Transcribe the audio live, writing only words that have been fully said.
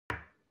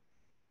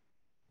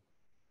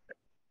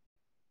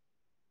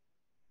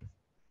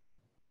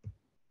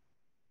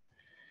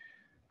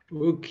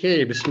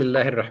Okay,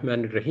 Bismillahir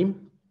Rahmanir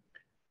Rahim.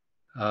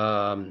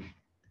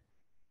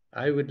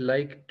 I would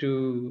like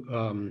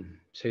to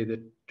say that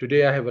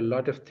today I have a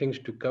lot of things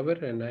to cover,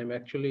 and I'm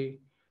actually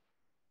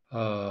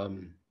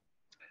going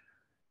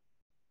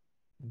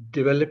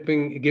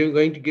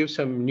to give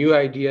some new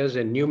ideas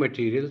and new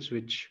materials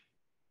which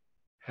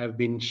have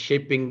been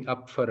shaping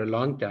up for a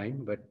long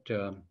time, but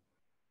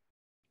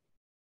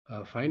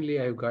finally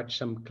I've got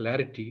some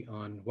clarity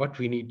on what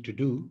we need to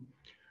do.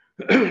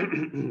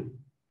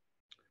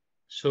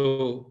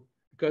 So,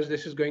 because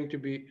this is going to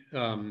be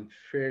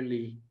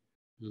fairly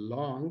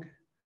long,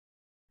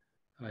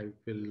 I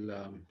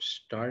will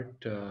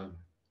start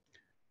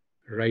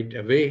right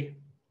away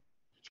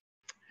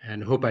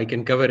and hope I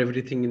can cover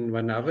everything in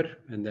 1 hour,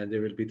 and then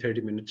there will be 30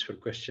 minutes for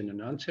question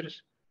and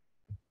answers.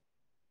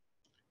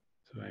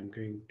 So I'm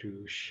going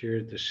to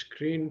share the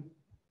screen.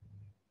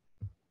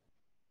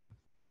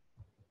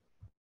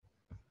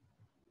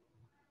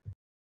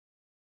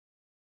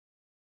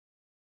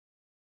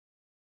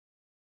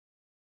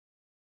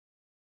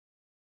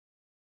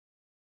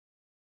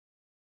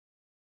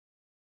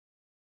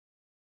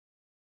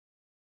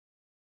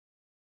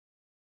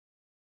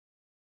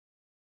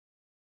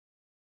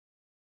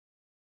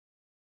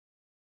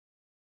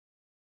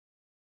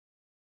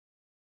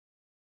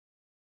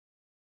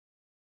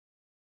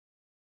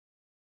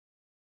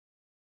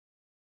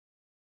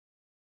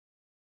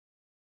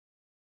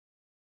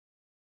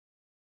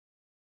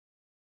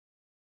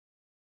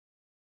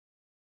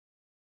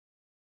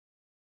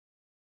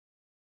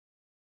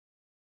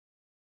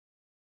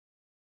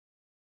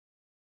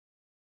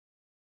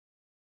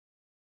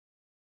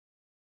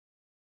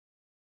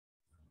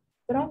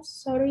 Prof,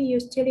 sorry, you're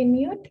still in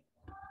mute?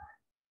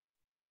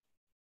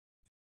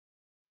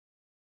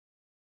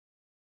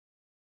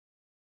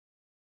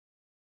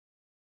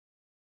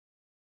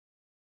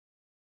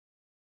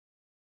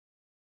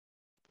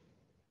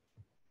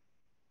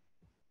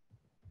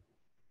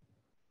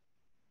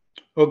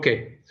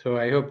 Okay, so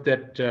I hope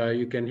that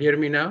you can hear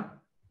me now.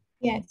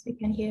 Yes, we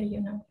can hear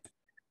you now.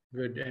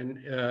 Good. And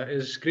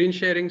is screen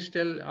sharing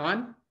still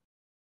on?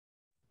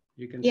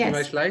 You can see my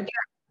Yes. slides?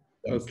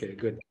 Yes. Okay,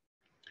 good.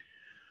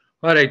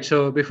 All right,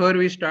 so before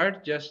we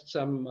start, just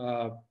some,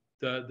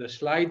 the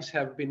slides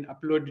have been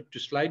uploaded to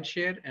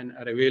SlideShare and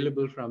are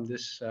available from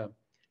this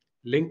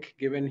link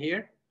given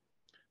here.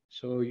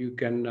 So you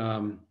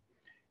can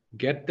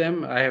get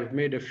them. I have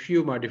made a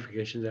few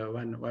modifications.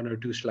 One or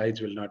two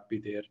slides will not be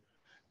there,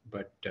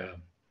 but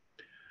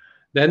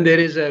then there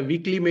is a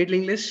weekly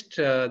mailing list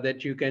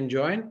that you can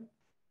join,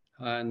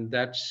 and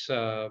that's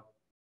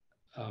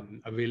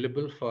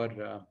available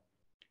for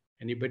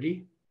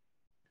anybody.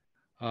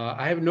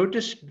 I have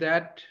noticed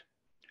that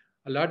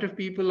a lot of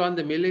people on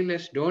the mailing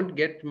list don't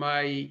get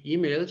my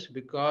emails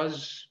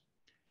because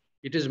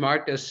it is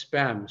marked as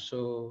spam.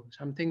 So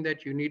something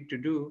that you need to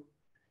do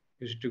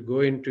is to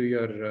go into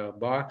your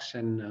box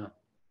and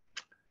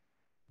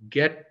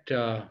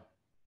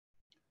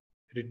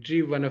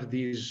retrieve one of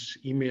these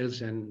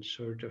emails, and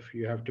sort of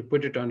you have to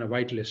put it on a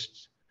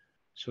whitelist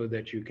so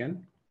that you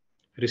can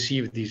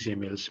receive these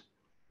emails.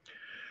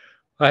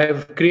 I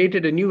have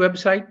created a new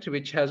website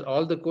which has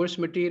all the course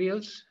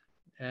materials,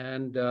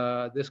 and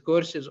this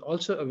course is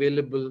also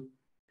available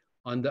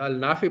on the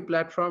Al-Nafi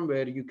platform,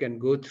 where you can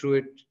go through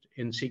it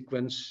in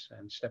sequence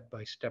and step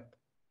by step.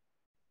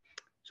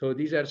 So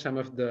these are some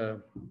of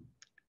the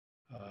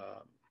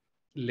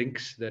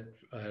links that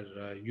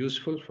are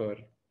useful for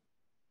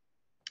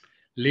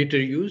later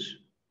use.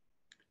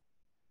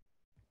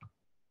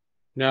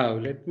 Now,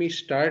 let me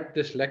start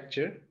this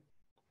lecture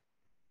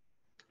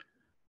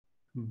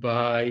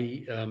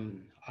by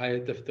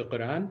ayat of the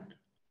Quran.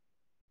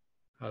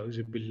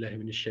 أعوذ بالله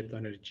من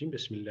الشيطان الرجيم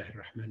بسم الله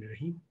الرحمن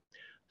الرحيم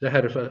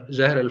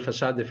ظهر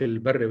الفساد في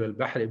البر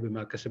والبحر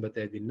بما كسبت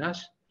أيدي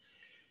الناس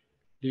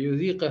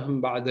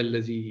ليذيقهم بعض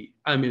الذي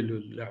عملوا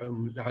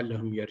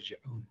لعلهم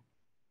يرجعون.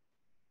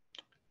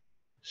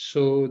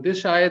 So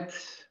this ayat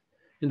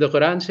in the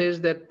Quran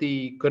says that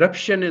the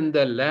corruption in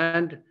the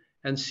land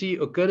and sea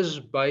occurs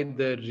by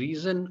the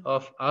reason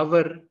of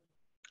our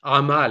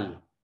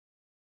amal.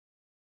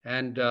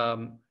 And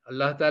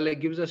Allah Ta'ala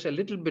gives us a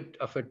little bit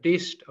of a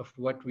taste of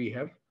what we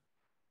have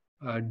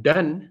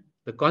done,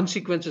 the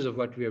consequences of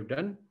what we have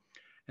done.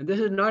 And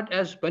this is not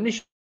as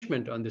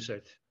punishment on this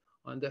earth.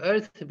 On the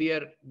earth, we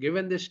are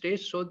given this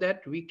taste so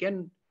that we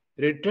can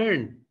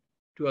return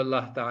to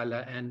Allah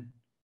Ta'ala and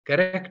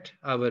correct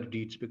our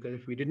deeds. Because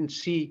if we didn't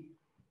see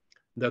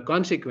the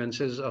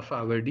consequences of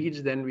our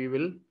deeds, then we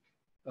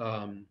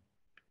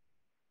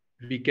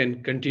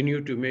can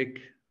continue to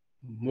make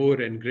more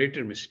and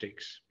greater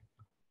mistakes.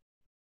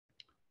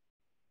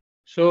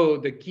 So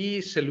the key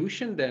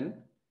solution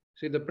then,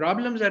 see, the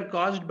problems are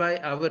caused by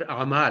our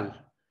amal.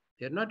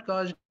 They're not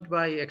caused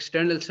by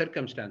external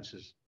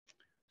circumstances.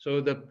 So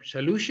the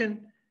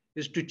solution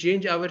is to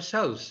change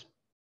ourselves.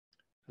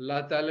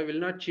 Allah Ta'ala will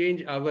not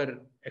change our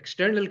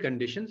external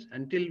conditions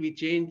until we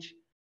change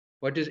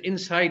what is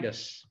inside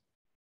us.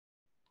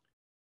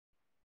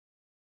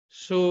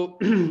 So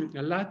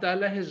Allah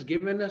Ta'ala has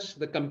given us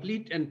the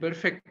complete and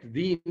perfect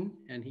deen,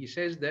 and He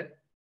says that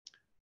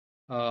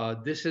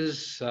this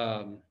is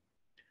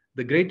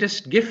the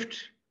greatest gift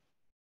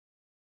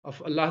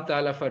of Allah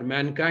Ta'ala for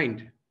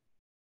mankind.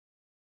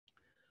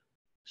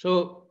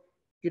 So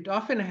it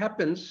often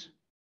happens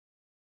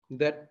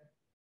that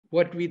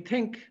what we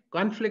think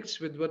conflicts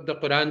with what the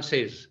Quran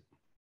says.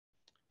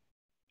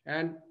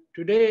 And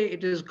today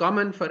it is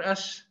common for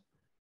us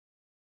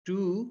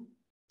to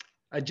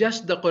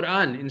adjust the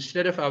Quran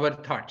instead of our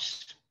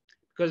thoughts,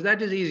 because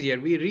that is easier.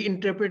 We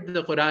reinterpret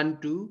the Quran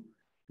to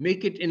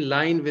make it in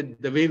line with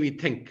the way we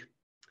think.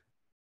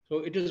 So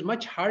it is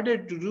much harder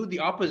to do the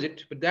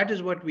opposite, but that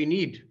is what we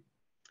need.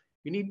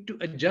 We need to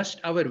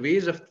adjust our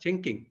ways of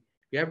thinking.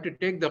 We have to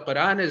take the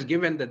Quran as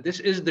given that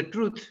this is the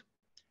truth.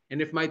 And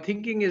if my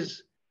thinking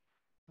is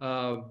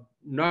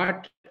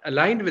not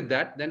aligned with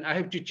that, then I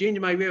have to change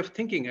my way of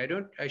thinking.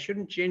 I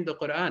shouldn't change the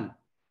Quran.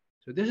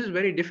 So this is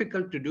very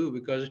difficult to do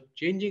because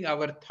changing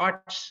our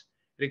thoughts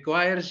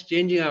requires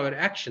changing our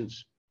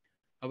actions.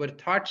 Our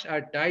thoughts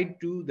are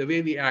tied to the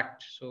way we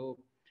act. So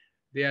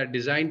they are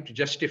designed to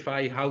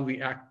justify how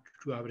we act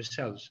to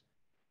ourselves.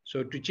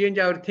 So to change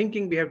our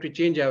thinking, we have to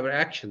change our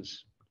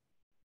actions.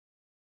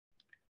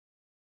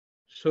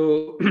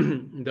 So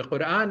the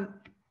Quran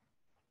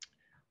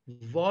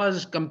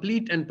was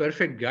complete and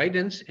perfect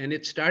guidance, and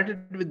it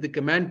started with the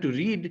command to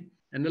read,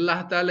 and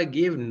Allah Ta'ala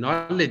gave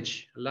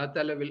knowledge. Allah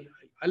Ta'ala will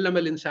Allama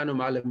al-insanu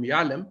ma lam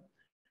ya'lam.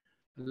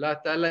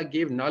 Allah Ta'ala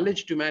gave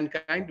knowledge to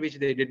mankind which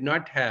they did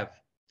not have.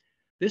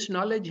 This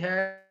knowledge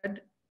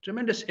had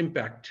tremendous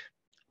impact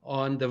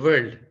on the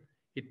world.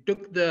 It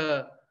took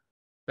the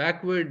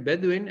backward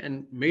Bedouin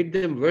and made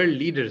them world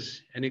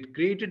leaders, and it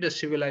created a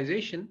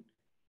civilization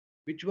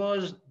which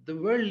was the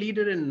world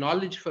leader in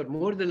knowledge for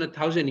more than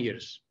 1,000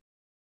 years.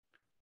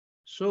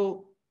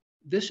 So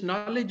this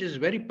knowledge is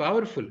very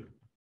powerful.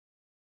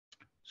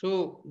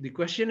 So the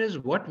question is,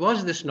 what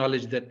was this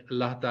knowledge that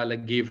Allah Ta'ala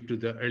gave to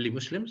the early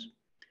Muslims?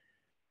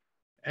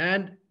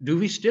 And do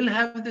we still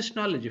have this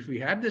knowledge? If we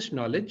had this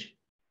knowledge,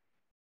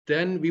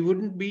 then we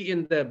wouldn't be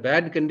in the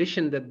bad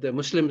condition that the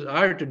Muslims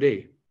are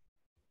today.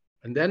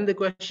 And then the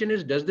question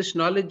is, does this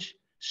knowledge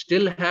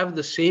still have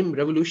the same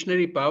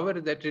revolutionary power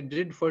that it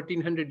did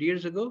 1400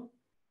 years ago?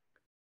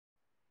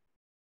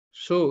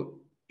 So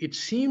it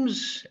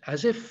seems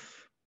as if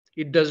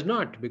it does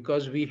not,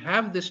 because we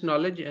have this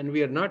knowledge and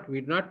we're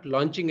not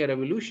launching a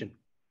revolution.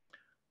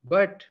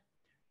 But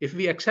if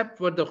we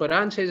accept what the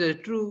Quran says is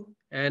true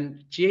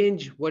and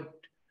change what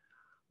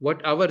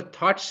our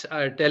thoughts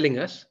are telling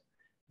us,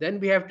 then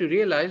we have to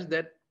realize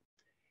that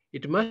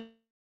it must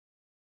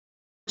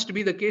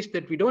be the case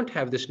that we don't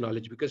have this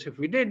knowledge, because if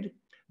we did,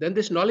 then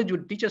this knowledge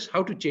would teach us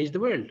how to change the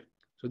world.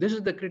 So this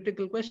is the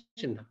critical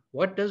question.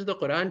 What does the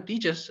Quran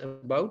teach us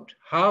about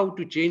how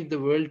to change the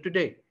world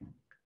today?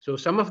 So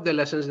some of the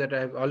lessons that I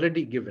have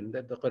already given,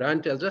 that the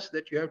Quran tells us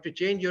that you have to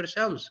change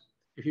yourselves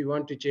if you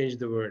want to change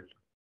the world.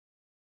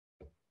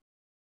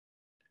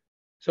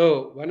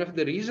 So one of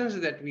the reasons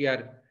that we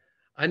are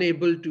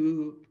unable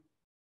to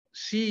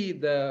see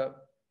the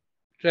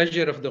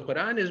treasure of the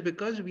Quran is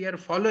because we are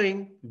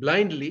following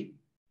blindly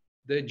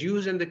the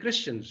Jews and the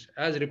Christians,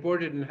 as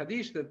reported in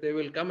Hadith, that there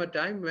will come a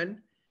time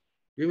when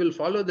we will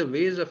follow the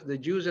ways of the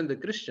Jews and the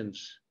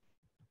Christians.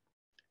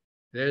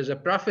 There is a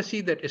prophecy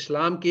that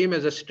Islam came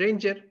as a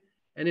stranger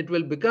and it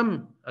will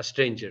become a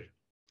stranger.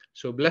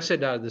 So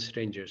blessed are the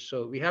strangers.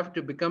 So we have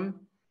to become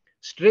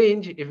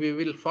strange. If we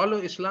will follow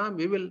Islam,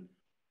 we will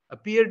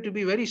appear to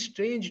be very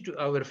strange to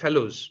our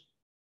fellows.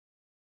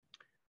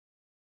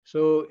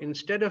 So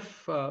instead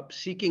of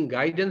seeking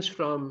guidance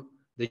from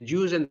the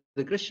Jews and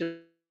the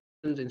Christians,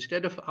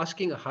 instead of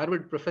asking a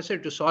Harvard professor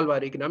to solve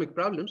our economic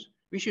problems,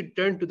 we should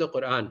turn to the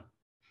Quran.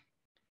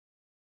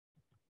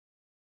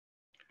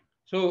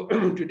 So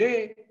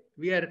today,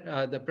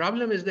 the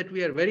problem is that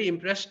we are very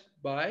impressed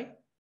by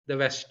the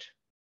West.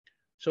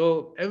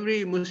 So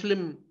every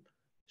Muslim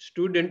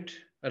student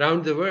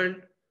around the world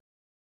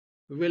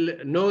will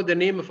know the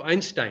name of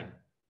Einstein.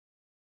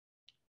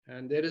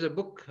 And there is a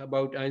book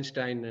about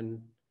Einstein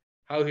and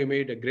how he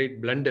made a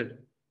great blunder,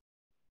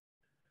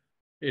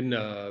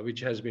 which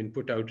has been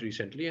put out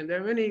recently. And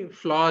there are many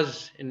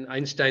flaws in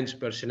Einstein's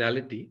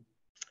personality,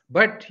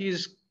 but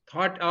he's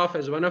thought of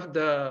as one of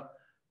the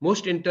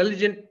most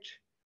intelligent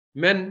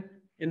men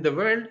in the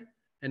world,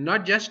 and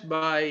not just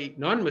by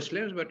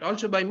non-Muslims, but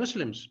also by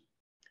Muslims.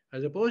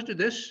 As opposed to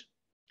this,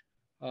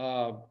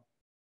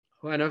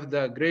 one of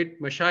the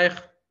great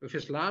mashayikh of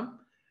Islam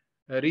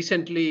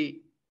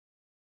recently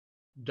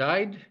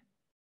died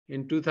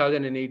in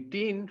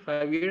 2018,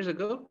 5 years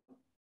ago.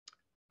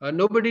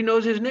 Nobody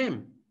knows his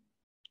name.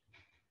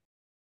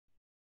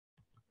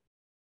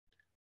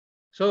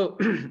 So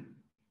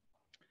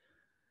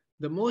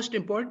the most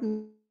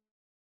important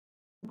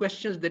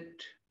questions that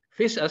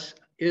face us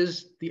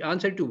is the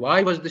answer to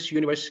why was this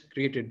universe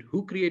created?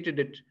 Who created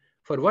it?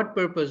 For what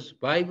purpose?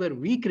 Why were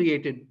we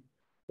created?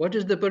 What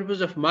is the purpose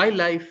of my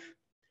life?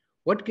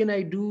 What can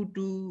I do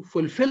to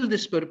fulfill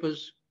this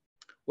purpose?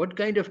 What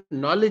kind of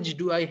knowledge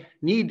do I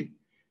need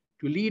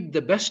to lead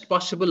the best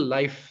possible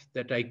life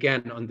that I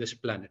can on this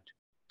planet.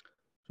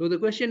 So the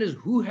question is,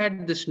 who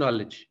had this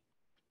knowledge?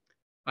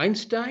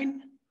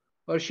 Einstein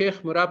or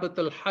Sheikh Murabat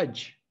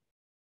al-Hajj?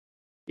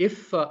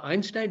 If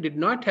Einstein did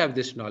not have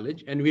this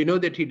knowledge, and we know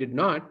that he did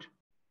not,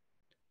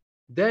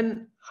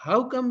 then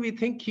how come we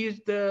think he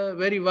is the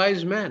very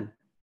wise man?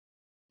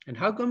 And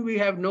how come we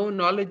have no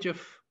knowledge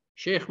of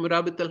Sheikh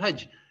Murabat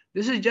al-Hajj?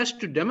 This is just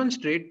to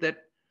demonstrate that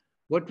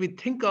what we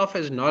think of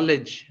as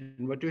knowledge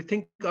and what we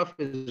think of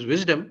as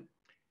wisdom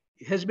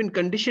has been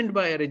conditioned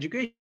by our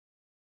education.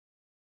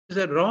 It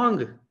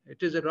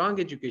is a wrong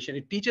education.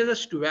 It teaches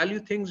us to value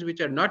things which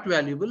are not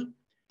valuable,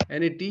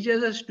 and it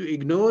teaches us to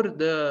ignore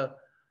the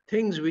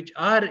things which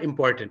are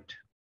important.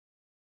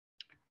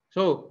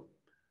 So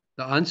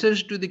the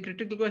answers to the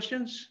critical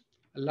questions,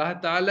 Allah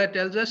Ta'ala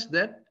tells us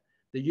that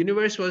the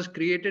universe was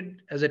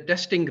created as a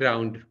testing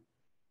ground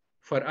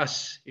for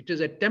us. It is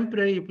a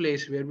temporary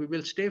place where we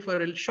will stay for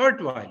a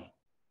short while.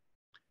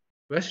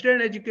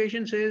 Western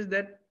education says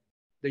that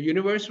the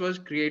universe was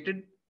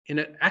created in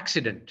an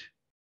accident.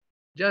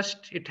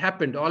 Just it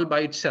happened all by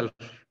itself.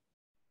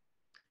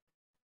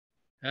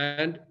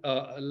 And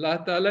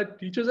Allah Ta'ala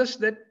teaches us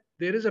that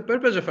there is a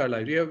purpose of our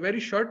life. We have a very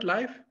short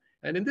life,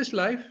 and in this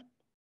life,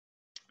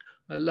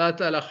 Allah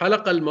Ta'ala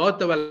خلق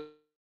الموت والحياة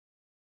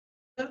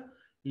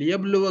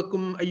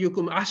ليبلوكم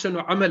أيكم أحسن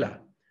عملا.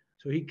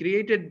 So He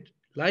created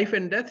life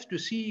and death to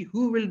see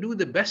who will do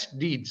the best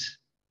deeds.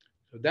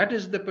 So that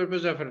is the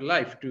purpose of our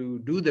life, to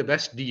do the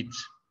best deeds.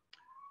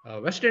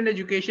 Western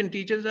education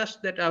teaches us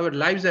that our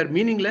lives are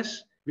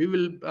meaningless. We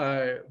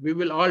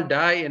will all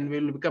die and we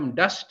will become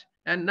dust,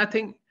 and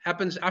nothing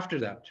happens after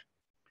that.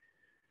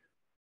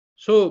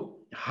 So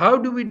how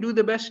do we do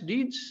the best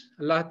deeds?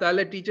 Allah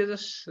Ta'ala teaches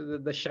us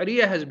that the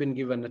Sharia has been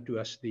given to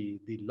us, the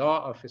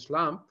law of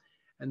Islam,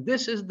 and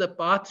this is the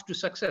path to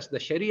success. The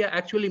Sharia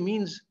actually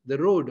means the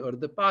road or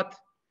the path.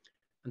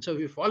 And so if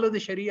we follow the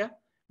Sharia,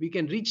 we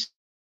can reach,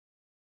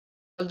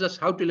 tells us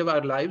how to live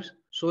our lives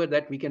so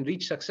that we can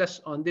reach success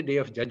on the day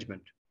of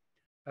judgment.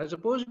 As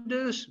opposed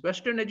to this,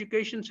 Western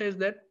education says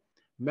that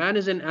man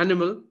is an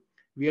animal.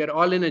 We are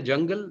all in a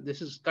jungle.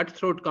 This is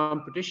cutthroat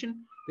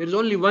competition. There is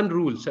only one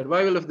rule: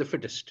 survival of the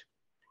fittest.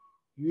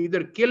 You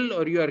either kill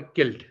or you are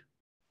killed.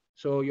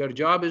 So your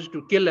job is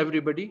to kill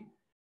everybody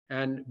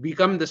and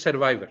become the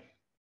survivor.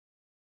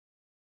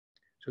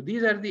 So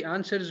these are the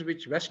answers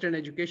which Western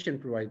education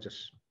provides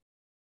us.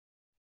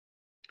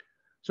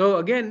 So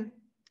again,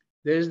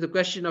 there is the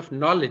question of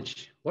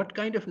knowledge. What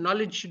kind of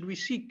knowledge should we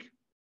seek?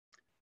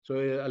 So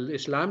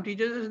Islam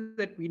teaches us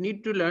that we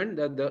need to learn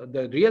that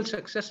the real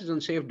success is on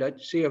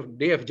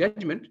day of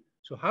judgment.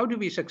 So how do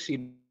we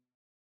succeed?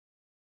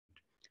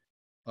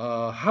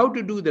 How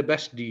to do the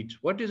best deeds?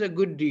 What is a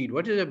good deed?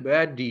 What is a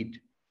bad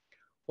deed?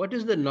 What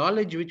is the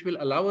knowledge which will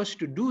allow us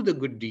to do the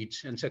good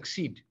deeds and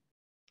succeed?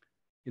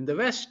 In the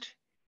West,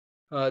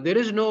 there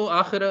is no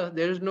akhirah,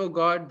 there is no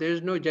God, there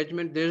is no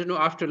judgment, there is no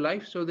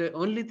afterlife. So the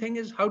only thing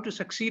is how to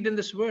succeed in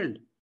this world.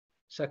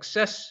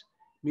 Success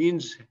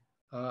means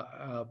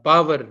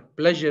power,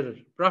 pleasure,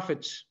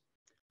 profits,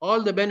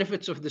 all the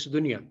benefits of this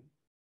dunya.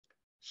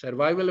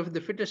 Survival of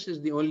the fittest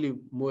is the only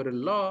moral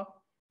law.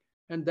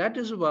 And that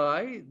is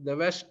why the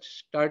West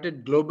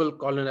started global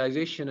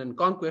colonization and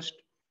conquest.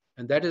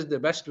 And that is the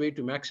best way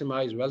to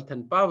maximize wealth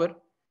and power.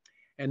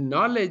 And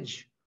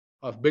knowledge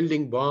of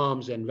building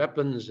bombs and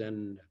weapons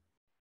and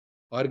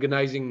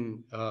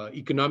organizing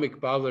economic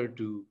power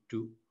to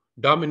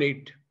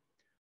dominate,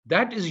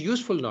 that is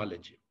useful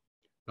knowledge.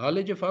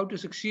 Knowledge of how to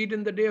succeed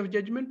in the day of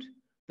judgment,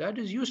 that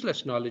is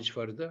useless knowledge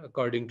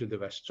according to the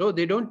West. So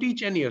they don't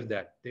teach any of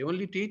that. They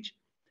only teach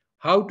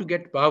how to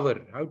get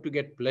power, how to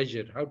get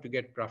pleasure, how to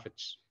get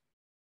profits.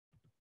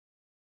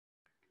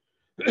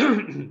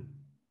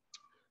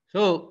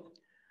 So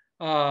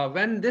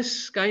when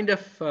this kind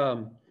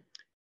of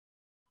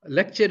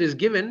lecture is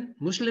given,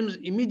 Muslims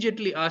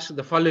immediately ask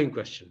the following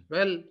question.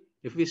 Well,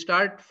 if we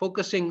start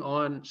focusing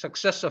on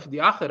success of the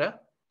akhirah,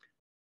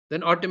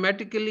 then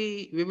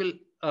automatically we will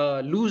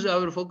lose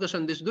our focus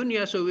on this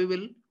dunya, so we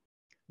will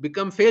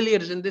become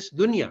failures in this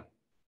dunya.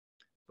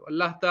 So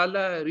Allah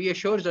Ta'ala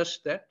reassures us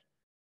that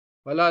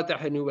وَلَا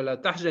تَحِنُوا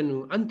وَلَا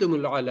تَحْزَنُوا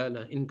أَنْتُمُ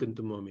الْعَلَانَ إِن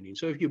كُنْتُم مُؤْمِنِينَ.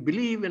 So if you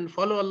believe and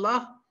follow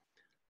Allah,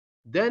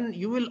 then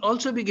you will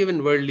also be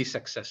given worldly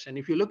success. And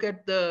if you look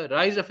at the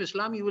rise of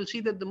Islam, you will see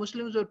that the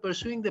Muslims were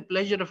pursuing the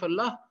pleasure of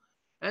Allah,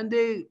 and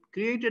they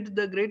created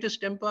the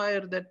greatest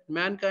empire that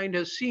mankind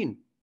has seen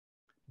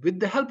with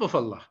the help of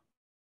Allah.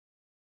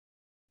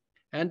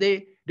 And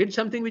they did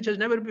something which has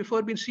never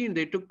before been seen.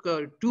 They took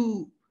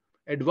two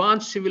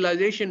advanced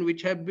civilizations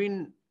which have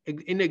been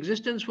in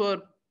existence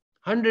for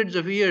hundreds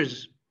of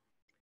years,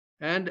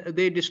 and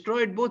they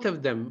destroyed both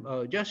of them,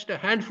 just a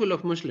handful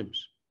of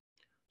Muslims.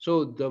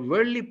 So the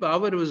worldly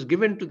power was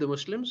given to the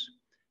Muslims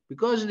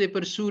because they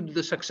pursued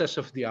the success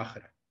of the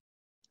akhirah.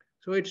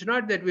 So it's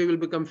not that we will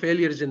become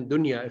failures in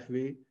dunya if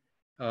we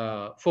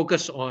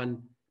focus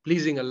on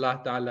pleasing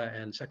Allah Ta'ala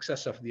and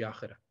success of the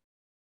akhirah.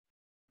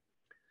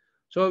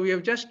 So we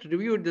have just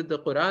reviewed that the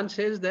Quran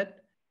says that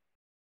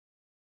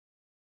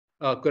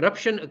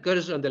corruption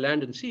occurs on the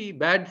land and sea,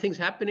 bad things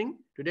happening.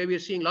 Today we are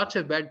seeing lots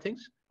of bad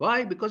things.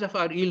 Why? Because of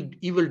our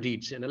evil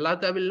deeds. And Allah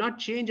Ta'ala will not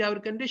change our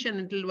condition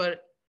until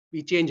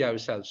we change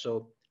ourselves.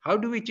 So how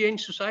do we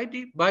change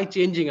society? By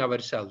changing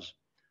ourselves.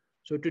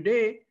 So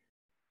today,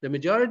 the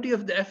majority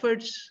of the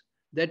efforts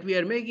that we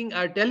are making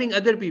are telling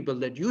other people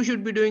that you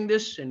should be doing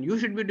this and you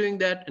should be doing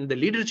that and the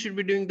leaders should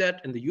be doing that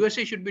and the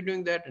USA should be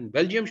doing that and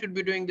Belgium should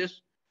be doing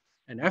this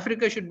and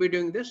Africa should be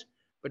doing this.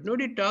 But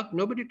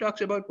nobody talks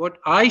about what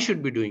I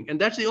should be doing.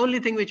 And that's the only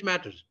thing which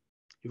matters.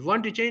 If you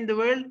want to change the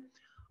world,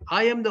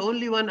 I am the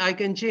only one I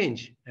can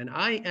change. And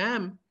I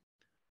am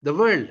the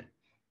world.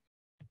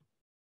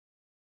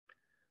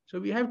 So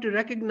we have to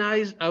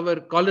recognize our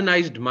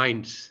colonized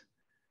minds,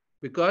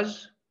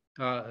 because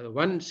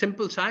one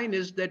simple sign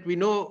is that we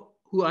know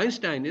who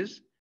Einstein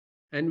is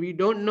and we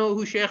don't know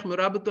who Sheikh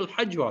Murabat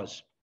al-Hajj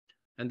was.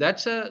 And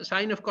that's a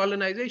sign of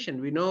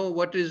colonization. We know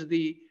what is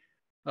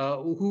who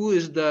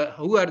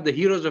are the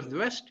heroes of the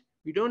West.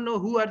 We don't know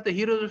who are the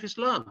heroes of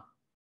Islam.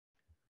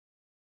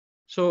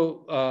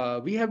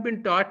 So we have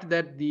been taught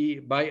that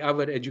by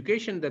our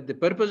education that the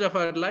purpose of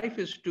our life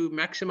is to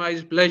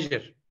maximize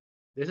pleasure.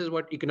 This is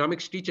what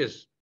economics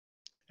teaches.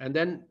 And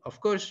then, of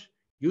course,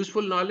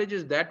 useful knowledge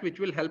is that which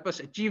will help us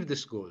achieve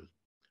this goal.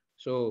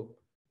 So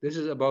this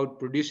is about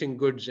producing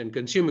goods and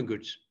consumer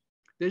goods.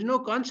 There's no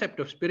concept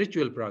of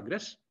spiritual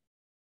progress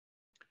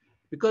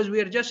because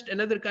we are just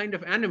another kind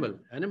of animal.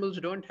 Animals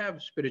don't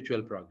have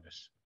spiritual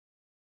progress.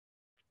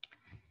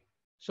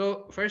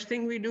 So first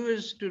thing we do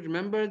is to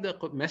remember the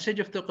message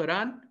of the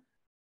Quran,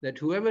 that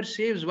whoever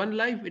saves one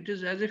life, it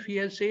is as if he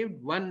has saved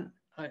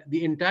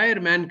the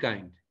entire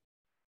mankind.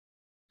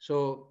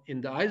 So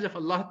in the eyes of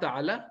Allah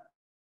Ta'ala,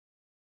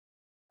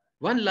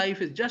 one life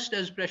is just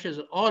as precious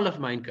as all of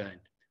mankind.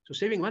 So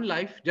saving one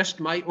life, just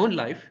my own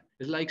life,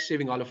 is like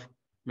saving all of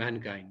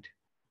mankind.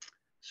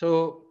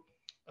 So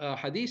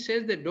Hadith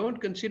says that don't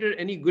consider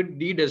any good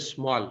deed as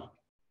small,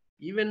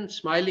 even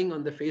smiling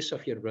on the face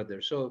of your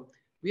brother. So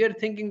we are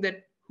thinking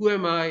that, who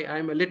am I?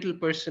 I'm a little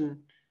person.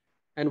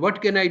 And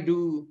what can I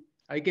do?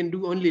 I can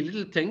do only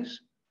little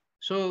things.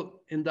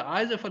 So in the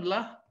eyes of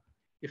Allah,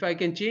 if I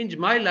can change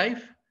my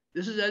life,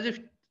 this is as if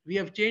we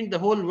have changed the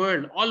whole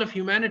world, all of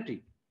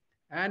humanity.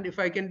 And if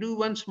I can do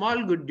one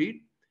small good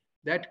deed,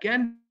 that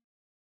can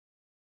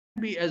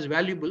be as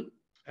valuable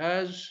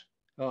as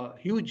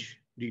huge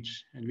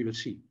deeds, and we will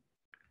see.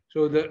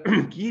 So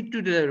the key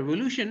to the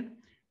revolution,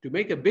 to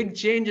make a big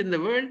change in the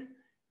world,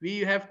 we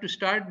have to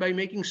start by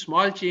making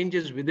small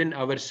changes within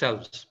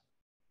ourselves.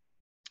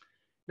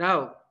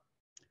 Now,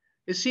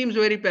 it seems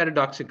very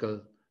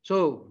paradoxical.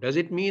 So does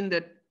it mean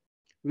that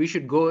we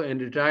should go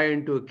and retire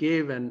into a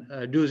cave and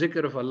do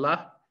zikr of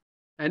Allah?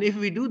 And if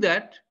we do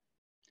that,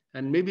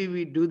 and maybe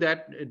we do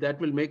that, that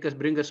will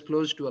bring us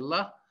close to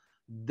Allah,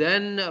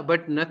 then,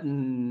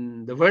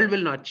 the world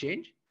will not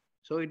change.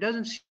 So it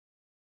doesn't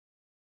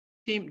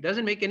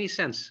make any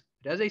sense.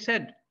 But as I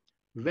said,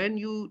 when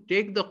you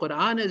take the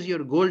Quran as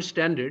your gold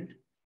standard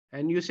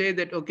and you say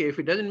that, okay, if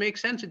it doesn't make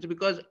sense, it's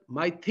because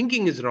my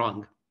thinking is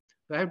wrong.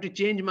 So I have to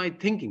change my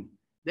thinking.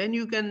 Then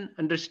you can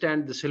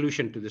understand the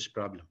solution to this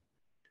problem.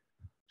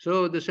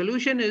 So the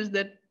solution is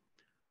that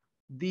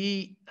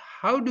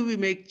how do we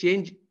make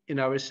change in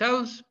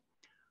ourselves?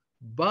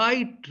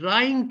 By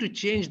trying to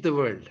change the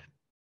world.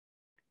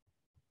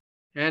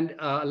 And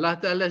Allah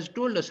Ta'ala has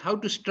told us how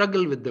to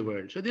struggle with the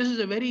world. So this is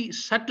a very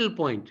subtle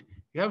point.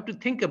 You have to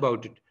think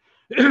about it.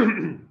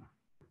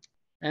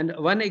 And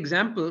one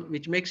example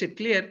which makes it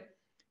clear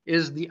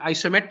is the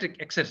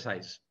isometric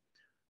exercise.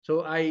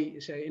 So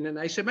in an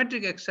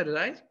isometric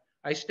exercise,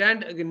 I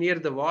stand near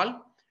the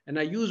wall and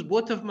I use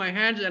both of my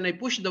hands and I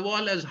push the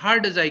wall as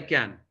hard as I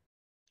can.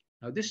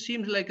 Now this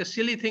seems like a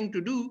silly thing to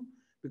do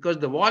because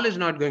the wall is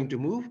not going to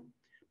move,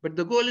 but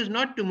the goal is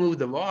not to move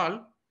the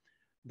wall.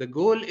 The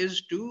goal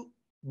is to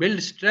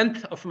build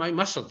strength of my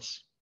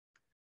muscles.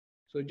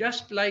 So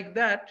just like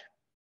that,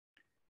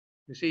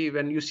 you see,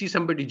 when you see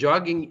somebody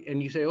jogging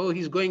and you say, oh,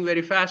 he's going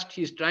very fast,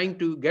 he's trying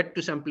to get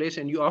to some place,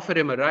 and you offer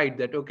him a ride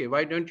that, okay,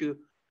 why don't you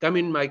come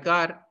in my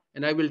car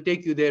and I will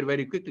take you there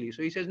very quickly.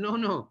 So he says,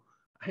 no,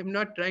 I'm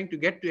not trying to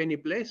get to any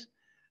place.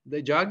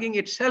 The jogging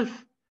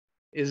itself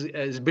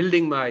is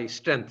building my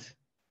strength.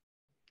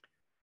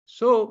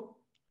 So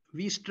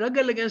we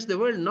struggle against the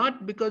world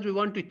not because we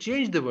want to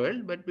change the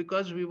world, but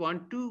because we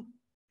want to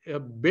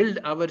build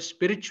our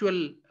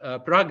spiritual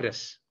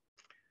progress.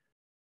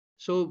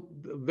 So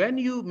when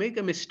you make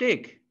a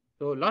mistake,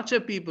 so lots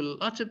of people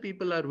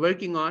are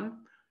working on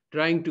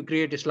trying to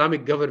create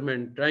Islamic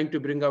government, trying to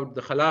bring out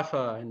the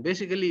Khilafah and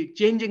basically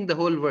changing the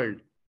whole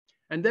world.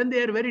 And then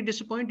they are very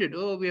disappointed.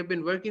 Oh, we have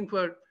been working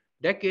for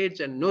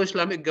decades and no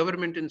Islamic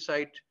government in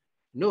sight,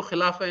 no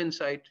Khilafah in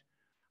sight.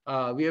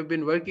 We have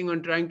been working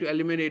on trying to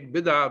eliminate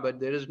bid'ah, but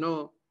there is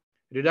no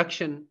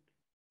reduction.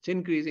 It's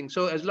increasing.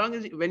 So as long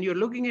as when you're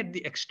looking at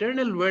the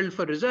external world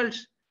for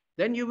results,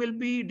 then you will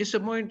be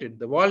disappointed.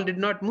 The wall did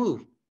not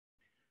move.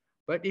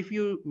 But if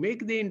you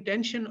make the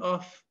intention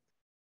of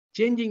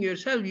changing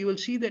yourself, you will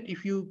see that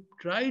if you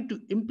try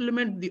to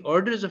implement the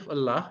orders of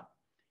Allah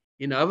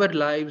in our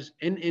lives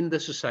and in the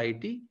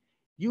society,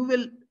 you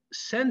will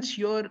sense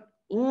your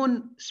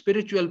own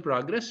spiritual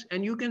progress,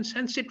 and you can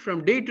sense it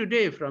from day to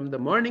day, from the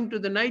morning to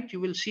the night. You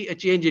will see a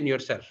change in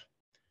yourself.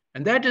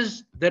 And that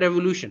is the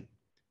revolution.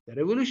 The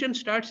revolution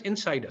starts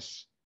inside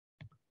us.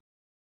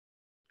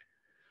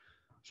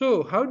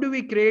 So, how do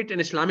we create an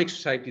Islamic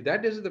society?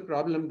 That is the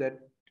problem that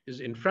is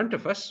in front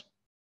of us.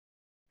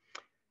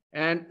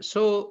 And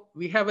so,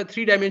 we have a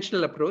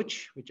three-dimensional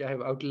approach, which I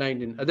have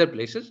outlined in other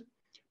places.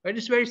 But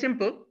it's very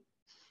simple.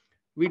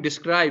 We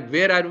describe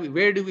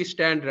where do we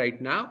stand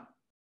right now,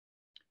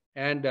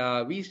 and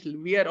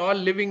we are all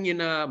living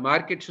in a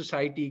market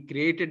society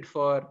created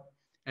for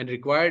and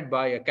required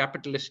by a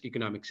capitalist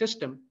economic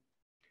system,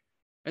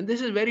 and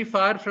this is very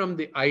far from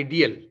the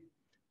ideal.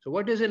 So,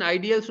 what is an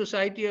ideal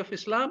society of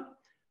Islam?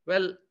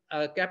 Well,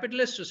 a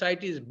capitalist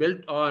society is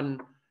built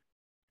on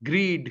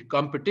greed,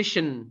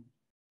 competition,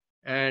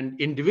 and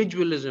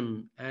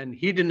individualism and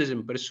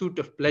hedonism, pursuit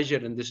of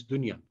pleasure in this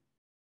dunya.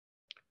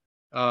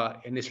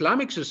 An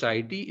Islamic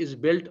society is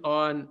built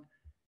on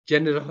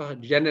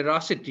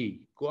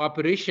generosity,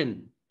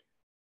 cooperation,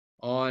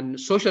 on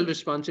social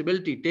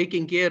responsibility,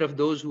 taking care of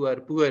those who are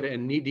poor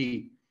and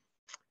needy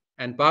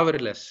and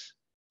powerless,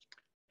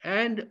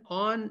 and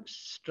on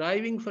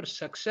striving for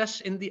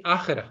success in the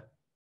akhirah.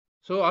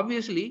 So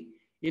obviously,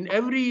 in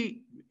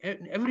every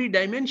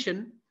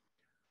dimension,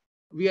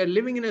 we are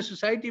living in a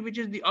society which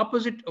is the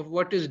opposite of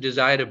what is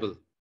desirable.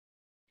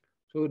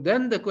 So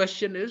then the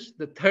question is,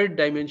 the third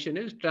dimension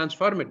is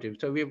transformative.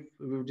 So we've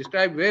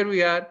described where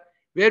we are,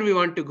 where we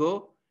want to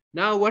go.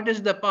 Now, what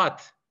is the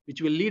path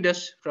which will lead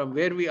us from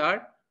where we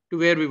are to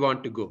where we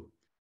want to go?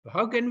 So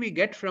how can we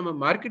get from a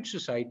market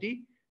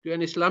society to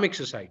an Islamic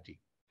society?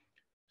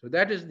 So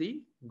that is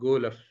the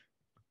goal of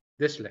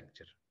this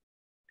lecture.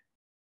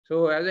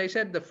 So as I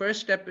said, the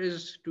first step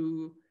is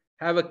to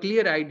have a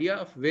clear idea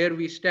of where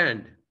we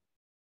stand.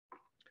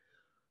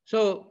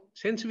 So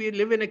since we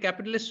live in a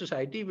capitalist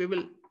society, we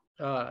will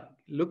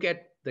look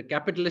at the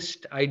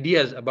capitalist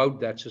ideas about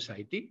that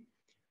society.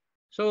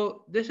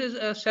 So this is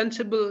a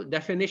sensible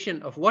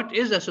definition of what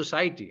is a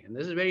society. And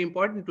this is very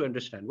important to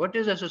understand. What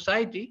is a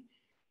society?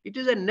 It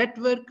is a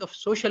network of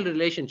social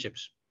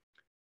relationships.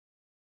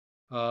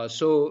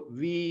 So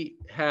we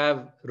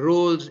have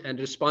roles and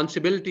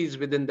responsibilities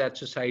within that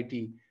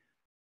society.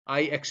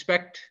 I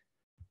expect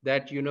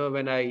that,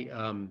 when I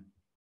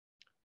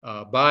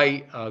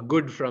buy a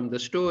good from the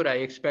store, I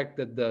expect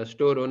that the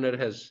store owner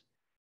has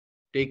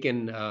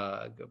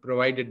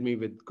provided me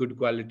with good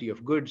quality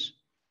of goods,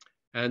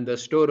 and the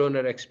store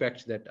owner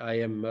expects that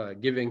I am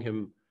giving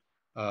him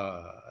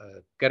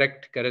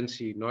correct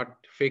currency, not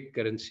fake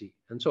currency,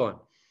 and so on.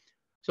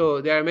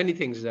 So there are many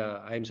things.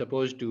 I'm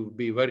supposed to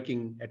be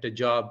working at a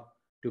job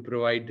to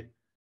provide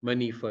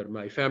money for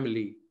my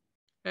family,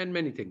 and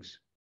many things.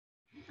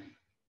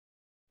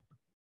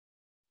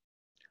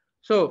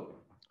 So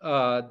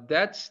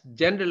that's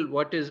general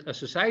what is a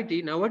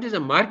society. Now, what is a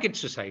market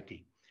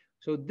society?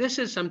 So this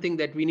is something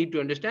that we need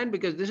to understand,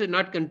 because this is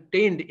not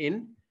contained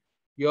in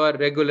your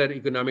regular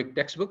economic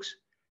textbooks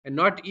and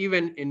not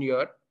even in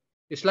your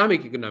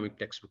Islamic economic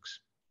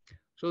textbooks.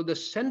 So the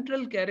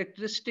central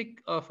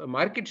characteristic of a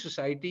market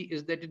society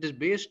is that it is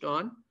based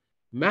on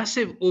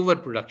massive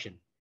overproduction.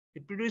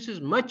 It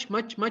produces much,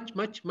 much, much,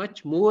 much,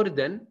 much more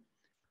than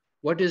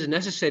what is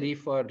necessary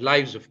for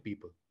lives of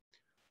people.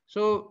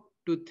 So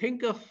to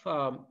think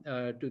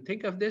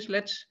of this,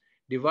 let's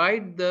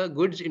divide the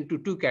goods into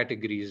two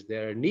categories.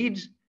 There are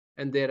needs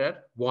and there are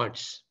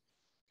wants.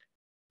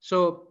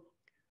 So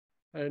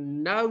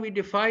now we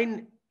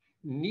define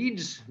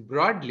needs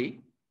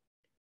broadly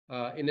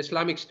in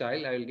Islamic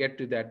style. I will get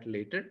to that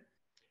later.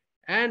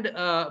 And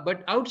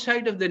but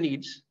outside of the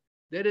needs,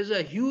 there is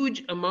a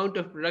huge amount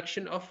of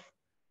production of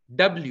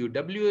W.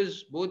 W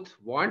is both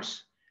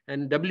wants,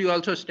 and W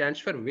also stands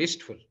for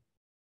wasteful.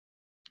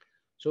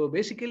 So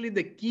basically,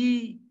 the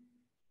key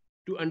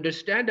to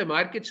understand a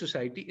market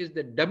society is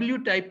that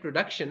W-type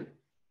production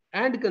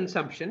and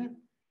consumption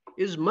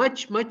is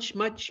much, much,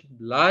 much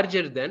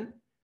larger than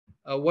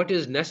what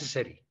is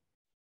necessary.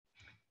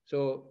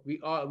 So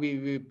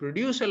we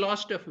produce a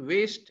lot of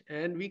waste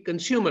and we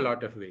consume a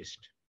lot of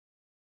waste.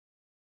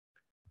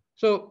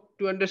 So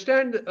to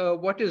understand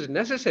what is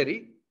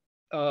necessary,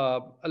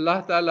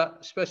 Allah Ta'ala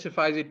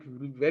specifies it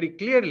very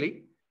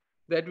clearly,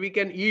 that we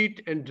can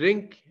eat and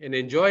drink and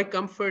enjoy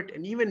comfort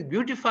and even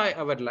beautify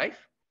our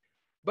life,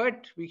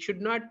 but we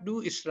should not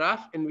do israf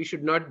and we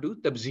should not do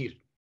tabzir.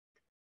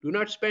 Do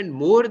not spend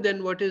more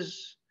than what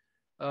is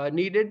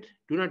needed,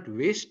 do not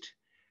waste,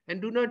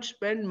 and do not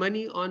spend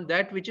money on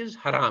that which is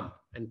haram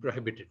and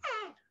prohibited.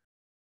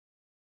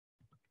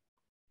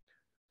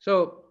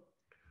 So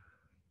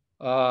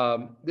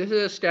this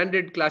is a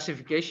standard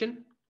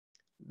classification,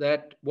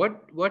 that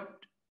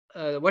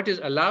what is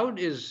allowed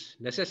is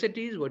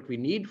necessities, what we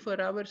need for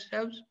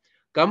ourselves,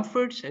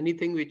 comforts,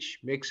 anything which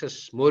makes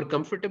us more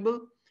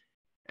comfortable,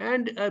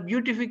 and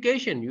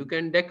beautification. You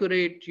can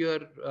decorate your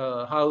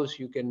house,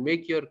 you can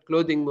make your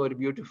clothing more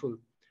beautiful.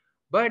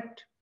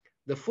 But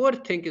the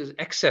fourth thing is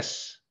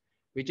excess,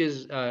 which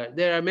is,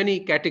 there are many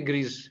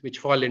categories which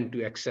fall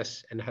into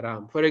excess and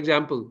haram. For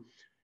example,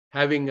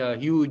 having a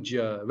huge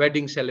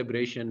wedding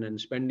celebration and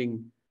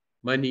spending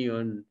money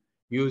on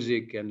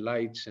music and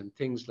lights and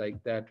things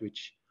like that,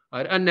 which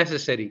are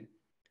unnecessary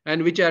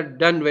and which are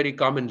done very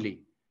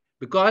commonly.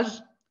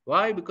 Because,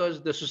 why?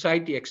 Because the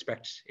society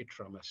expects it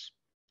from us.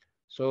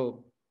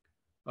 So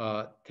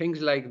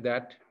things like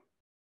that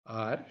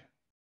are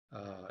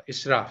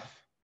israf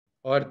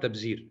or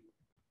tabzir.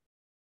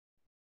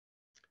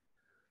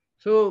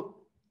 So,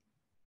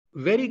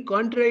 very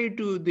contrary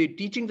to the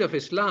teachings of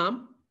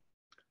Islam,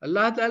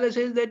 Allah Ta'ala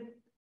says that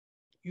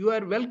you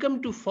are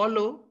welcome to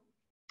follow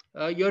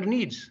your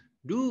needs.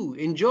 Do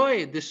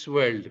enjoy this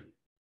world,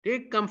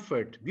 take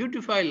comfort,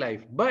 beautify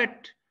life,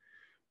 but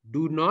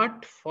do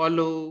not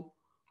follow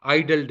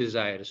idle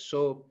desires.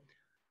 So,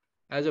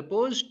 as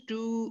opposed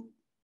to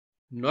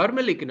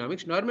normal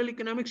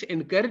economics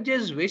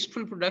encourages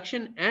wasteful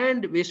production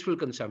and wasteful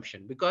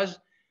consumption, because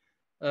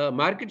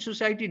market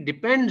society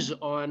depends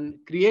on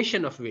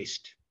creation of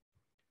waste.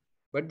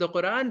 But the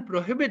Quran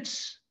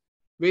prohibits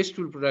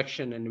wasteful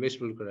production and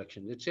wasteful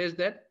production. It says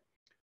that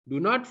do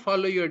not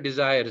follow your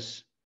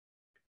desires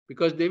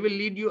because they will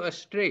lead you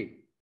astray.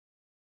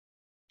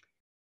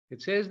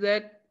 It says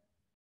that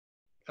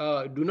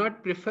do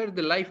not prefer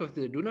the life of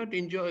the, do not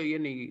enjoy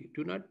any,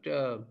 do not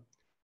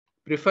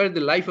prefer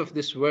the life of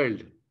this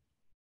world.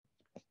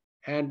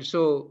 And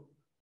so,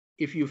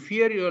 if you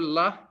fear your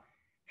Allah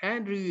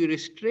and you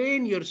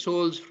restrain your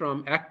souls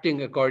from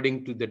acting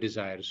according to the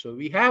desires. So,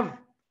 we have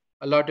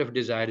a lot of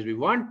desires. We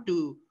want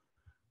to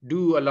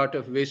do a lot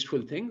of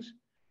wasteful things,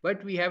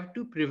 but we have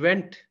to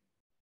prevent.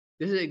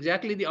 This is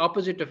exactly the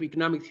opposite of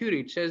economic theory.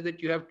 It says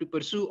that you have to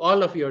pursue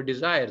all of your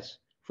desires,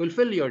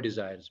 fulfill your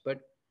desires.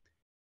 But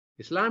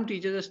Islam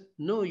teaches us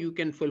no, you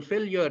can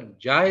fulfill your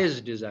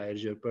jaiz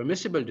desires, your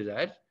permissible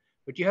desires,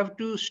 but you have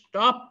to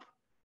stop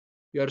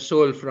your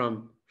soul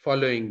from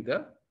following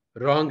the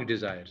wrong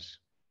desires.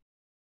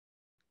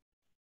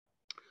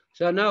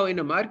 So now in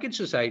a market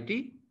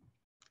society,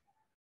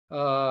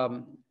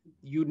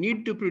 you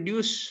need to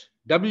produce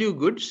W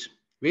goods,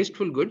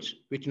 wasteful goods,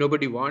 which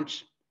nobody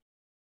wants.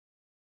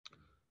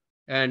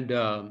 And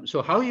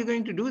so how are you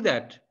going to do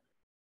that?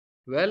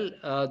 Well,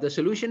 the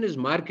solution is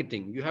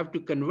marketing. You have to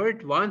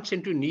convert wants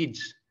into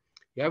needs.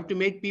 You have to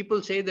make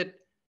people say that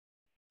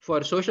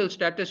for social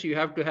status, you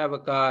have to have a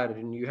car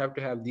and you have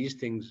to have these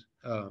things.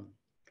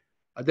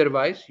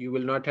 Otherwise, you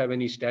will not have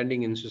any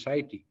standing in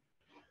society.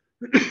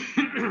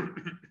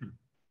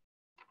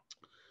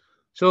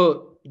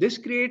 So this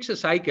creates a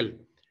cycle.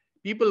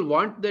 People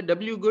want the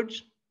W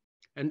goods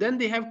and then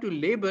they have to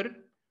labor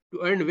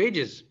to earn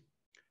wages.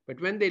 But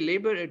when they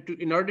labor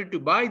in order to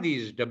buy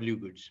these W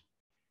goods,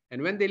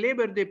 and when they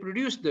labor, they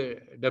produce the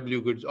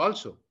W goods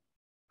also.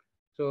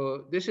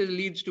 So this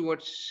leads to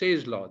what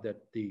says law, that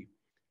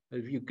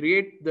if you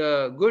create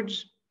the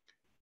goods,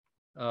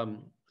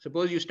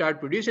 suppose you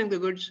start producing the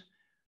goods,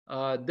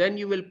 then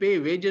you will pay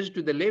wages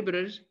to the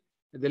laborers.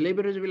 The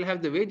laborers will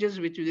have the wages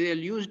which they'll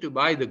use to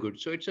buy the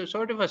goods. So it's a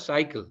sort of a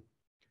cycle.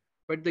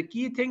 But the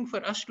key thing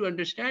for us to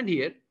understand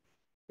here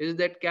is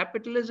that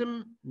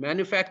capitalism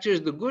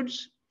manufactures the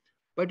goods,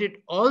 but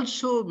it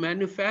also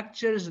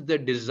manufactures the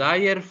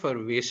desire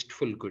for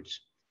wasteful goods.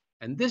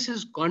 And this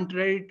is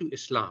contrary to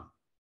Islam.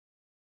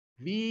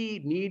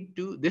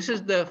 This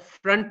is the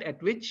front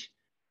at which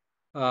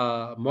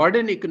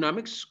modern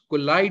economics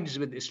collides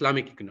with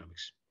Islamic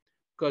economics.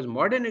 Because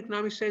modern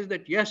economics says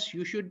that, yes,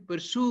 you should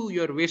pursue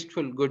your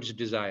wasteful goods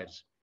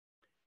desires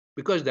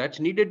because that's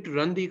needed to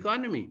run the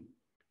economy.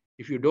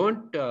 If you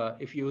don't,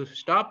 if you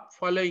stop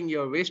following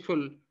your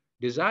wasteful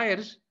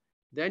desires,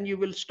 then you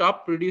will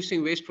stop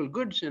producing wasteful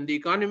goods and the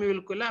economy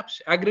will collapse.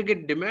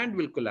 Aggregate demand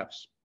will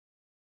collapse.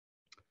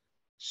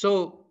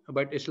 So,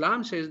 but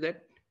Islam says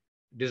that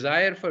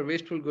desire for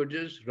wasteful goods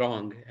is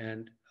wrong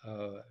and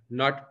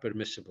not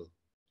permissible.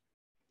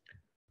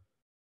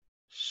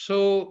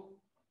 So,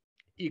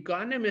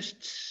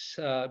 economists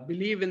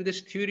believe in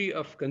this theory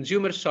of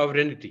consumer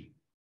sovereignty,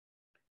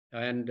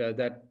 and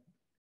that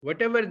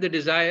whatever the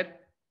desire,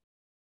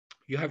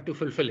 you have to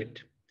fulfill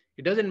it.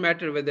 It doesn't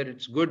matter whether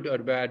it's good or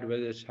bad,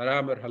 whether it's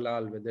haram or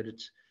halal, whether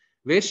it's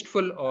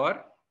wasteful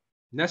or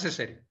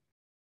necessary.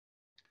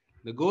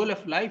 The goal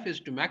of life is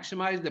to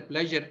maximize the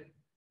pleasure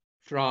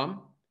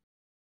from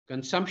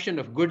consumption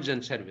of goods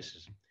and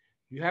services.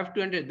 You have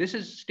to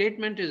this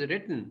statement is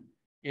written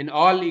in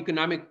all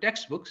economic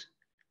textbooks.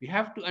 We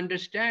have to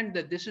understand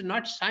that this is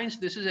not science,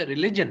 this is a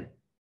religion.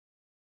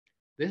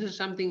 This is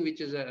something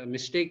which is a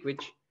mistake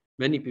which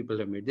many people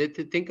have made. They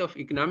think of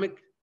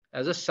economic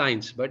as a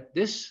science, but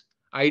this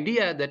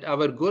idea that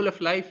our goal of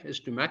life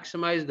is to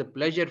maximize the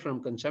pleasure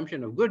from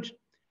consumption of goods,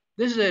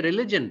 this is a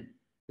religion.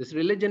 This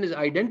religion is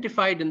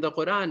identified in the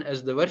Quran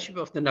as the worship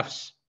of the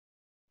nafs.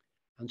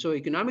 And so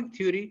economic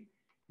theory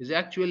is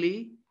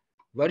actually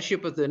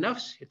worship of the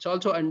nafs. It's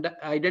also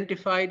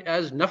identified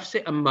as nafs-e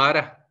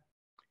ammara.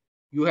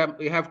 You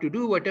have to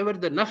do whatever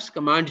the nafs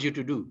commands you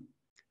to do.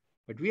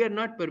 But we are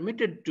not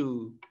permitted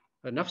to.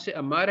 Nafs-e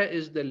ammara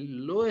is the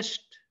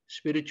lowest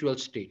spiritual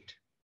state.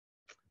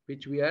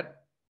 which we are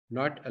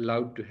not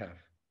allowed to have.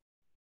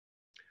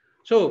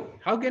 So,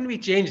 how can we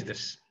change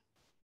this?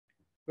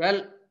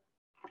 Well,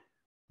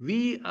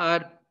 we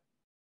are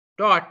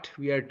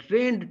we are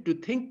trained to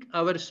think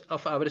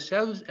of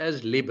ourselves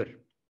as labor.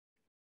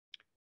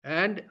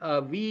 And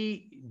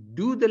we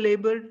do the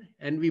labor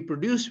and we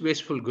produce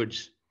wasteful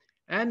goods.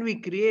 And we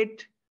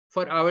create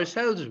for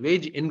ourselves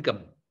wage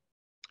income.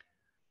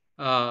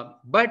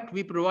 But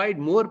we provide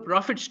more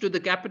profits to the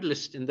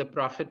capitalists in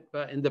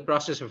the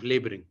process of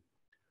laboring.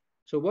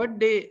 So what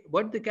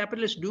the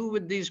capitalists do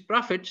with these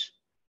profits,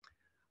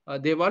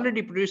 they've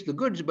already produced the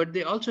goods, but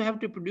they also have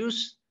to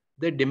produce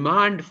the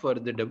demand for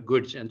the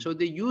goods, and so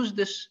they use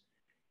this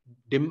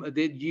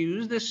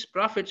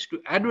profits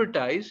to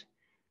advertise,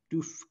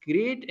 to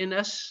create in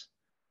us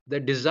the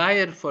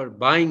desire for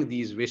buying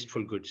these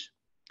wasteful goods.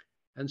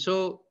 And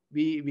so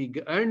we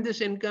earn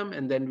this income,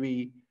 and then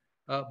we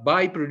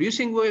by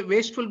producing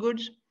wasteful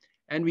goods,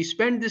 and we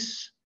spend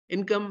this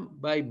income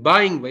by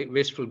buying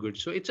wasteful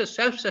goods. So it's a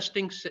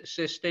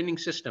self-sustaining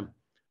system.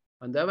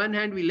 On the one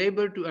hand, we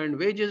labor to earn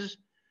wages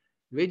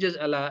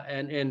allow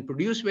and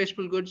produce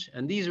wasteful goods,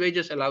 and these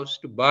wages allow us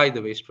to buy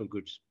the wasteful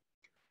goods.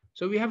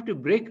 So we have to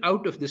break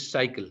out of this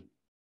cycle.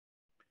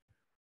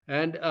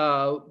 And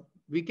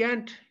we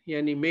can't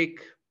make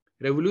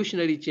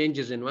revolutionary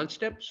changes in one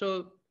step.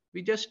 So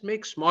we just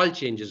make small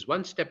changes,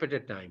 one step at a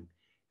time.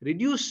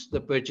 Reduce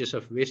the purchase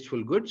of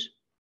wasteful goods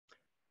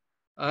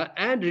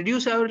and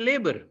reduce our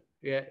labor.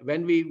 Yeah,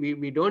 when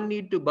we don't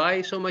need to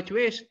buy so much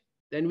waste,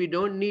 then we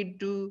don't need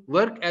to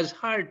work as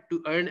hard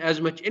to earn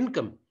as much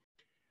income.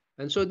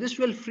 And so this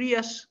will free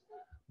us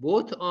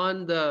both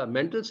on the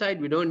mental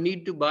side, we don't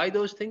need to buy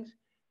those things,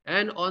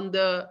 and on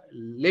the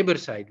labor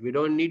side, we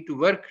don't need to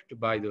work to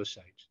buy those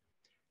sides.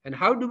 And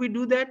how do we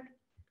do that?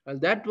 Well,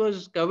 that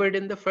was covered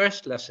in the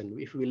first lesson.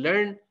 If we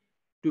learn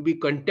to be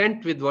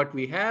content with what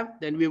we have,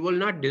 then we will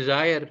not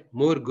desire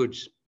more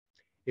goods.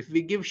 If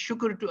we give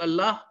shukr to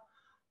Allah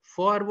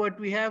for what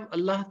we have,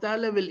 Allah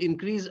Ta'ala will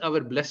increase our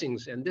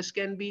blessings. And this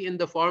can be in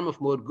the form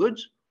of more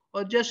goods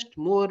or just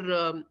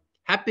more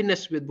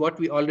happiness with what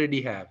we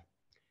already have.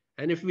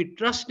 And if we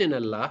trust in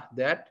Allah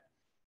that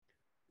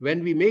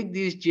when we make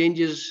these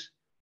changes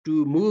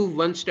to move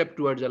one step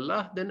towards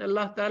Allah, then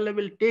Allah Ta'ala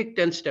will take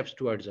 10 steps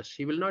towards us.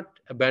 He will not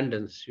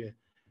abandon us.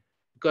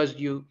 Because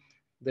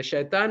the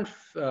shaitan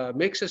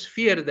makes us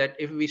fear that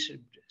if we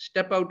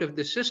step out of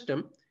the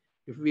system,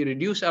 if we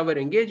reduce our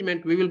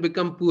engagement, we will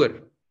become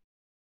poor.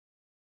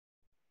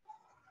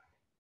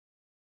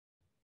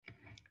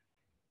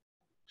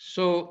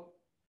 So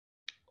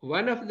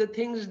one of the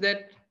things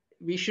that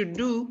we should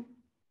do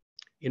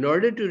in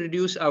order to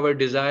reduce our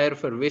desire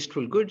for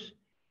wasteful goods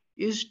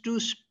is to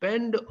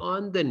spend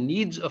on the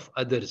needs of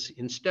others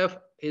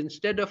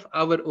instead of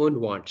our own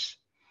wants.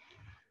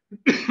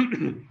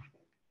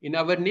 In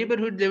our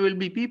neighborhood, there will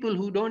be people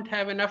who don't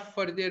have enough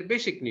for their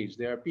basic needs.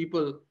 There are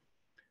people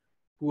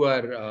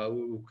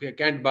who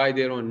can't buy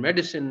their own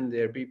medicine.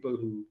 There are people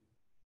who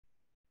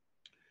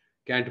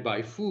can't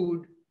buy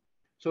food.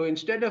 So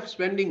instead of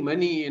spending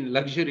money in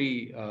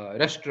luxury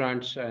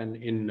restaurants and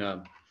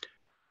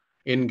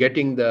in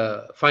getting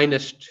the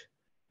finest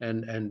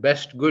and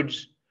best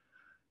goods,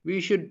 we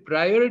should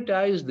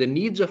prioritize the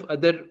needs of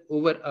other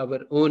over our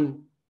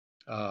own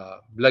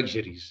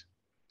luxuries.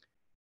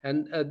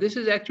 And this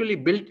is actually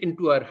built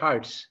into our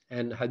hearts.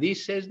 And Hadith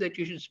says that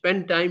you should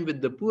spend time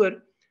with the poor.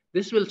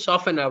 This will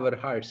soften our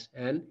hearts,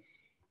 and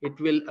it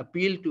will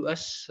appeal to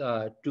us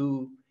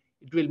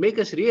it will make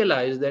us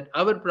realize that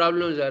our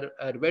problems are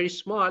very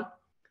small,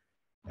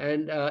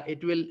 and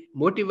it will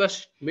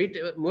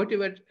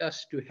motivate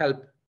us to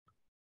help.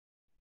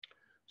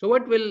 So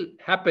what will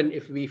happen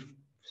if we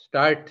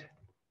start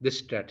this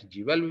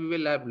strategy? Well, we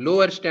will have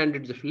lower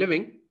standards of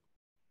living.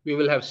 We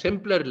will have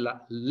simpler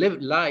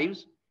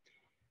lives.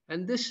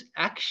 And this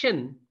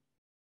action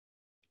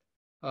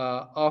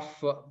of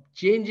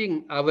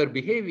changing our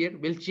behavior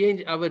will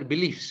change our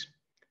beliefs.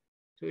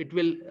 So it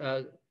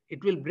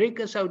will break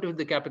us out of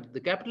the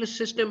capitalist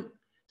system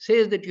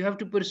says that you have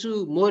to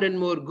pursue more and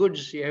more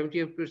goods, you have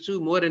to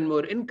pursue more and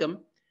more income.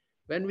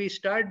 When we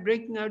start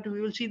breaking out,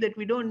 we will see that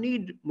we don't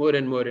need more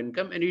and more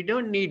income, and we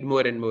don't need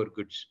more and more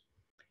goods.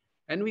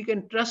 And we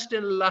can trust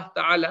in Allah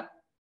Ta'ala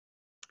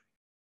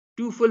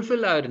to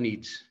fulfill our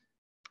needs.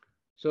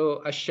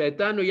 So,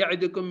 الشيطان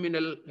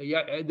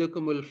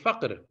يعدكم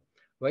الفقر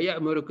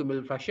ويأمركم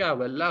الفحشاء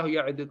والله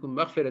يعدكم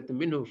مغفرة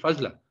منه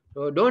فضلا.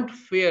 So don't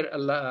fear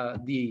Allah,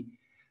 the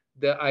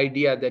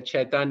idea that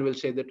shaitan will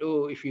say that,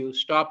 oh, if you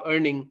stop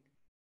earning,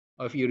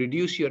 or if you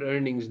reduce your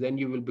earnings, then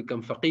you will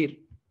become faqir.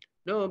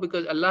 No,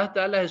 because Allah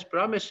Ta'ala has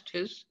promised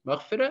His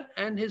maghfirah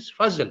and His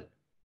fazl,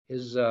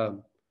 His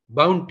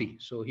bounty.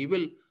 So He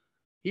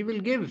will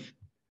give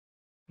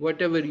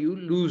whatever you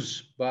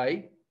lose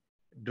by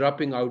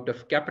dropping out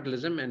of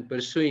capitalism and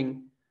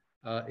pursuing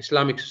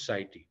Islamic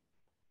society.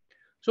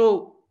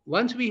 So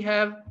once we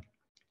have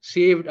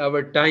saved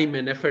our time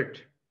and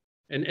effort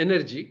and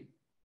energy,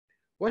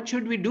 what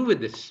should we do with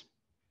this?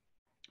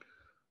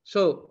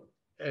 So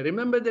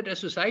remember that a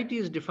society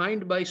is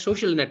defined by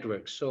social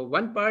networks. So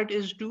one part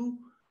is to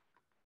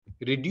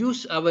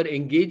reduce our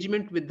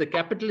engagement with the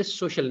capitalist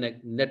social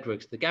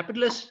networks. The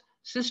capitalist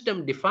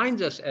system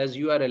defines us as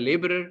you are a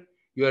laborer,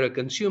 you are a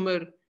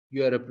consumer,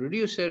 you are a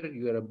producer,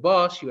 you are a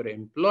boss, you are an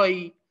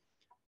employee,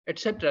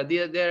 etc.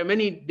 There are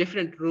many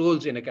different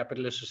roles in a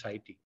capitalist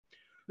society.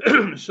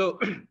 So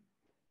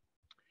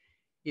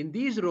in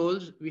these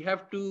roles, we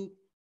have to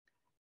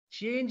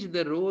change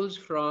the roles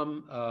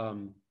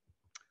from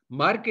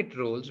market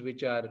roles,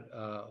 which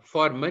are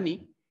for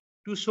money,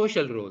 to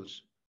social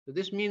roles. So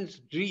this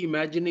means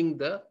reimagining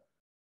the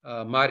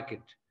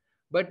market.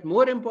 But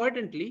more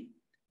importantly,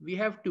 we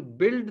have to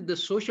build the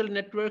social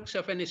networks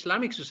of an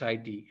Islamic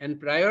society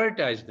and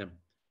prioritize them.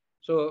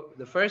 So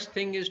the first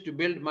thing is to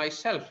build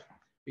myself,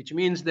 which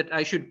means that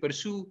I should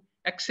pursue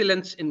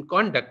excellence in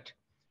conduct.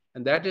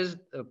 And that is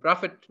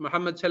Prophet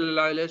Muhammad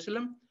sallallahu alaihi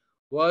wasallam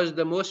was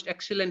the most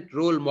excellent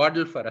role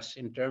model for us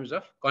in terms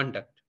of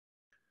conduct.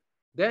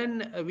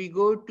 Then we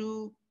go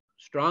to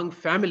strong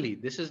family.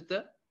 This is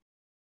the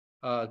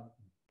uh,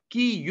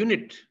 key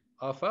unit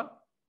of a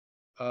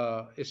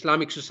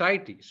Islamic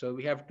society. So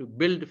we have to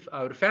build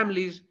our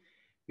families,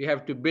 we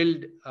have to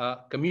build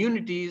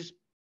communities,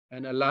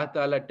 and Allah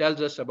Ta'ala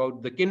tells us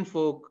about the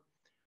kinfolk,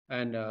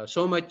 and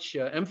so much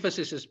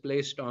emphasis is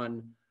placed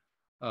on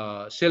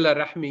Sila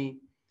Rahmi,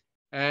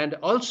 and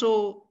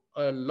also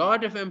a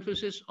lot of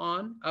emphasis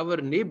on our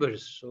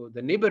neighbors, so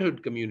the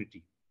neighborhood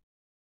community.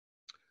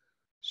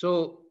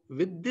 So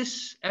with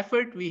this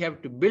effort, we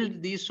have to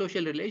build these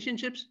social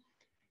relationships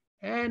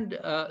and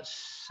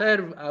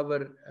serve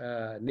our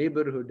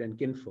neighborhood and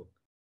kinfolk.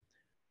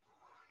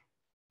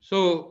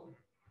 So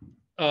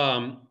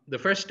the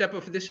first step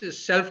of this is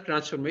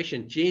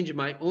self-transformation, change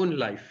my own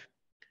life.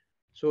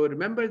 So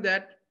remember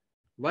that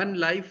one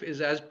life is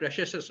as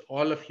precious as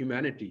all of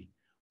humanity.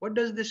 What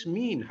does this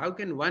mean? How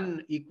can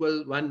one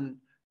equal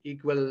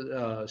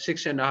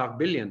 6.5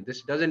 billion?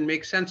 This doesn't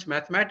make sense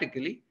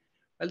mathematically.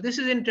 Well, this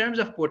is in terms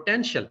of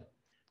potential.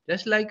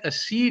 Just like a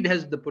seed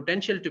has the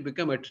potential to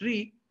become a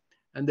tree,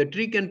 and the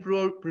tree can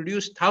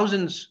produce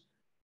thousands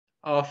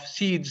of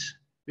seeds,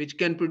 which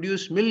can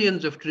produce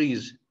millions of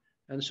trees.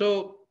 And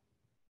so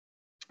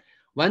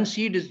one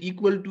seed is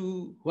equal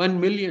to 1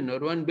 million or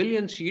 1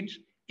 billion seeds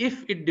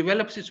if it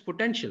develops its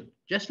potential.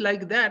 Just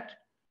like that,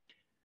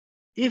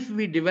 if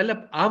we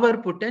develop our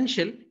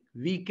potential,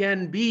 we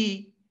can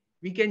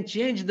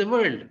change the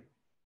world.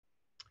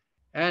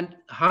 And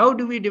how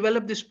do we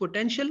develop this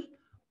potential?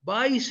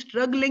 By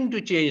struggling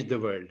to change the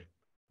world,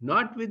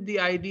 not with the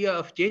idea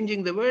of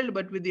changing the world,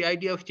 but with the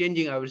idea of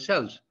changing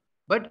ourselves.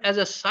 But as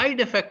a side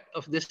effect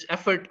of this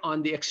effort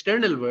on the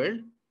external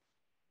world,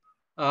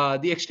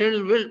 the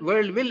external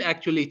world will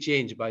actually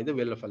change by the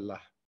will of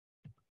Allah.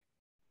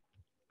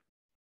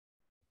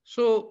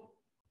 So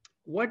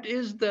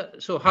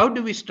how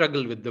do we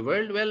struggle with the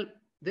world? Well,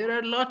 there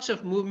are lots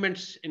of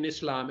movements in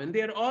Islam, and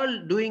they are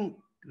all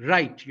doing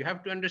right. You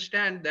have to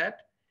understand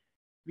that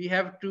we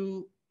have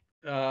to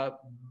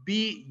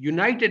be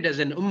united as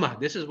an ummah.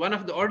 This is one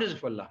of the orders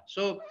of Allah.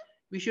 So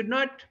we should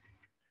not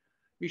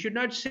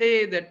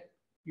say that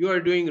you are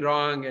doing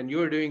wrong and you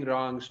are doing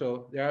wrong.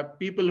 So there are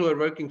people who are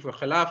working for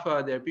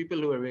Khilafah, there are people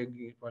who are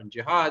working on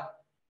jihad,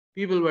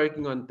 people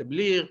working on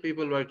tabligh,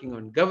 people working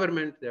on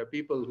government, there are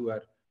people who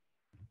are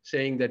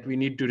saying that we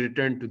need to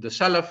return to the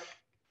Salaf,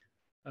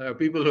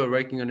 people who are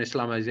working on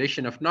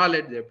Islamization of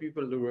knowledge, there are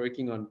people who are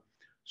working on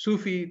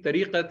Sufi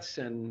tariqats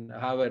and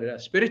our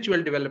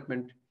spiritual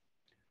development,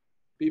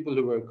 people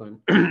who work on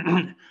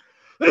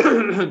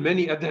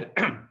many other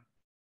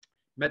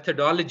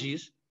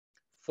methodologies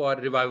for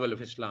revival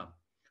of Islam.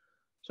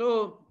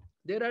 So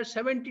there are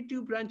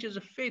 72 branches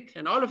of faith,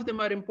 and all of them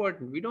are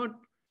important. We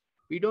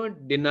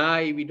don't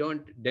deny, we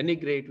don't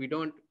denigrate, we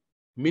don't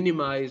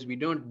minimize, we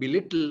don't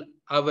belittle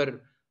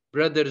our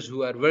brothers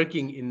who are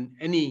working in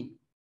any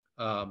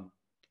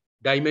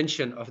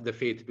dimension of the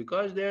faith,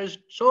 because there's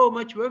so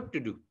much work to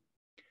do.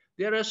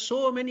 There are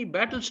so many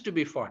battles to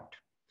be fought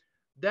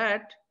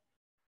that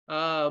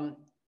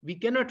we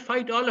cannot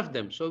fight all of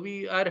them. So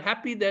we are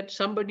happy that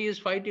somebody is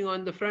fighting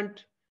on the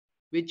front,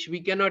 which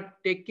we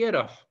cannot take care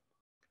of.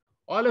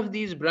 All of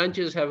these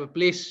branches have a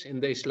place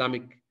in the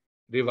Islamic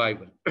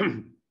revival.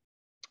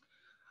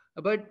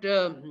 But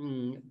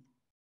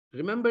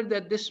remember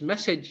that this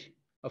message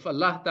of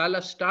Allah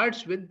Ta'ala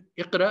starts with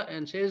Iqra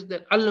and says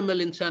that Allama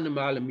al-insana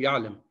ma'alam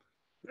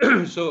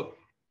ya'lam. So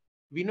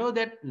we know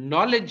that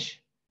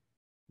knowledge,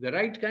 the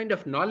right kind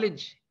of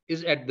knowledge,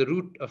 is at the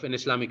root of an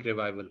Islamic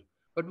revival.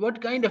 But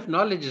what kind of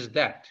knowledge is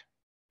that?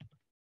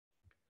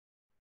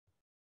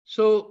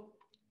 So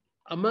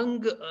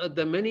among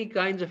the many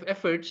kinds of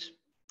efforts,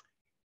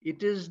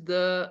 it is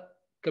the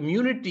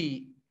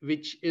community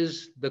which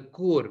is the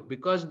core,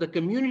 because the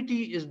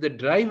community is the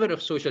driver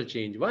of social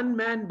change. One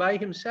man by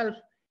himself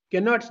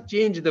cannot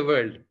change the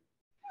world,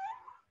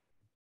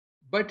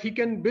 but he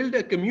can build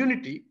a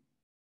community,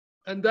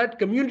 and that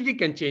community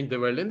can change the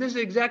world. And this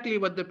is exactly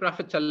what the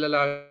Prophet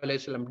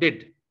ﷺ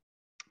did.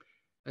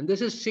 And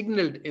this is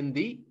signaled in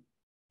the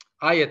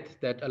ayat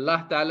that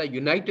Allah Ta'ala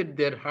united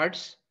their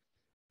hearts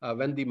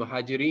when the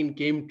Muhajirin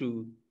came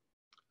to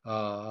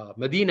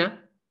Medina.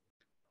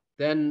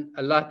 Then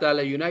Allah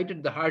Ta'ala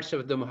united the hearts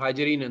of the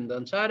Muhajirin and the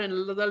Ansar, and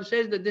Allah Ta'ala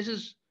says that this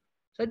is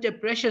such a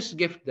precious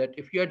gift that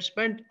if you had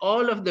spent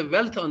all of the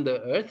wealth on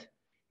the earth,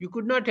 you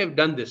could not have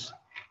done this.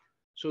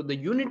 So the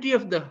unity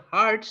of the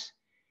hearts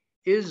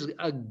is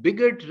a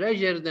bigger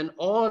treasure than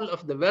all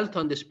of the wealth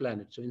on this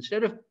planet. So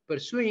instead of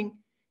pursuing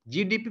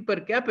GDP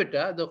per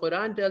capita, the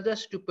Quran tells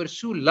us to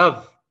pursue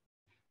love.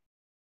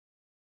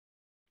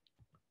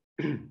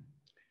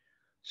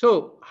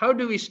 So how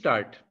do we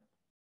start?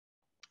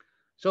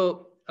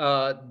 So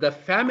the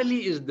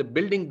family is the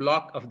building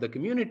block of the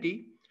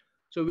community.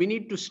 So we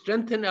need to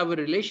strengthen our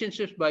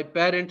relationships by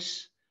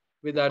parents,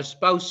 with our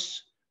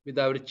spouse, with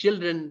our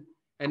children,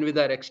 and with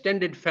our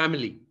extended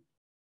family.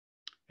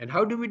 And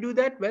how do we do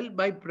that? Well,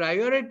 by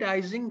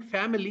prioritizing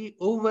family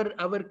over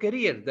our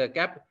career.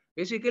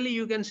 Basically,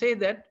 you can say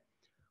that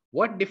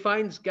what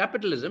defines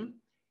capitalism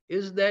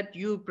is that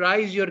you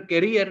prize your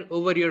career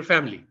over your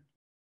family,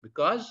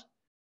 because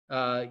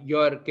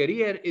your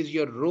career is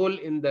your role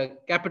in the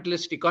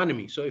capitalist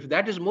economy. So if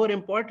that is more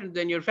important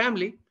than your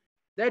family,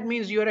 that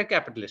means you're a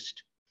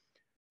capitalist.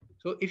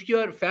 So if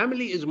your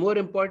family is more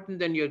important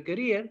than your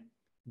career,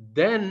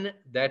 then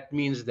that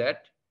means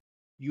that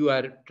you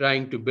are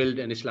trying to build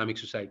an Islamic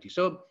society.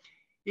 So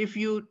if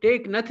you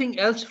take nothing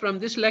else from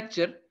this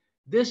lecture,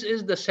 this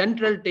is the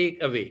central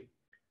takeaway.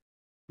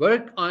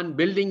 Work on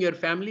building your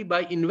family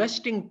by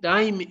investing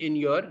time in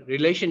your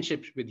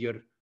relationships with your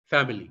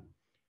family.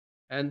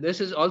 And this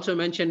is also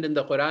mentioned in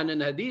the Quran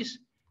and Hadith.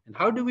 And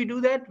how do we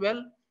do that?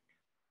 Well,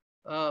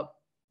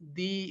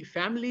 the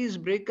families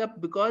break up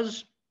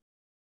because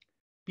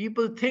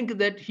people think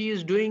that he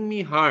is doing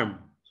me harm.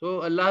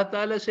 So Allah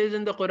Ta'ala says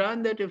in the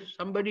Quran that if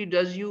somebody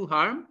does you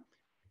harm,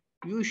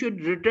 you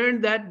should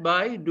return that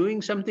by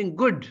doing something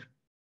good.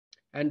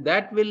 And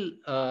that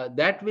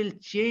will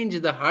change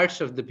the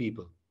hearts of the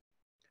people.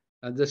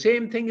 And the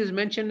same thing is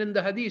mentioned in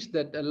the Hadith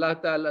that Allah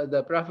Ta'ala,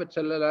 the Prophet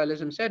Sallallahu Alaihi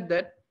Wasallam said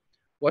that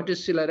what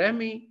is Sila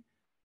Rahmi?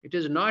 It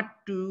is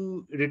not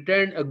to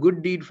return a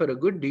good deed for a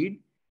good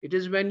deed. It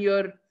is when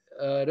your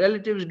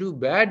relatives do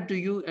bad to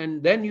you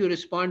and then you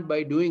respond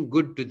by doing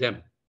good to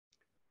them.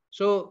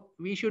 So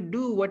we should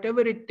do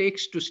whatever it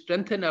takes to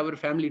strengthen our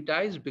family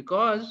ties,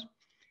 because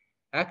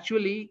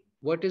actually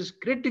what is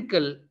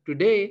critical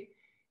today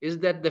is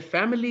that the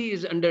family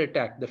is under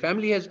attack. The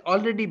family has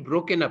already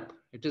broken up.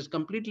 It is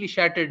completely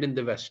shattered in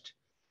the West.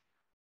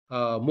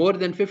 More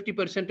than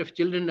 50% of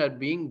children are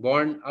being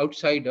born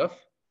outside of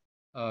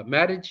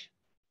marriage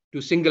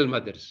to single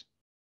mothers.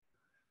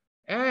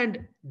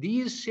 And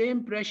these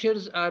same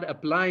pressures are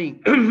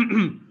applying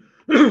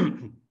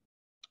to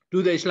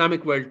the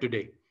Islamic world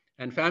today.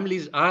 And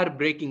families are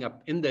breaking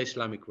up in the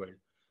Islamic world.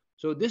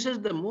 So this is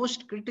the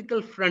most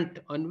critical front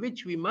on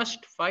which we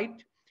must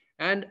fight.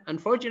 And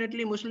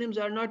unfortunately, Muslims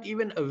are not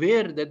even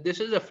aware that this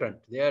is a front.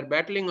 They are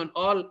battling on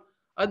all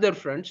other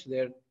fronts.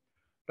 They're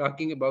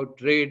talking about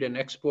trade and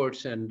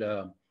exports and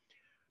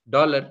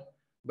dollar,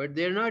 but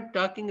they're not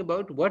talking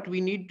about what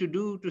we need to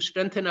do to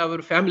strengthen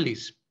our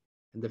families.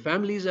 And the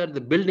families are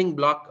the building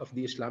block of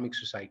the Islamic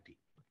society.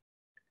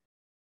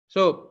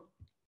 So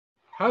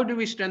how do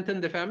we strengthen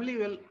the family?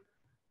 Well,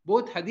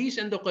 both Hadith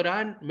and the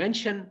Quran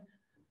mention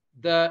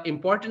the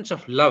importance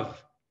of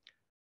love.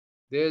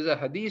 There is a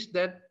Hadith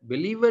that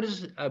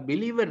a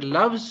believer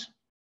loves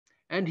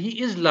and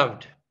he is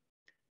loved.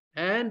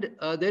 And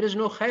there is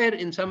no khair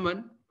in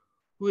someone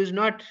who is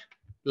not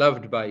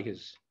loved by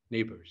his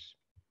neighbors.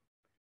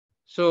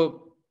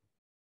 So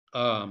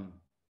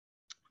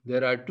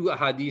there are two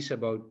hadiths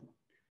about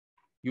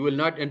you will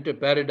not enter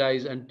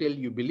paradise until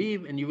you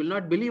believe, and you will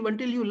not believe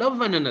until you love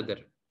one another.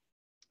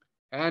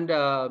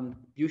 And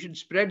you should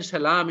spread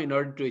salam in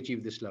order to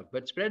achieve this love.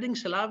 But spreading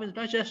salam is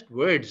not just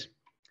words.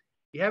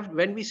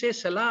 When we say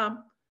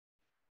salam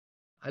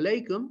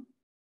alaikum,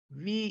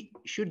 we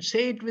should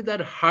say it with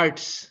our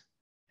hearts.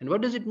 And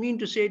what does it mean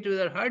to say it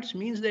with our hearts? It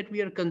means that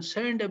we are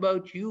concerned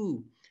about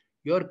you,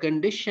 your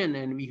condition,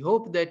 and we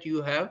hope that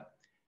you have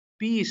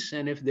peace.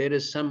 And if there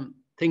is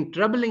something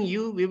troubling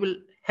you, we will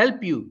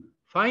help you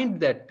find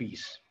that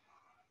peace.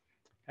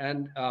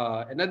 And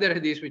another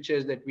hadith which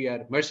says that we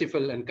are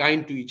merciful and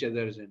kind to each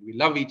other and we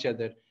love each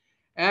other.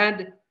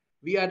 And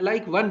we are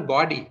like one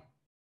body,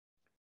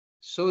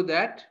 so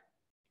that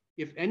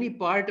if any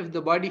part of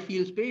the body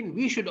feels pain,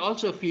 we should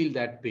also feel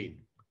that pain.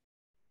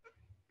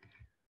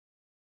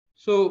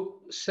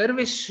 So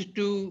service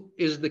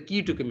is the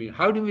key to community.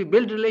 How do we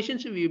build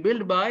relationship? We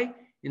build by,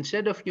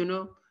 instead of,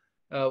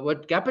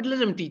 what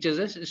capitalism teaches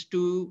us is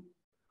to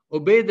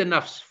obey the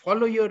nafs,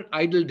 follow your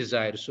idle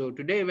desires. So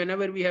today,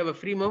 whenever we have a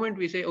free moment,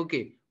 we say,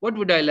 okay, what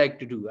would I like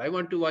to do? I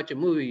want to watch a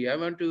movie. I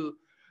want to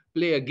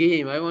play a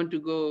game. I want to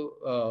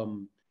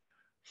go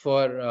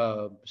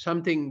for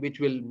something which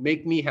will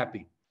make me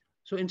happy.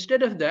 So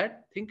instead of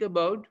that, think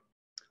about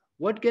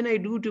what can I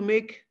do to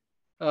make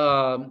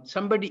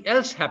somebody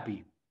else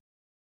happy?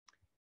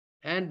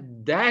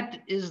 And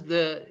that is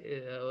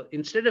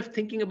instead of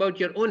thinking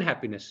about your own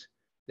happiness,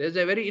 There's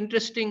a very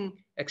interesting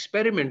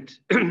experiment.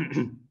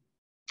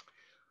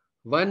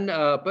 One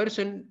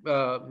person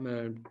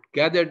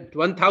gathered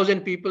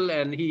 1,000 people,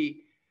 and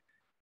he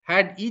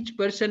had each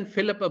person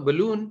fill up a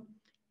balloon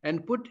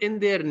and put in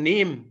their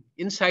name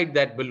inside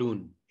that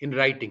balloon in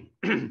writing.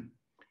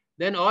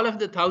 Then all of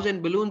the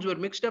 1,000 balloons were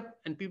mixed up,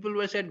 and people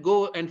were said,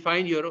 go and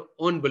find your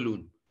own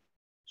balloon.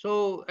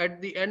 So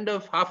at the end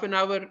of half an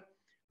hour,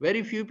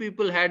 very few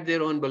people had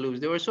their own balloons.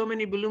 There were so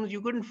many balloons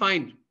you couldn't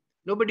find.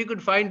 Nobody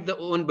could find the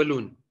own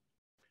balloon.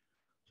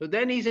 So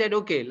then he said,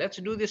 okay, let's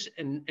do this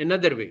in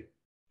another way.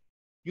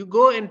 You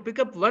go and pick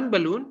up one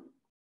balloon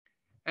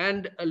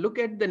and look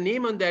at the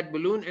name on that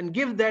balloon and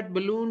give that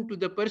balloon to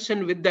the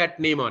person with that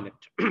name on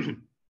it.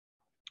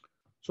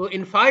 So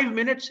in 5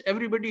 minutes,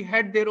 everybody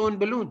had their own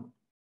balloon.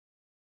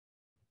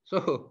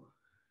 So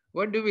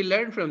what do we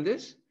learn from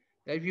this?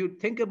 That if you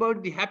think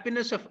about the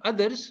happiness of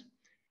others,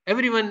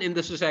 everyone in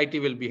the society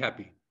will be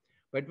happy.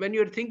 But when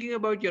you're thinking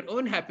about your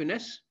own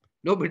happiness,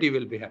 nobody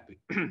will be happy.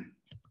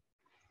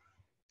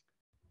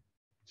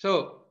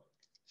 So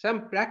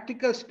some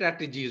practical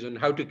strategies on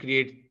how to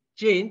create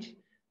change.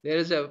 There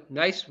is a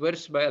nice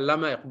verse by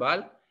Allama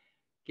Iqbal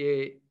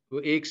कि वो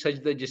एक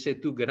सजदा जिसे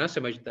तू गना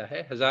समझता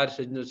है हजार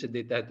सजनों से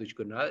देता है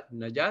तुझको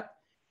नजात.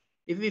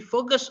 If we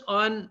focus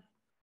on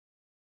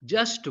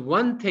just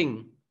one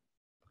thing,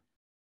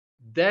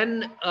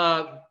 then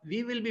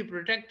we will be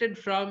protected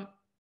from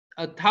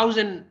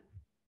 1,000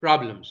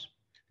 problems.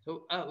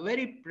 So a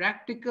very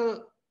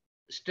practical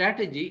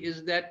strategy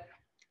is that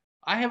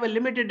I have a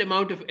limited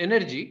amount of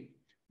energy.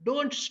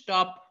 Don't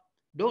stop.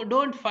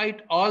 Don't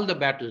fight all the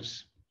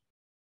battles.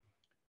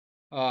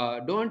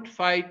 Don't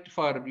fight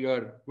for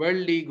your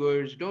worldly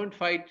goods. Don't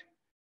fight.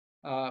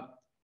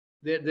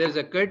 There's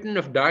a curtain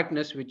of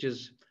darkness which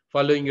is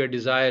following your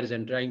desires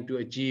and trying to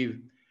achieve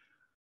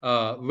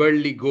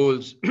worldly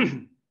goals,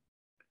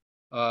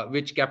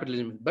 which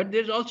capitalism. But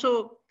there's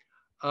also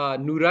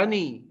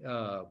Nurani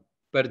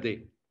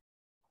Parde,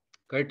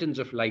 curtains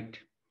of light.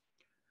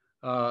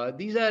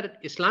 These are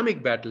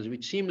Islamic battles,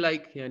 which seem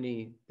like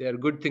they are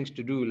good things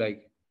to do,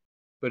 like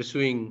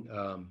pursuing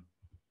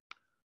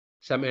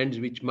some ends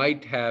which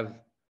might have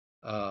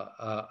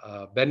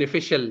a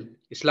beneficial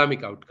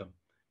Islamic outcome.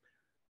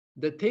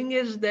 The thing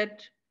is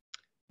that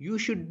you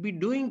should be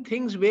doing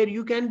things where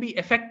you can be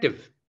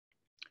effective.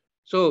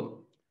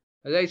 So,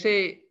 as I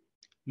say,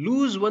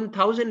 lose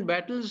 1,000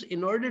 battles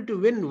in order to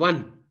win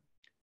one.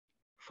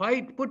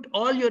 Put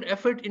all your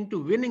effort into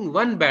winning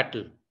one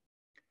battle.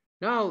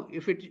 Now,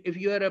 if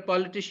you are a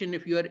politician,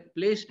 if you are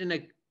placed in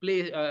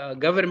a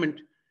government,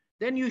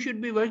 then you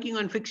should be working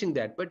on fixing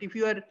that. But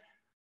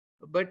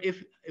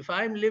if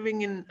I'm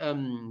living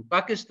in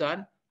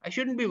Pakistan, I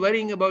shouldn't be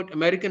worrying about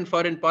American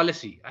foreign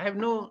policy. I have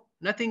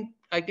nothing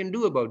I can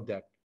do about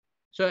that.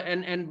 So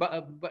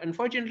but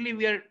unfortunately,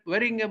 we are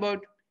worrying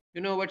about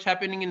what's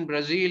happening in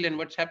Brazil and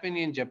what's happening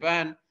in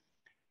Japan,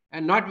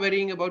 and not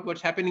worrying about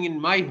what's happening in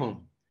my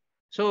home.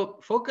 So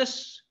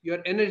focus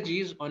your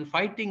energies on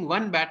fighting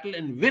one battle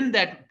and win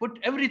that. Put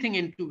everything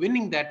into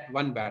winning that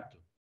one battle.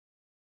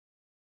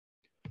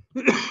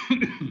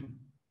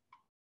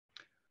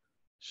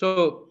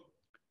 So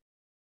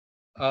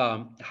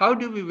how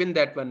do we win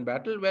that one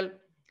battle? Well,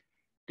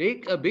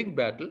 take a big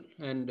battle,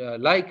 and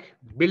like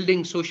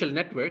building social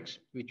networks,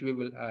 which I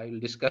will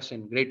discuss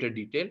in greater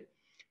detail.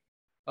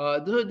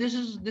 This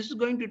is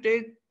going to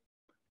take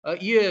a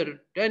year,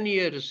 10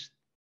 years,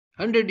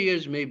 100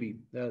 years maybe.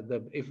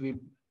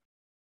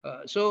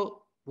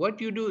 So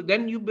what you do,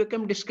 then you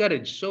become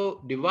discouraged.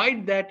 So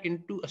divide that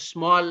into a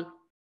small.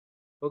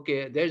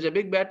 Okay, there's a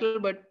big battle,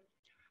 but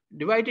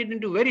divide it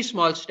into very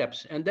small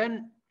steps, and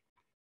then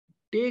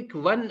take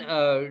one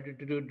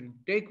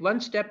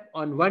step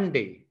on one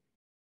day.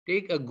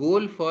 Take a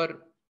goal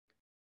for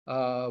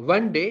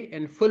one day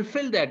and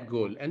fulfill that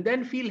goal, and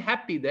then feel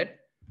happy that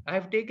I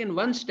have taken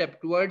one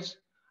step towards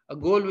a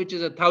goal which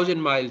is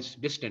 1,000 miles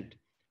distant.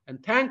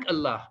 And thank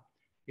Allah.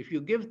 If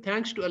you give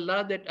thanks to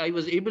Allah that I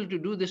was able to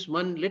do this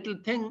one little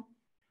thing,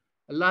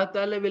 Allah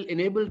Ta'ala will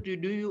enable to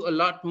do you a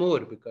lot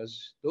more,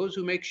 because those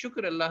who make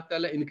shukr, Allah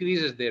Ta'ala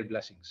increases their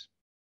blessings.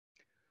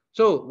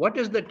 So what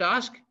is the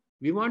task?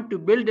 We want to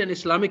build an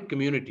Islamic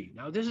community.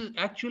 Now, this is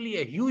actually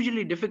a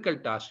hugely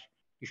difficult task.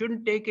 You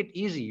shouldn't take it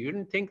easy. You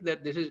shouldn't think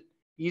that this is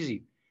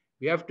easy.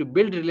 We have to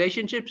build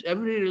relationships.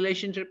 Every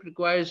relationship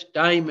requires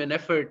time and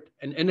effort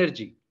and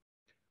energy.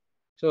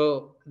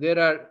 So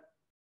there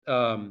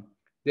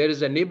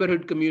is a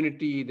neighborhood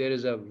community, there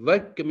is a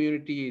work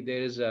community,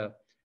 there is a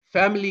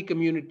family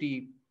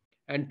community,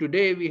 and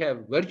today we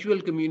have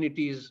virtual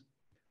communities.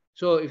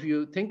 So if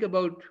you think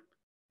about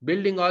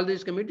building all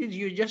these communities,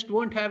 you just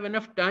won't have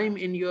enough time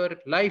in your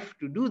life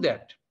to do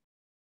that.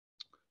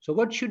 So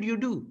what should you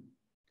do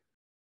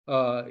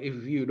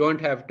if you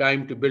don't have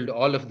time to build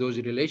all of those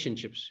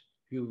relationships?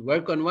 If you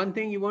work on one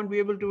thing, you won't be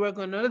able to work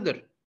on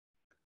another.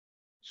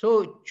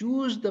 So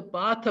choose the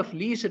path of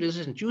least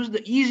resistance. Choose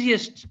the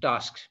easiest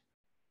tasks.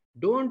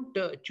 Don't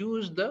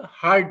choose the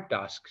hard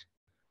tasks.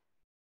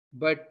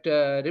 But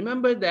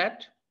remember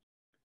that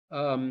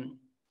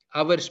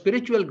our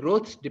spiritual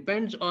growth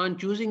depends on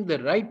choosing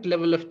the right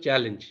level of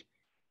challenge.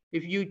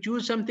 If you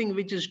choose something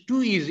which is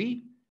too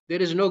easy,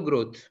 there is no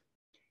growth.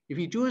 If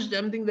you choose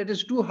something that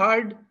is too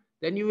hard,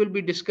 then you will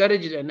be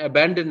discouraged and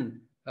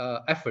abandon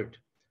effort.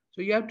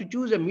 So you have to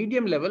choose a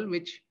medium level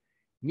which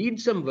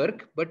needs some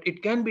work, but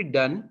it can be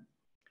done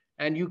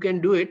and you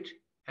can do it.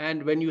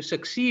 And when you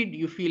succeed,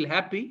 you feel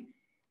happy.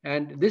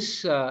 And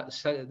this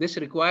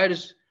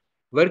requires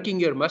working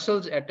your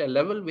muscles at a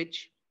level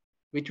which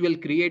will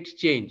create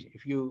change.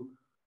 If you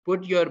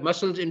put your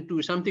muscles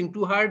into something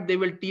too hard, they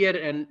will tear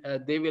and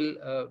they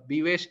will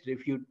be wasted.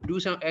 If you do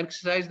some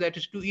exercise that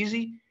is too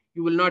easy,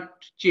 you will not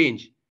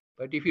change.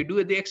 But if you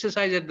do the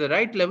exercise at the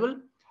right level,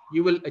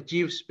 you will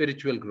achieve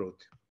spiritual growth.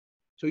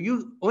 So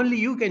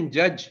you can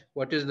judge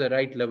what is the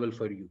right level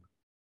for you.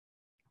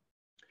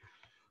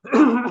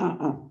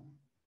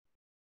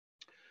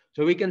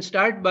 So we can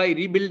start by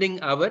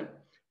rebuilding our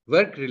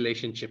work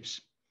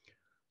relationships.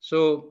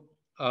 So,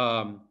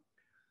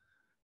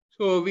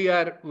 so we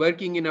are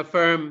working in a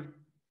firm.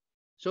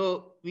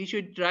 So we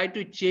should try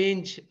to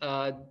change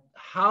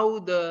how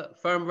the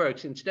firm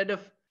works. Instead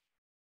of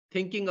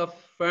thinking of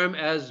firm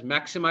as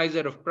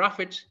maximizer of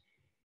profits,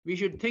 we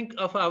should think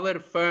of our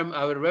firm,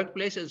 our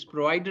workplace, as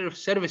provider of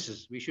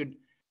services. We should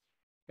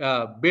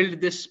build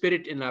this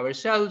spirit in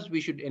ourselves. We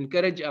should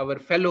encourage our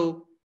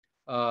fellow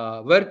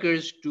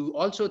workers to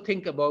also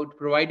think about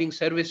providing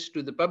service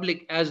to the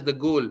public as the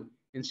goal,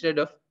 instead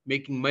of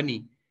making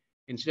money,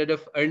 instead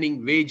of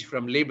earning wage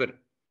from labor.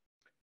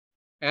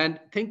 And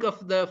think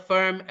of the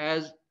firm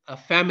as a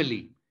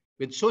family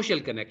with social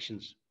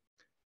connections.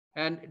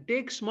 And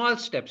take small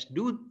steps.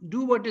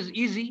 Do what is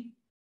easy.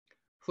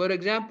 For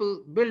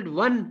example, build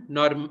one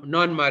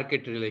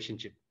non-market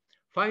relationship.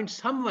 Find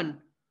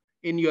someone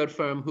in your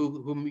firm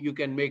whom you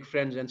can make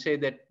friends and say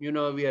that,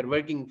 we are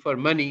working for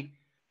money,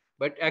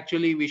 but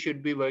actually we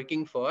should be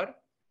working for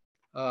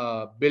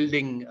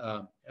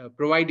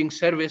providing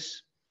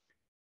service,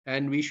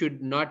 and we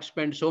should not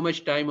spend so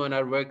much time on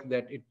our work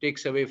that it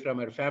takes away from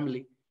our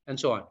family, and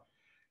so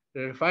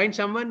on. Find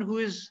someone who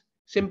is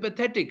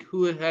sympathetic,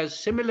 who has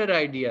similar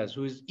ideas,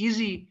 who is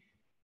easy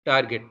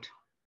target.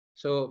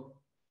 So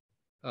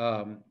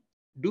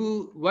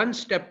do one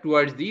step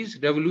towards these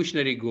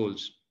revolutionary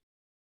goals.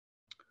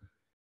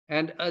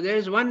 And there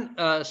is one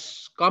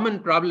common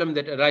problem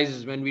that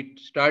arises when we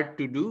start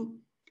to do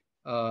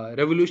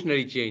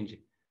revolutionary change.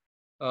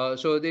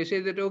 So they say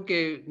that,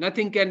 okay,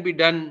 nothing can be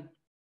done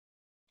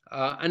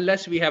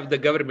unless we have the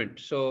government.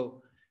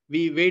 So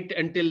we wait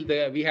until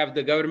we have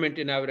the government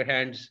in our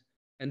hands,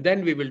 and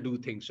then we will do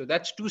things. So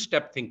that's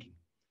two-step thinking.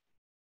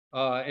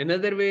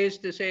 Another way is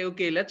to say,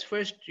 okay, let's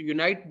first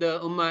unite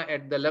the Ummah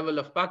at the level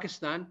of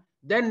Pakistan,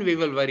 then we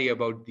will worry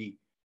about the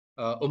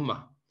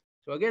Ummah.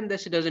 So again,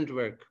 this doesn't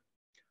work.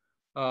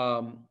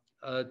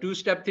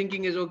 Two-step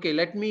thinking is, okay,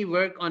 let me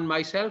work on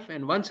myself,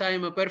 and once I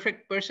am a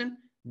perfect person,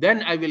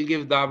 then I will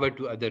give dawah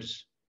to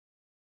others.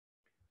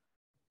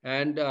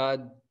 And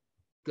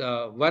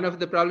one of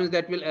the problems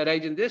that will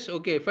arise in this,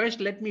 okay, first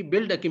let me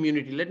build a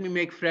community, let me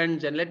make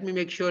friends, and let me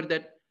make sure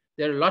that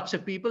there are lots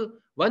of people.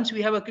 Once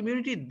we have a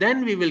community,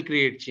 then we will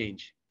create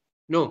change.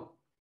 No.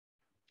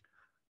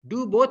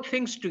 Do both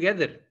things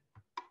together.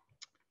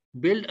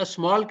 Build a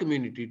small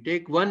community.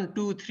 Take 1,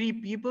 2, 3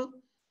 people,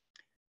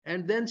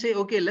 and then say,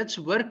 okay, let's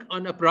work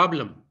on a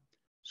problem.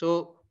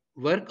 So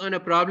work on a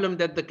problem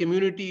that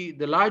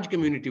the large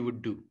community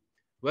would do.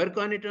 Work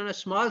on it on a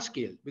small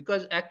scale,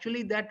 because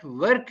actually that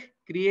work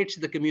creates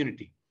the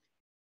community.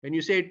 When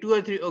you say 2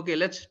 or 3, okay,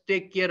 let's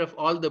take care of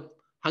all the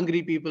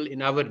hungry people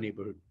in our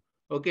neighborhood.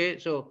 Okay,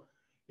 so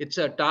it's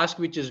a task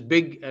which is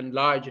big and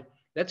large.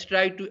 Let's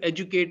try to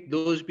educate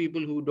those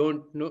people who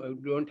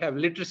don't have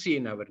literacy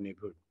in our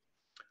neighborhood.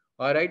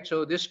 All right,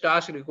 so this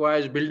task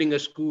requires building a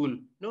school.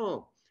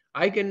 No,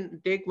 I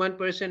can take one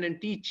person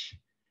and teach.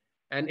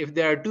 And if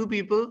there are 2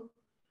 people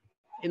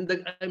in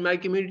my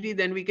community,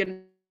 then we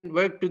can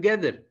work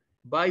together.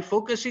 By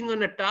focusing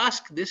on a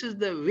task, this is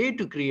the way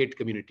to create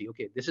community.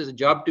 Okay, this is a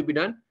job to be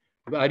done.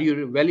 Are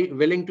you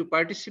willing to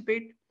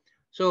participate?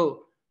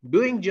 So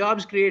doing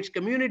jobs creates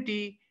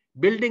community.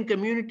 Building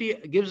community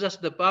gives us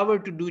the power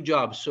to do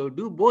jobs. So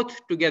do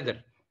both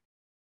together.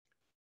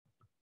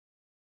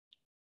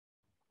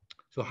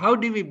 So how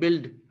do we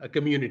build a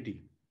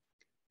community?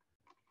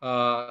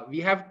 We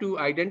have to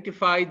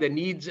identify the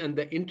needs and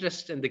the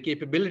interests and the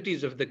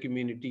capabilities of the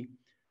community.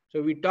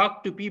 So we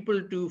talk to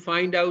people to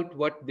find out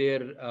what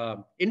their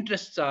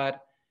interests are,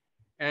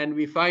 and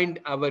we find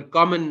our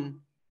common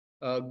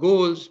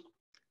goals,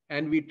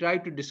 and we try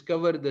to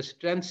discover the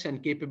strengths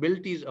and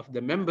capabilities of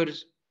the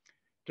members,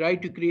 try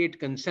to create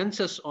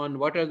consensus on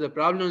what are the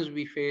problems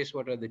we face,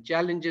 what are the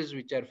challenges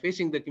which are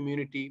facing the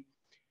community,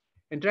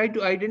 and try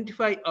to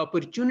identify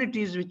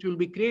opportunities which will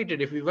be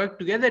created. If we work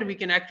together, we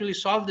can actually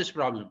solve this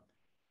problem.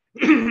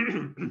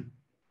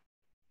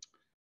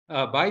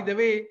 By the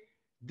way,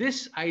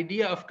 this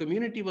idea of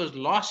community was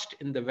lost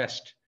in the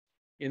West.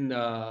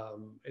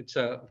 It's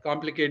a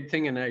complicated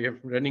thing, and I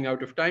am running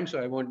out of time,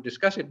 so I won't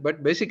discuss it.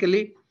 But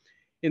basically,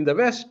 in the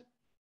West,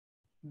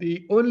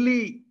 the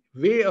only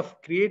way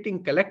of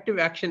creating collective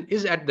action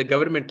is at the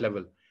government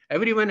level.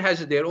 Everyone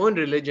has their own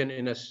religion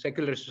in a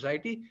secular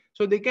society,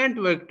 so they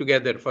can't work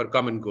together for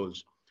common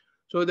goals.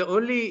 So the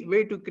only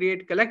way to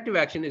create collective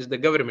action is the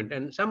government.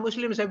 And some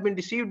Muslims have been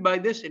deceived by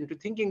this into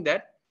thinking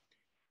that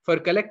for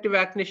collective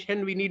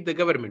action we need the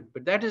government.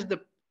 But that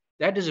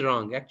is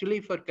wrong. Actually,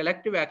 for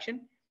collective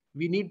action,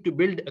 we need to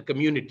build a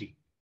community.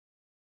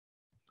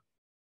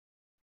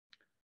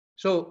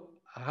 So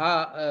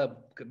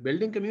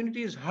building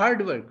community is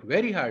hard work,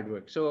 very hard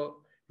work. So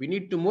we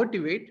need to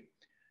motivate.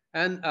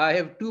 And I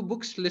have two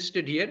books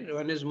listed here.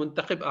 One is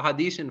Muntaqib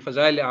Ahadith and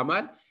Fazail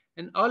Amal.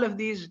 And all of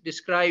these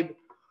describe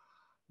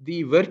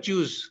the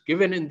virtues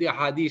given in the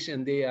Ahadith,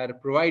 and they are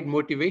provide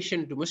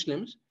motivation to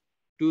Muslims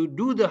to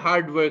do the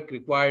hard work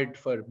required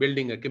for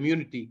building a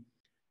community.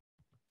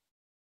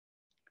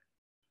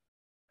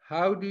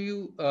 How do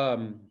you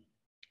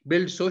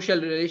build social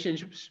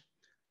relationships?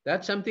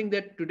 That's something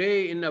that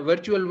today in a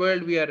virtual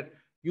world we are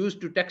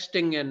used to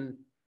texting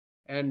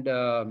and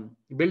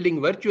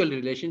building virtual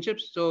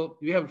relationships. So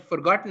we have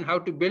forgotten how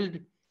to build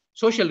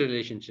social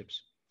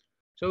relationships.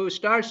 So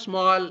start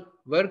small,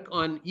 work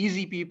on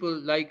easy people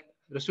like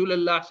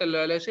Rasulullah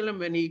sallallahu alaihi wasallam.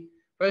 When he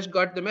first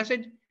got the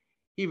message,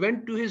 he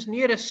went to his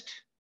nearest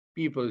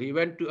people. He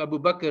went to Abu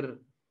Bakr,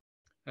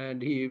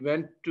 and he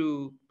went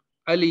to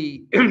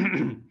Ali.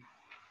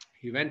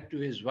 He went to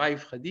his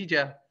wife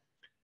Khadija.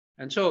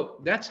 And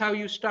so that's how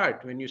you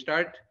start. When you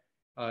start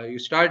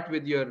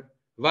with your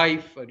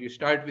wife or you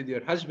start with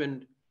your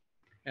husband,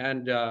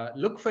 and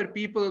look for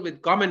people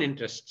with common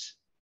interests,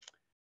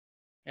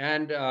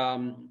 and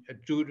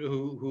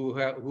who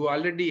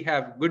already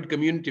have good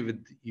community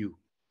with you.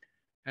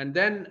 And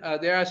then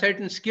there are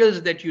certain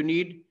skills that you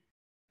need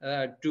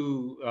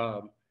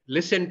to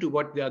listen to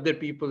what the other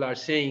people are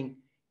saying,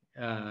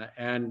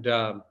 and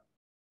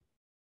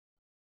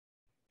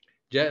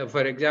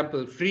for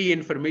example, free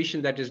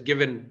information that is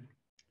given.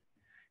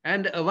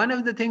 And one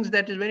of the things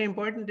that is very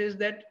important is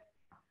that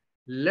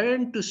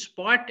learn to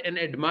spot and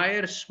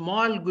admire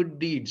small good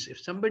deeds. If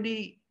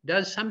somebody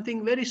does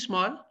something very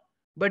small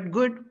but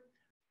good,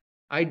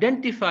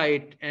 identify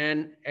it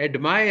and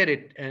admire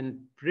it and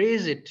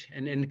praise it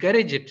and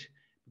encourage it.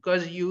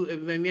 Because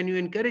when you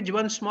encourage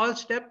one small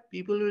step,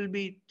 people will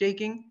be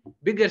taking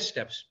bigger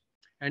steps.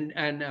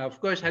 And of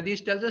course,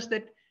 Hadith tells us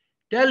that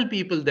tell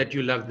people that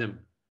you love them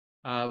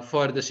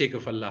for the sake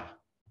of Allah.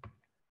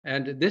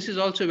 And this is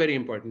also very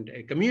important.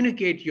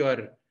 Communicate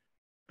your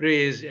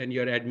praise and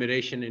your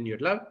admiration and your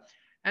love,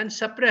 and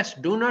suppress.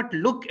 Do not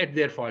look at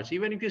their faults.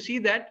 Even if you see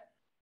that,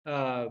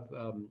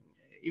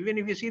 even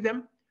if you see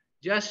them,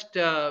 just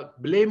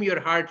blame your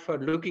heart for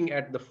looking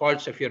at the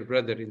faults of your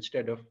brother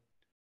instead of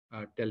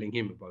telling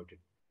him about it.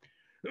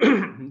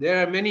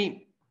 There are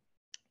many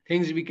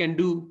things we can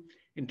do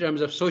in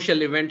terms of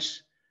social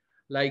events,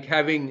 like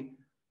having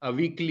a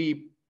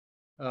weekly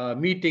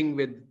meeting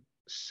with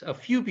a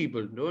few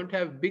people. Don't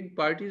have big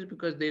parties,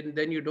 because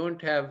then you don't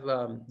have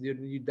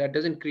that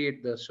doesn't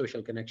create the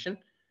social connection.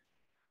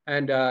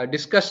 And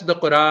discuss the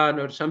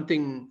Quran or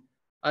something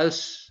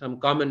else, some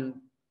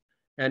common,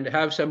 and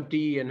have some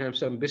tea and have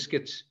some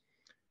biscuits.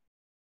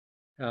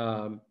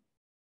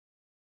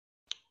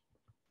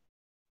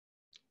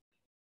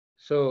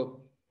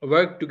 So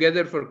work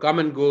together for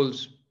common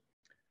goals.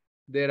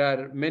 There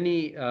are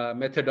many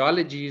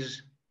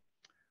methodologies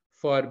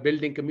for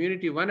building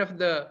community. One of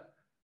the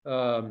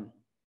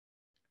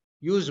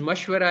use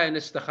mashwara and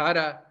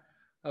istikhara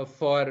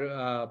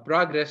for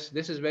progress.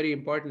 This is very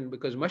important,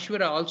 because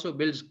mashwara also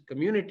builds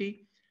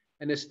community,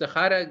 and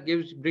istikhara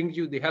brings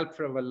you the help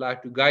from Allah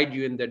to guide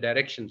you in the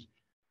directions.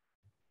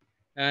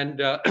 And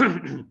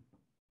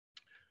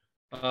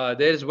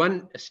there's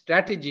one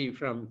strategy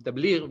from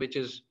Tabligh, which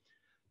is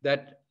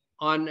that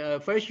on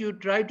first you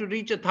try to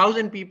reach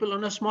 1,000 people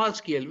on a small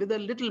scale with a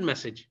little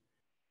message,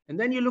 and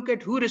then you look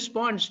at who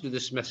responds to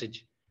this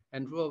message,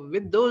 and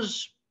with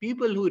those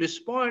people who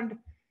respond,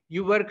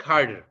 you work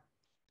harder.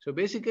 So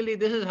basically,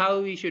 this is how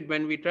we should,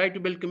 when we try to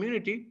build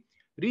community,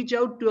 reach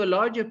out to a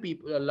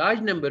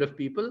large number of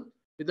people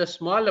with a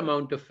small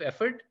amount of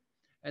effort,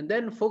 and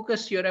then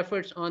focus your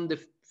efforts on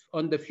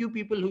the few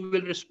people who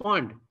will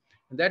respond,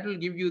 and that will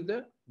give you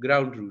the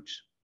ground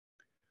roots.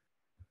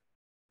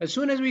 As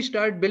soon as we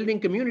start building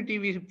community,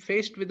 we are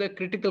faced with a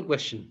critical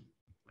question.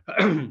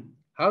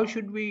 How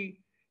should we,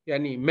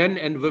 men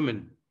and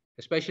women,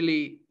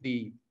 especially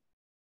the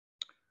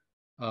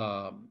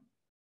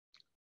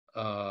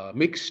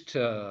mixed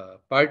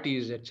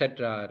parties,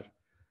 etc., are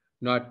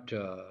not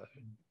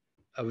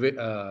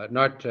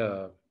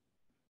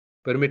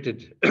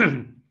permitted.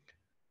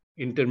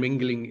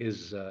 Intermingling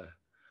is,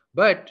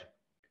 but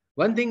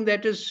one thing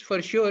that is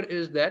for sure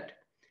is that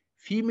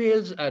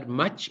females are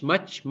much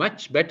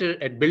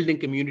better at building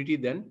community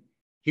than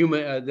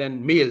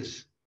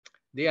males.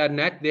 They are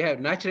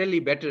naturally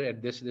better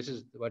at this. This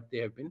is what they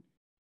have been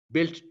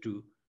built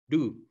to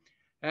do.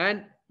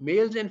 And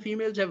males and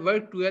females have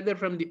worked together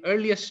from the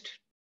earliest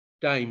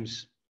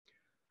times.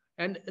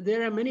 And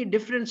there are many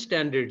different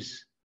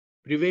standards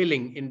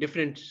prevailing in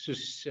different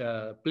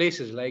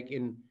places. Like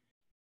in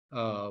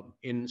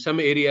In some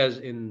areas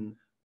in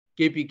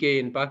KPK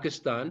in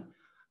Pakistan,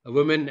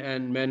 women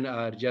and men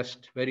are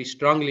just very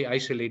strongly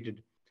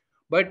isolated.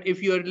 But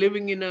if you are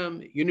living in a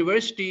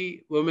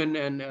university, women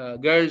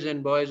and girls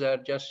and boys are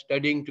just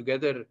studying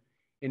together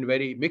in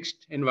very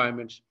mixed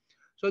environments.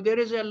 So there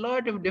is a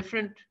lot of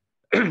different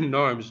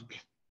norms.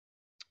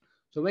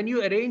 So when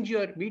you arrange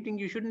your meeting,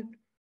 you shouldn't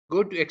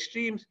go to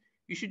extremes.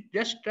 You should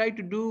just try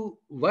to do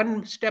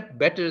one step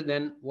better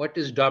than what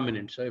is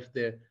dominant. So if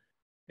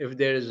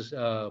there is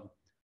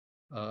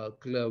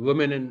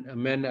women and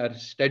men are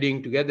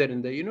studying together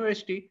in the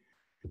university,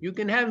 you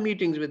can have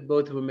meetings with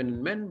both women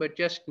and men, but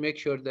just make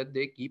sure that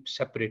they keep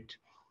separate.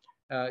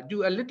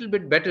 Do a little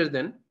bit better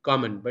than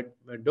common, but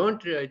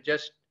don't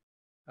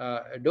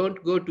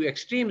go to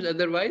extremes.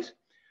 Otherwise,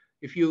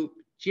 if you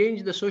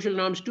change the social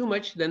norms too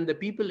much, then the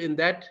people in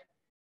that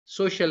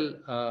social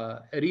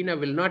arena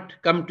will not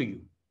come to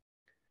you.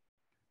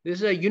 This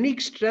is a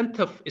unique strength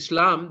of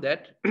Islam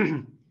that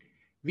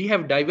we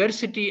have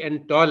diversity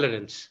and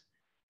tolerance.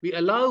 We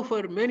allow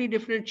for many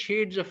different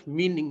shades of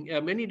meaning,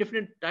 many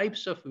different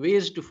types of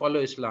ways to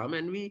follow Islam,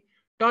 and we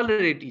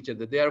tolerate each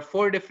other. There are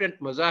four different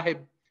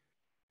mazahib.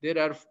 There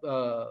are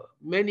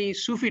many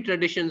Sufi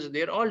traditions.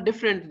 They're all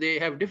different. They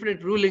have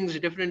different rulings,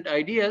 different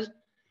ideas,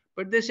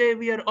 but they say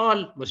we are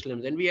all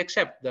Muslims and we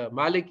accept. The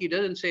Maliki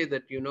doesn't say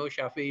that,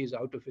 Shafi is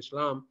out of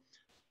Islam.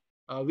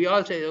 We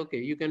all say, okay,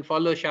 you can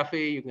follow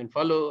Shafi, you can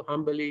follow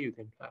Hanbali, you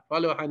can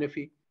follow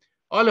Hanafi.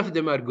 All of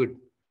them are good.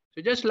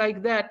 So just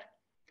like that,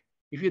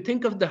 if you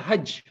think of the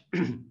Hajj,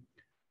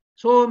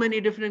 so many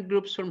different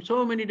groups from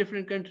so many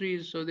different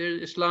countries. So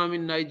there's Islam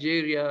in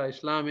Nigeria,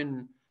 Islam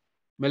in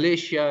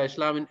Malaysia,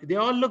 they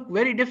all look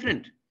very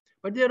different,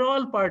 but they're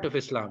all part of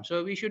Islam.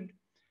 So the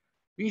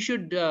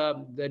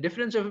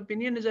difference of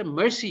opinion is a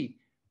mercy,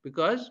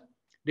 because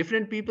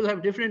different people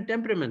have different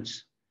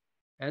temperaments.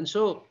 And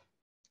so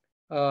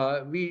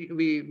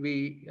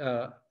we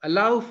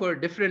allow for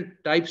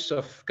different types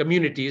of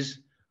communities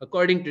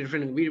according to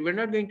different. We're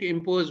not going to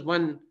impose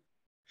one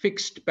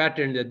fixed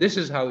pattern that this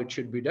is how it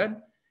should be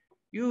done.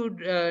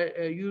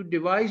 You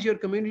devise your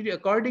community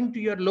according to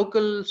your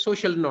local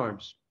social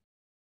norms.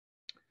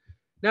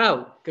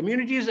 Now,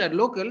 communities are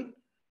local,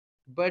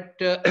 but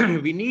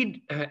we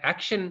need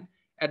action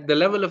at the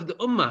level of the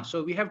ummah.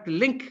 So we have to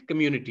link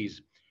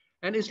communities.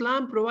 And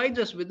Islam provides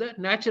us with a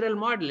natural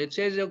model. It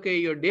says, okay,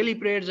 your daily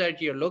prayers are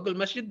at your local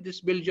masjid. This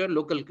builds your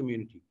local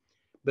community.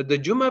 But the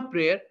Jummah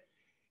prayer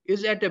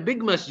is at a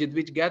big masjid,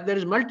 which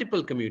gathers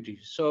multiple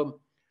communities.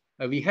 So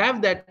we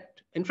have that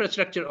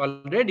infrastructure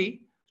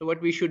already. So what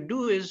we should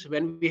do is,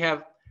 when we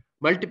have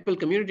multiple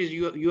communities,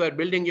 you are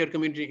building your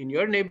community in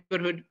your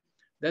neighborhood.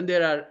 Then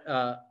there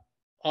are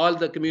all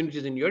the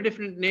communities in your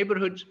different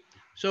neighborhoods.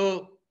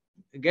 So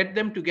get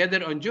them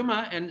together on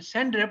Jummah and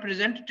send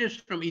representatives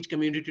from each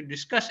community to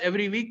discuss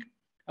every week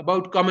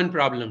about common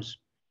problems.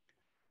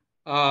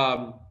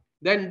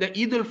 Then the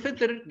Eid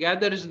al-Fitr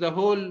gathers the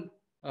whole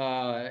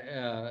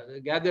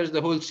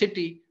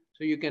city,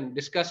 so you can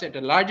discuss at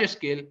a larger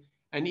scale.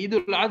 And Eid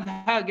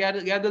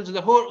al-Adha gathers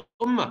the whole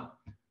ummah.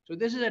 So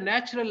this is a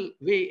natural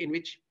way in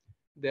which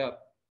the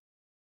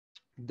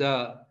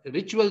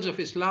rituals of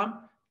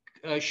Islam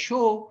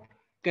show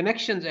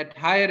connections at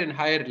higher and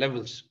higher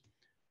levels.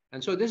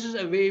 And so this is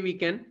a way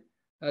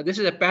this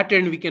is a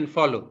pattern we can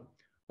follow.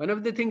 One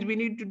of the things we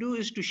need to do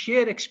is to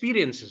share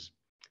experiences.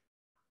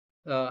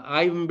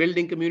 I'm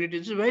building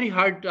communities. It's a very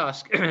hard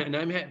task, and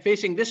I'm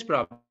facing this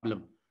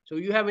problem. So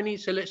you have any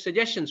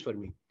suggestions for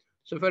me?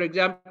 So for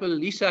example,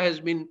 Lisa has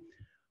been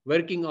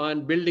working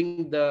on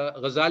building the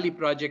Ghazali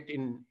project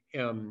in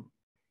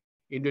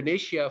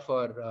Indonesia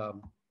for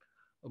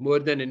more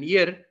than a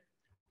year.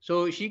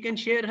 So she can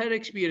share her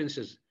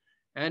experiences.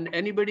 And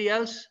anybody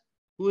else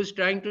who is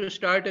trying to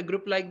start a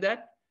group like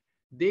that,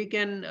 they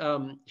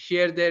can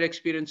share their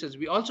experiences.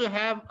 We also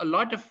have a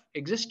lot of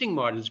existing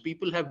models.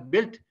 People have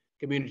built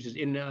communities.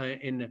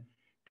 In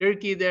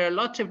Turkey, there are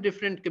lots of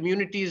different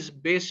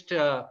communities-based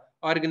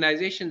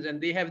organizations, and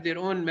they have their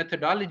own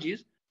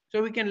methodologies.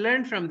 So we can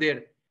learn from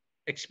their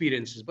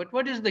experiences. But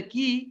what is the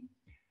key?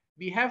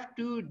 We have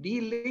to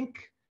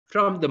de-link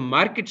from the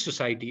market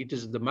society. It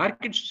is the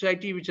market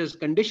society which has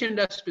conditioned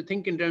us to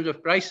think in terms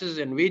of prices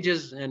and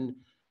wages and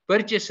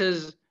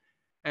purchases,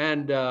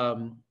 and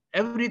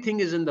everything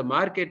is in the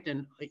market.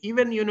 And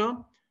even,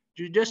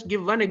 to just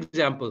give one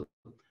example,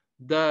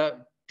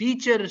 the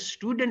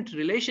teacher-student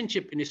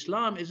relationship in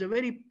Islam is a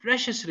very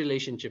precious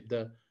relationship.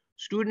 The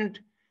student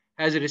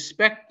has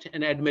respect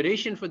and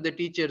admiration for the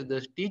teacher.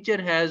 The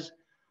teacher has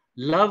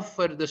love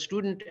for the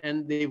student,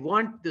 and they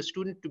want the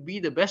student to be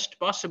the best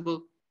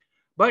possible.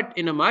 But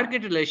in a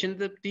market relation,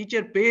 the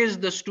teacher pays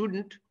the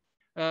student,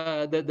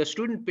 the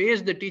student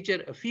pays the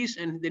teacher a fees,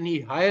 and then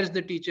he hires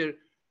the teacher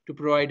to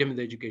provide him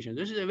the education.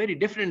 This is a very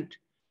different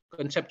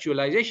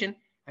conceptualization,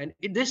 and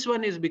this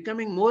one is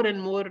becoming more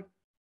and more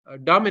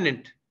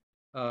dominant.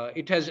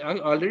 It has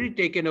already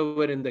taken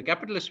over in the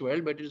capitalist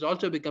world, but it is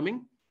also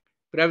becoming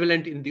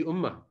prevalent in the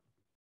Ummah.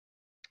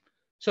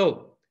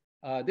 So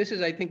this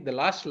is, I think, the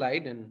last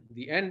slide and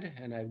the end,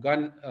 and I've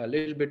gone a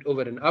little bit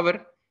over an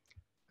hour.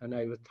 and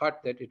I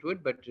thought that it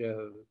would, but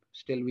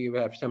still we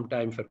have some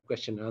time for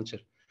question and answer.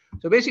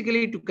 So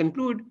basically, to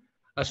conclude,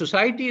 a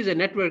society is a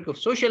network of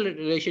social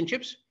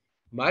relationships.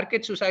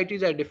 Market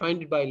societies are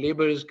defined by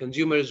laborers,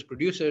 consumers,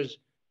 producers,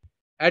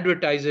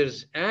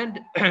 advertisers, and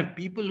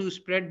people who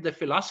spread the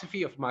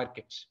philosophy of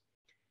markets.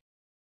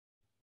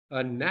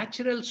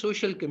 Natural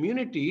social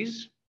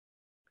communities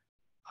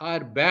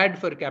are bad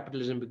for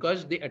capitalism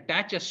because they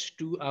attach us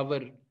to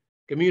our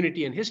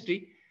community and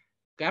history.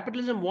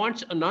 Capitalism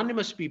wants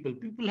anonymous people.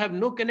 People have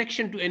no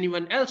connection to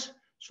anyone else,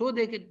 so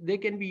they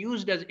can be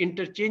used as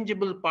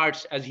interchangeable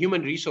parts as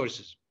human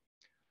resources.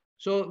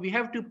 So we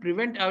have to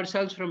prevent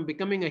ourselves from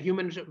becoming a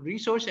human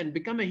resource and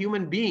become a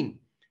human being.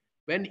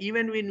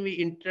 Even when we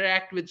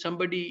interact with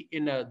somebody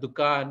in a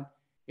dukan,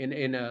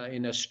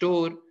 in a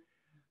store,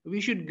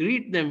 we should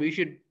greet them. We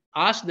should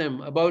ask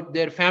them about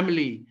their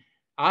family,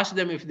 ask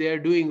them if they are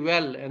doing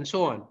well, and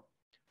so on.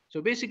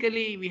 So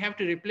basically, we have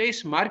to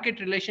replace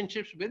market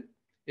relationships with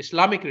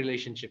Islamic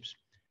relationships.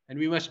 And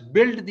we must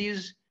build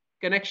these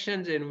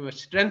connections and we must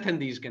strengthen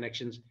these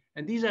connections.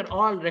 And these are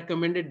all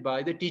recommended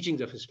by the teachings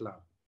of Islam.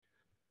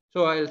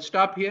 So I'll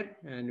stop here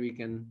and we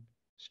can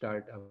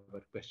start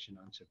our question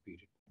answer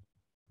period.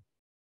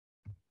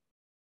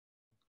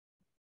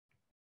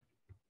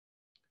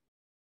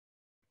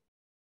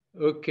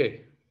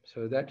 Okay,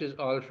 so that is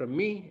all from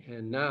me.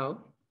 And now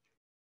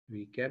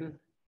we can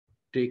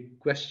take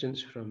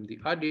questions from the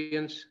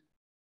audience.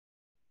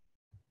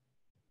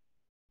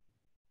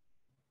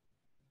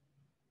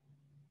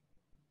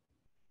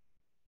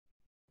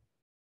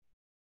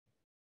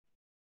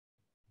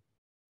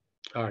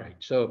 All right,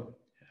 so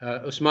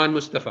Usman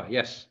Mustafa,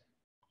 yes.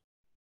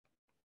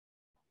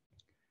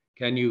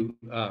 Can you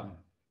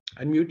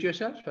unmute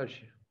yourself?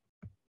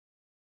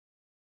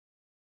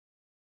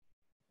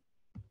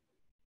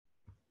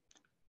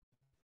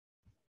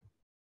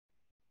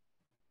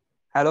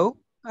 Hello,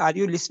 are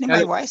you listening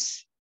my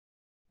voice?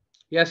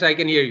 Yes, I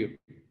can hear you.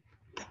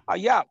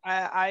 Yeah,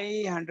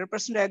 I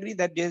 100% agree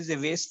that there is a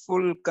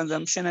wasteful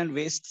consumption and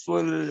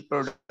wasteful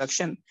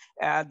production.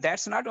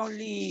 That's not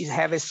only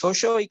have a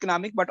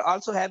socio-economic, but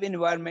also have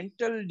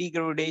environmental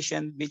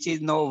degradation, which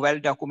is now well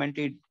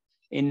documented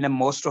in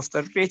most of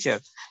the literature.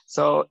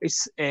 So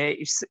it's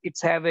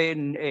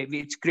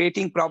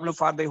creating problem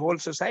for the whole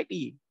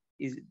society.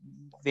 Is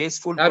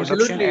wasteful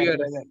Absolutely,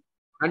 production. you're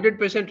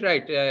 100%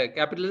 right.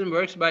 Capitalism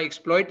works by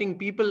exploiting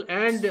people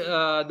and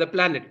the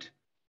planet.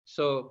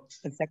 So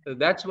exactly.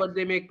 That's what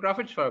they make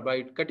profits for,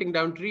 by cutting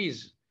down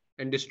trees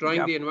and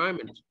destroying the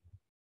environment.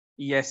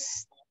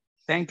 Yes.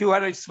 Thank you.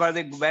 It was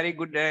a very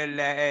good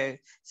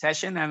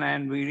session,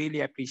 and we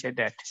really appreciate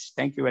that.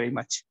 Thank you very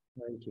much.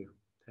 Thank you.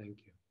 Thank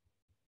you.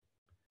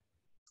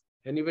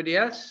 Anybody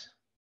else?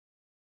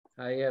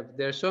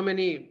 There are so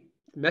many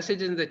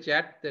messages in the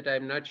chat that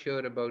I'm not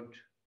sure about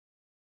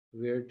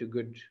where to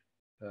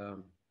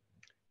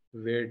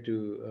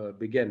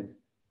begin.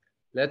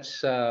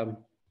 Let's,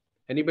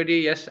 anybody?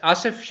 Yes,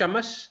 Asif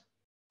Shamas.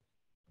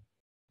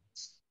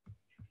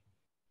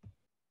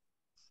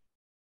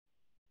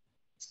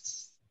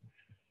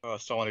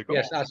 Assalamu alaikum.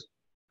 Yes, Asif.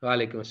 Wa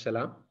alaikum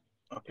assalam.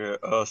 Okay,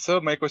 sir,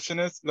 my question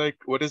is like,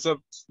 what is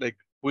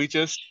we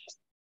just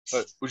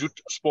you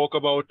spoke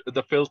about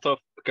the filth of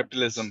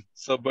capitalism.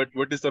 So, but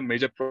what is the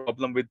major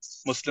problem with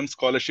Muslim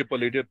scholarship or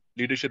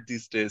leadership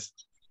these days?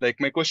 Like,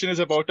 my question is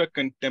about a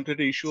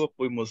contemporary issue of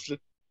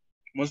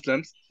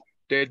Muslims.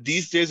 That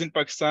these days in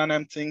Pakistan,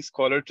 I'm seeing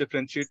scholars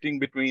differentiating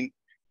between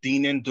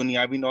deen and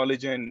dunyavi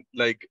knowledge, and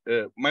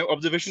my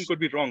observation could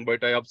be wrong,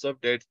 but I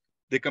observed that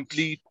they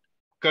complete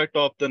cut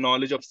off the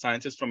knowledge of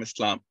sciences from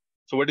Islam.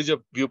 So what is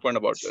your viewpoint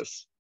about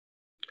this?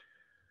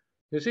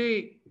 You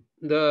see,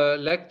 the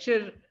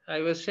lecture,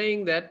 I was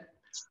saying that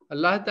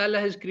Allah Ta'ala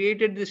has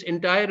created this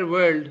entire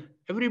world.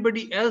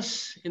 Everybody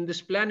else in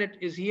this planet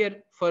is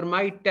here for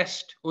my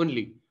test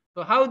only.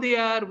 So how they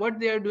are, what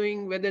they are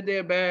doing, whether they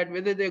are bad,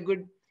 whether they are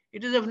good,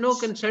 it is of no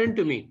concern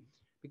to me,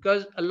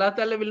 because Allah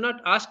Ta'ala will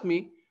not ask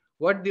me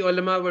what the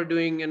ulama were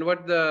doing and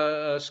what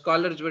the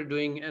scholars were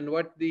doing and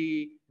what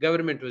the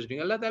government was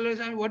doing. Allah Ta'ala is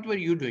asking, what were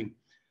you doing?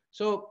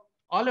 So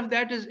all of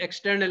that is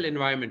external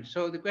environment.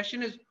 So the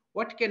question is,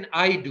 what can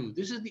I do?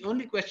 This is the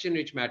only question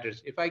which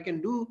matters. If I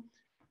can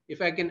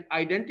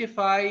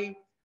identify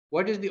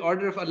what is the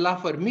order of Allah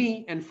for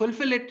me and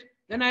fulfill it,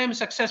 then I am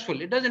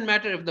successful. It doesn't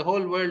matter if the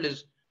whole world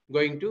is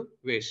going to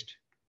waste.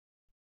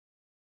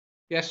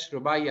 Yes,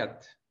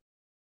 Rubaiyat.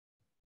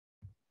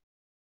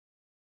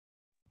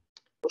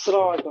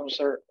 Assalamu alaikum,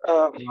 sir.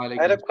 I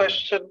had a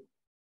question.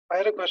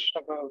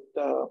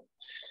 About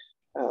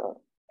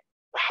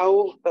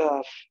how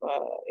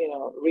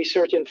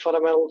research in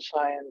fundamental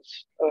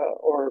science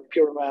or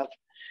pure math.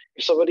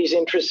 If somebody's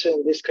interested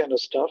in this kind of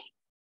stuff,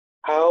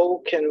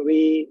 how can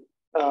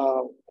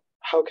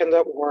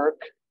that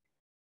work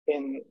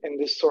in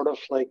this sort of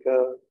like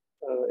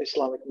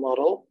Islamic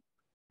model?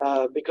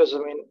 Because I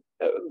mean,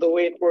 the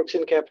way it works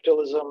in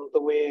capitalism,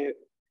 the way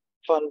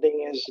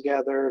funding is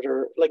gathered,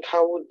 or like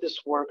how would this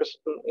work?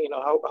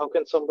 How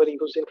can somebody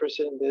who's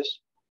interested in this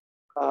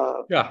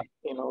Yeah,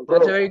 grow.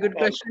 that's a very good And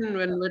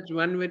question.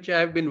 One which I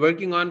have been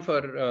working on for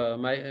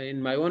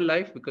in my own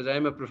life, because I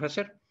am a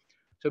professor.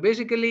 So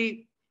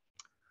basically,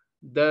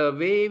 the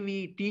way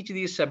we teach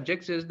these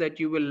subjects is that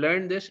you will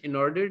learn this in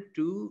order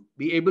to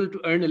be able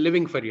to earn a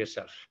living for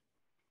yourself.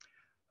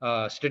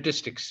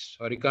 Statistics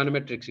or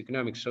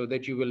econometrics, so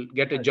that you will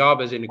get a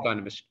job as an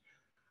economist.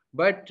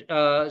 But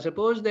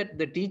suppose that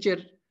the teacher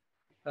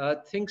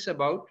thinks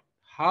about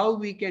how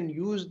we can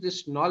use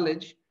this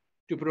knowledge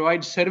to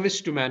provide service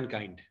to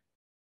mankind.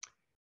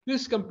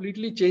 This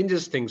completely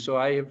changes things. So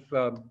I have,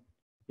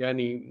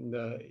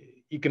 the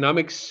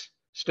economics,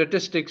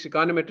 statistics,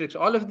 econometrics,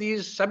 all of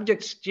these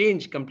subjects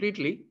change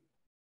completely.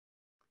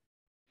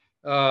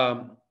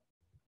 Um,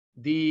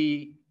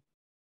 the,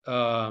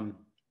 um,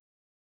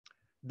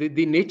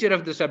 the nature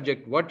of the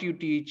subject, what you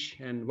teach,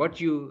 and what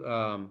you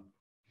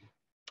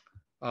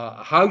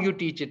how you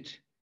teach it,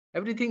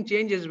 everything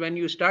changes when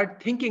you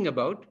start thinking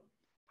about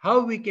how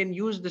we can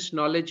use this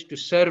knowledge to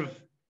serve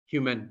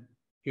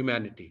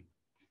humanity.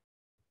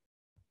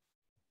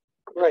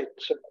 right.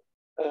 So,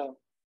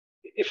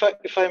 if I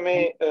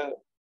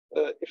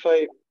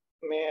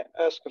may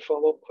ask a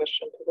follow-up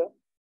question to that,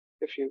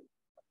 if you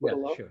would Yeah,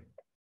 allow. sure.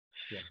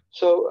 Yeah.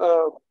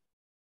 So,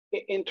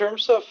 in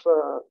terms of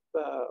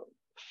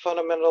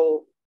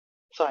fundamental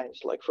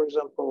science, like for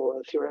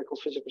example, theoretical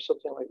physics or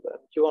something like that,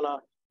 you wanna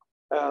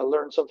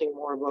learn something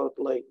more about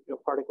like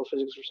particle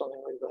physics or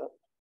something like that,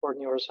 or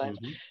neuroscience.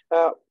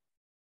 Mm-hmm.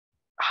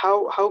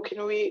 How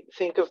can we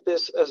think of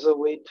this as a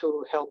way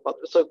to help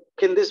others? So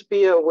can this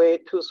be a way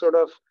to sort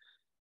of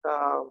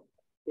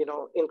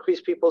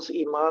increase people's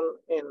iman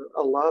in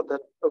Allah,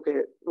 that okay,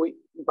 we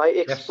by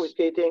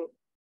exploiting,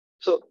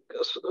 so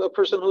a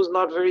person who's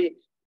not very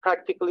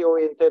practically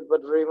oriented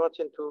but very much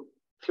into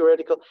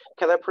theoretical,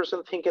 can that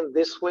person think in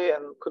this way,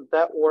 and could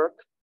that work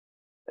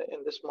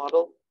in this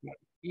model?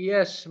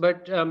 Yes,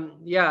 but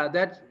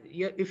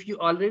if you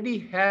already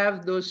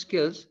have those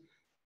skills,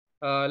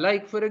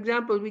 like for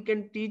example, we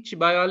can teach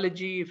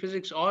biology,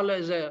 physics, all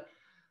as a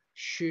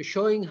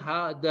showing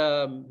how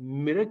the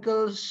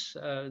miracles,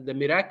 the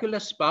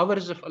miraculous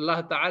powers of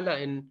Allah Ta'ala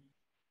in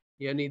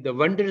the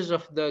wonders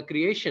of the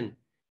creation.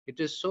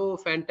 It is so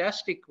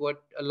fantastic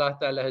what Allah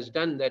Ta'ala has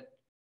done, that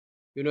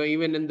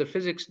even in the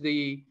physics,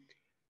 the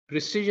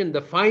precision,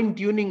 the fine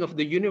tuning of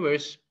the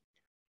universe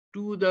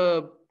to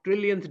the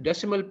trillionth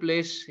decimal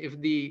place. If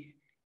the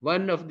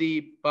one of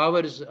the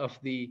powers of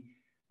the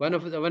one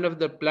of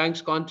the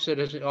Planck's constant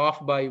is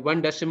off by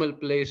one decimal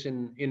place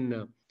in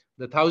the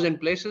 1,000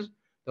 places,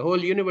 the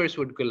whole universe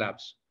would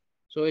collapse.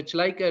 So it's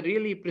like a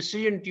really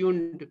precision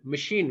tuned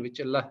machine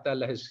which Allah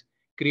Ta'ala has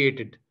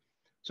created.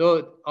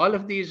 So all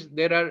of these,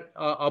 there are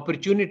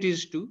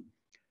opportunities to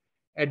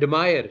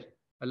admire.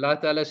 Allah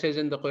Ta'ala says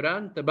in the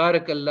Quran,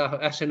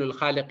 Tabarakallahu ahsanul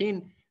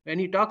khaliqeen, when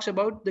he talks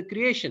about the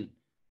creation,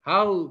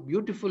 how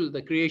beautiful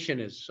the creation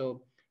is.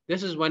 So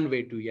this is one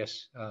way to,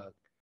 yes,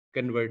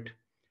 convert.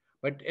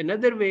 But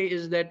another way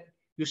is that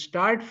you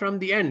start from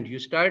the end. You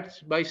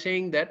start by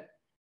saying that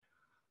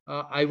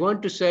I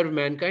want to serve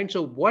mankind.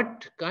 So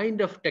what kind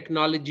of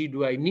technology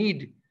do I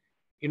need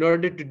in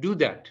order to do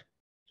that?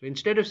 So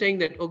instead of saying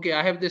that, okay,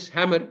 I have this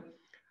hammer,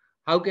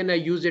 how can I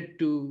use it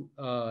to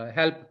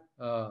help?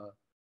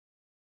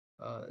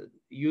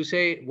 You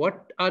say,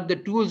 what are the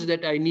tools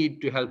that I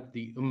need to help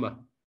the ummah?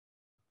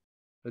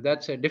 So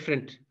that's a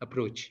different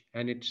approach,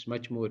 and it's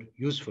much more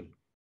useful.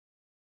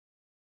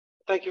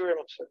 Thank you very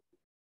much, sir.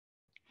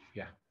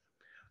 Yeah.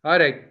 All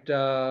right.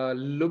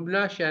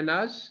 Lubna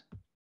Shahnaz.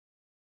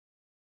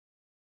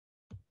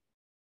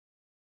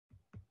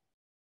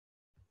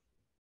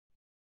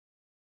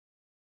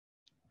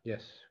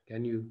 Yes.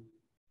 Can you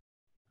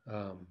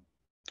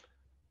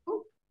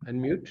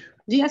unmute?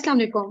 जी अस्सलाम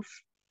वालेकुम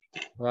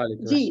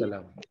Walaikum जी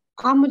assalam.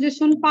 आप मुझे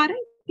सुन पा रहे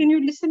हैं? Can you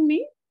listen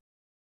me?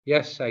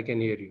 Yes, I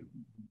can hear you.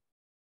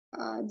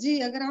 जी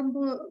अगर आप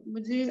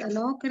मुझे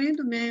अलाउ करें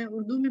तो मैं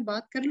उर्दू में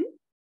बात कर लूं.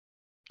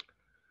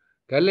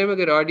 कर ले,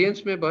 मगर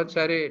ऑडियंस में बहुत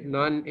सारे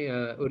नॉन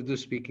उर्दू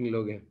स्पीकिंग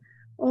लोग हैं.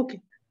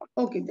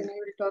 Okay, then I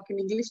will talk in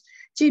English.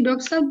 Ji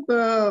doctor साहब,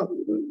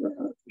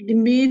 the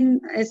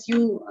main, as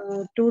you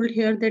told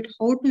here, that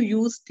how to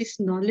use this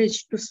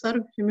knowledge to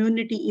serve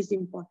humanity is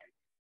important.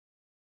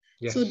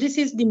 Yes. So this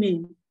is the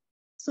main.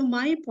 So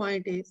my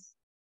point is,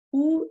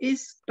 who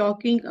is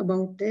talking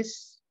about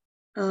this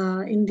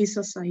in the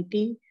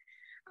society?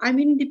 I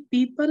mean, the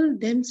people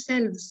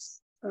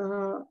themselves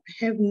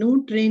have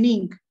no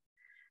training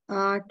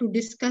to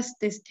discuss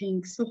these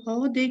things. So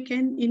how they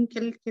can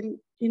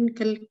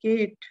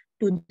inculcate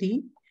to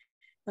the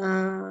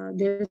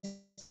their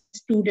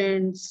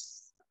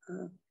students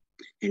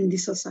in the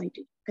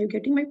society. Are you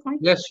getting my point?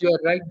 Yes, you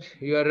are right.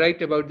 You are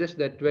right about this,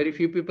 that very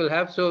few people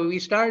have. So we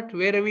start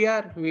where we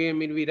are.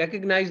 We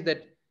recognize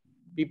that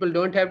people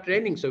don't have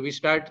training. So we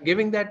start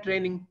giving that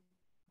training,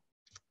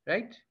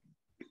 right?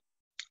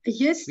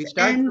 Yes. We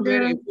start and from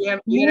where, if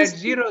we are at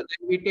zero,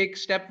 then we take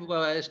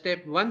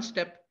one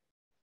step.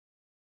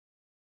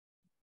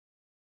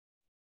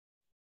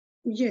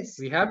 Yes.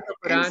 We have the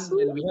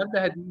Quran, and we have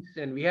the Hadith,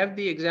 and we have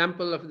the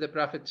example of the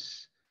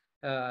prophets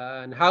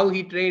and how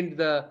he trained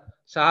the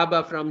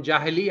Sahaba from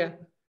Jahiliyyah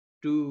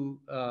to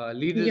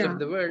leaders Yeah. of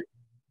the world.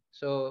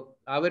 So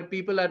our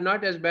people are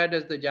not as bad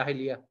as the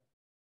Jahiliyyah,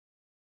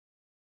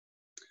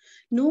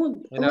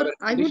 No, and our or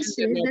I would conditions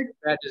are say not that, as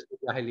bad as the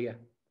Jahiliyyah.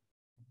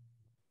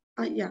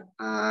 yeah,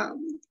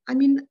 I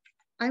mean,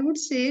 I would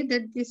say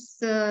that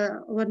this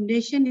our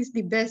nation is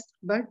the best,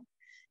 but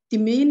the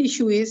main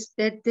issue is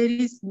that there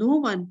is no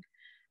one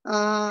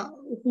uh,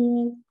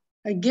 who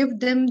give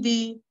them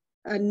the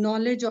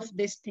knowledge of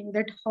this thing,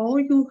 that how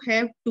you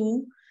have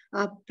to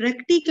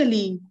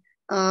practically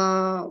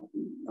uh,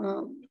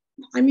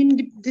 I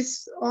mean,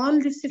 this all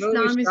this So we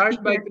Islam is the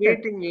start by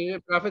character.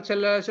 creating. Prophet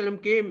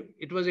ﷺ came.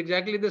 It was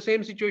exactly the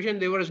same situation.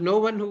 There was no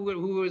one who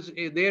was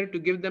there to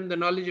give them the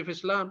knowledge of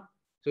Islam.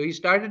 So he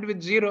started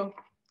with zero.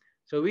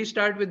 So we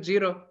start with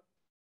zero.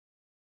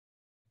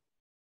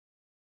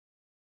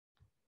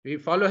 We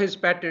follow his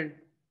pattern.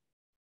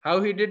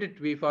 How he did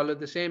it, we follow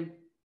the same.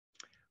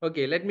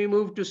 Okay, let me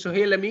move to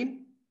Suhail Amin.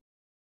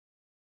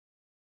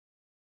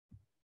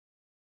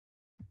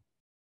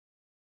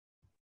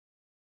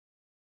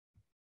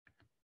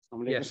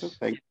 Yes. Sir. Yes.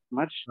 Thank you so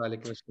much.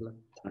 Walaikum assalam.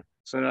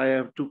 Sir, I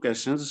have two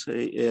questions.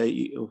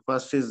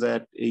 First is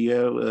that you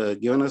have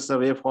given us the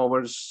way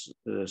forwards,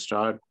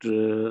 start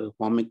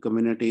forming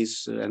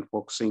communities and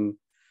focusing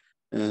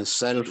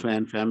self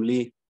and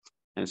family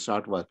and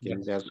start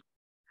working. Yes.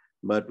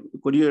 But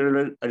could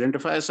you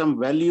identify some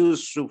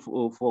values to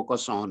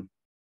focus on,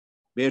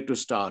 where to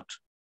start?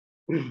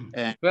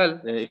 And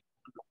Well,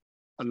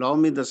 allow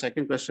me the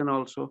second question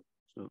also.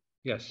 So,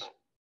 yes.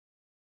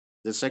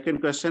 the second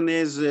question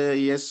is,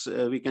 yes,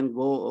 we can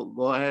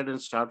go ahead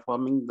and start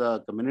forming the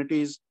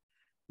communities,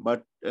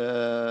 but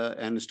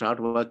and start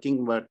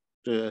working, but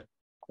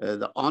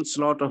the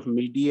onslaught of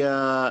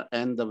media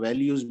and the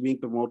values being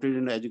promoted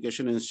in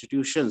education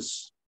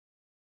institutions,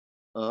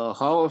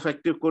 how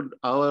effective could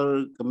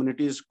our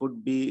communities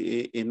could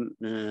be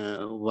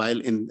while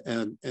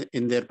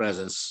in their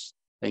presence?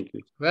 Thank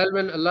you. Well,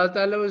 when Allah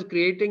Ta'ala was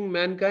creating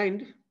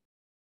mankind,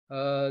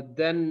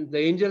 then the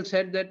angel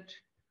said that,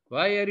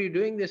 why are you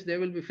doing this?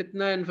 There will be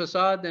fitna and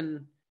fasad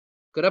and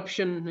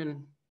corruption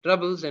and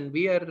troubles, and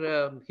we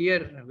are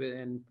here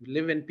and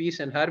live in peace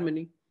and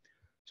harmony.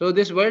 So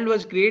this world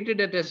was created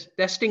as a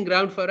testing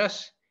ground for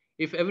us.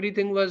 If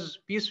everything was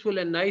peaceful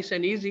and nice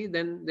and easy,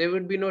 then there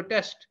would be no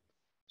test.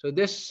 So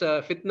this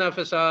fitna,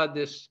 fasad,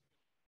 this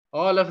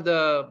all of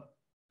the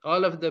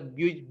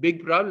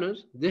big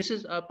problems, this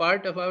is a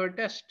part of our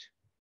test.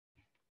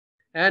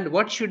 And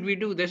what should we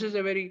do? This is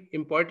a very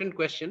important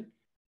question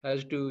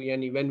as to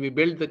when we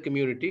build the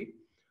community,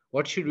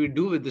 what should we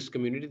do with this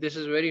community? This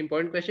is a very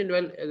important question.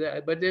 Well,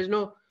 but there's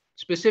no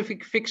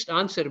specific fixed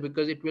answer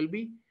because it will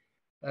be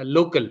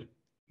local.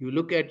 You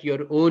look at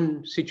your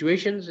own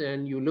situations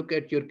and you look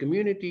at your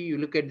community, you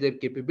look at their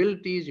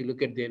capabilities, you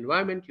look at the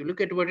environment, you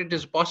look at what it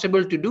is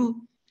possible to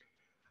do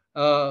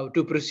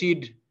to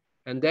proceed,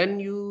 and then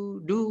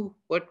you do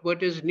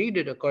what is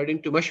needed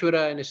according to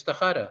mashwara and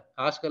istikhara.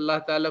 Ask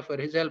Allah Ta'ala for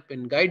his help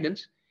and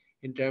guidance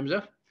in terms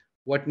of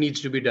what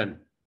needs to be done.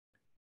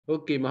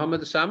 Okay,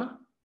 Muhammad Osama.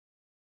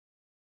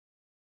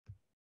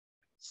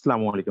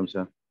 Assalamu alaikum,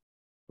 sir.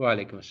 Wa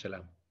alaikum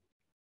assalam.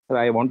 Sir,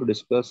 I want to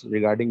discuss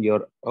regarding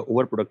your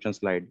overproduction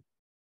slide.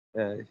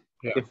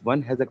 If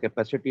one has the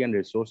capacity and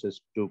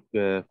resources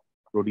to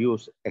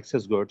produce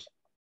excess goods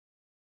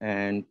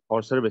and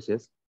or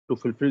services to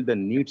fulfill the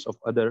needs of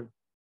other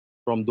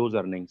from those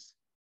earnings,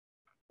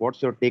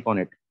 what's your take on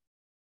it?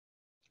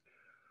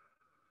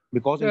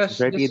 Because in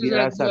society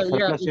there are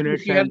surplus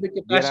units if you have and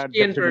the there are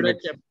capacity and deficit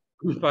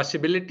units.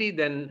 possibility,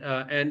 then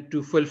and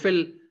to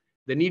fulfill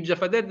the needs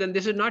of others, then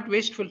this is not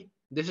wasteful.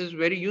 This is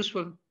very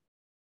useful.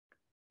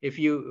 If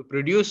you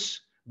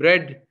produce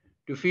bread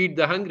to feed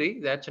the hungry,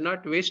 that's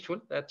not wasteful.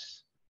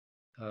 That's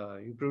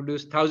you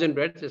produce 1,000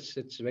 breads.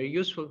 It's very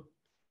useful.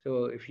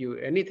 So if you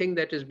anything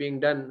that is being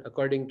done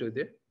according to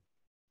the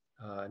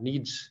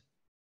needs.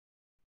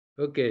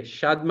 Okay,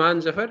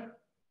 Shadman Zafar.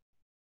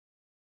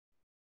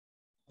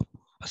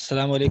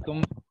 Assalamu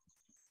alaikum.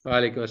 Wa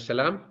alaikum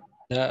assalam.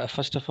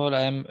 First of all,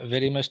 I am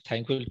very much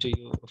thankful to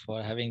you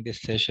for having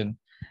this session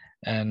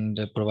and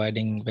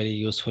providing very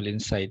useful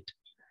insight.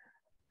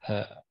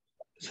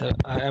 So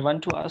I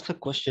want to ask a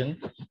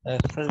question.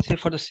 Say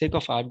for the sake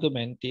of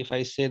argument, if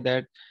I say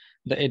that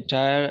the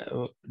entire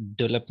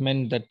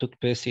development that took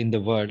place in the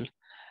world,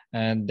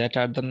 and that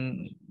are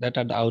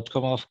the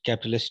outcome of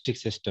capitalistic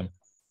system,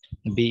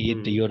 be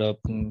it Europe,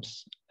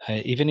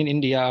 even in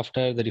India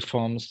after the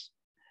reforms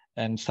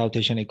and South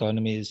Asian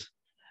economies,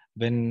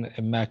 when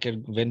a market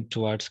went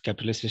towards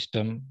capitalist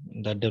system,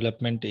 the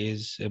development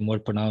is more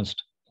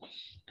pronounced.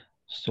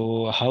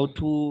 So how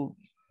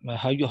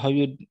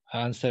you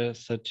answer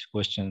such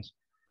questions?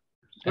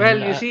 Well,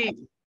 you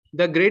see,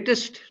 the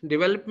greatest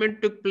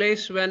development took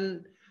place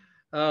when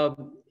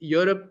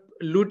Europe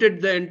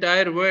looted the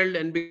entire world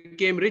and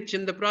became rich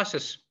in the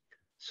process.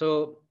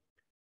 So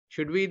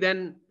should we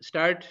then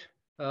start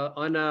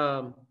on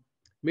a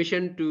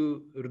mission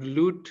to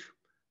loot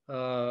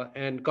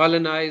and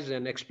colonize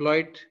and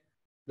exploit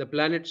the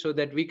planet so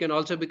that we can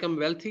also become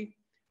wealthy.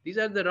 These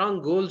are the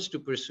wrong goals to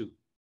pursue.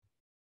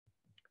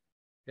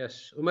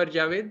 Yes, Umar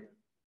Javed.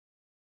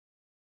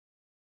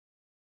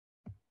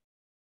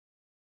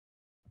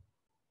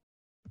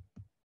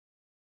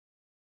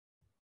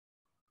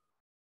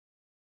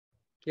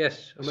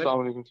 Yes, Umar.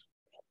 Assalamu alaikum.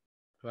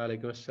 Wa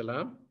alaikum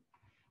assalam.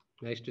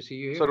 Nice to see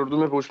you Sir, here. Urdu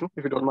mein pooch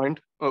if you don't mind.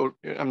 Oh,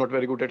 I'm not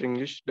very good at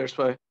English. That's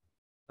why.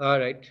 All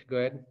right, go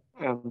ahead.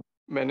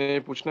 मैंने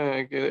पूछना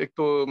है कि एक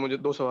तो मुझे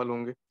दो सवाल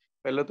होंगे।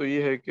 पहला तो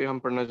ये है कि हम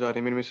पढ़ना चाह रहे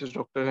हैं, मेरी मिसेस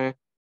डॉक्टर हैं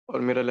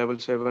और मेरा लेवल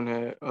 7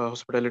 है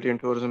हॉस्पिटैलिटी एंड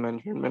टूरिज्म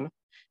मैनेजमेंट में ना।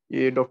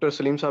 ये डॉक्टर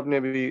सलीम साहब ने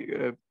अभी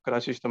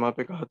कराची इज्तिमा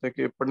पे कहा था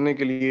कि पढ़ने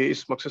के लिए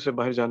इस मकसद से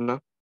बाहर जाना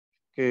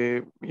कि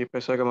ये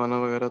पैसा कमाना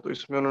वगैरह, तो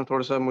इसमें उन्होंने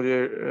थोड़ा सा मुझे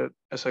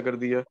ऐसा कर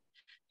दिया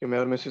कि मैं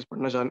और मिसेस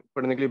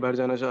पढ़ने के लिए बाहर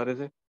जाना चाह रहे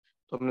थे,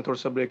 तो हमने थोड़ा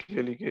सा ब्रेक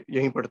ले ली कि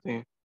यहीं पढ़ते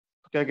हैं।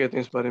 तो क्या कहते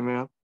हैं इस बारे में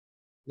आप?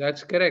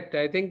 That's correct.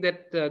 I think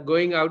that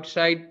going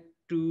outside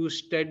to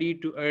study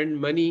to earn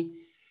money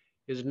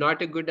is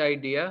not a good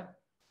idea,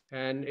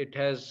 and it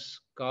has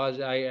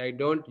caused. I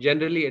don't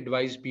generally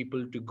advise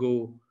people to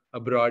go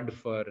abroad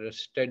for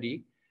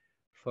study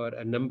for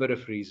a number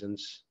of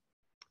reasons.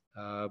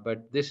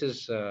 But this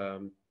is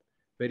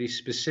very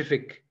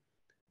specific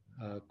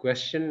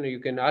question. You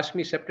can ask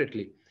me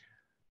separately.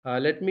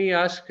 Let me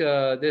ask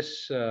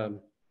this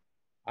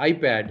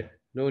iPad,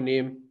 no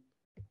name.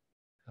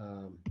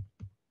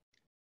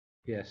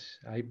 Yes,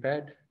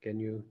 iPad, can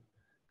you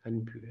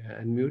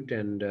unmute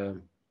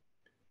and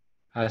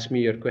ask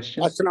me your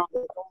question?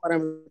 Assalamu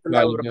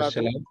warahmatullahi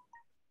wabarakatuh.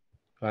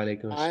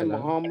 Walaikum I am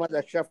assalam. Muhammad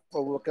Ashraf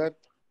Abubakar.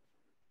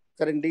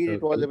 Sir, indeed,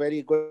 it was Okay. a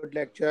very good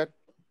lecture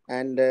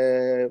and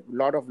a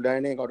lot of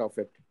learning out of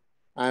it.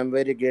 I am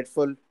very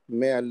grateful.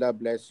 May Allah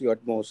bless you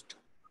utmost.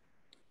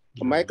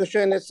 My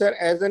question is, sir,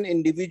 as an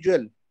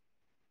individual,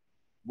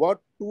 what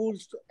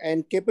tools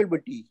and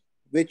capability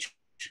which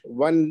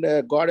one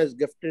God has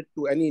gifted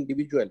to any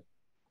individual,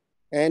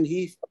 and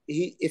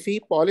if he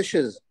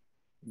polishes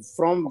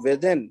from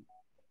within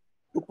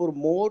to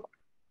promote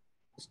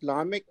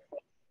Islamic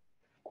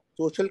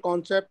social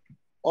concept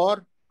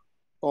or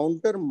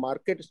counter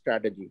market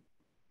strategy?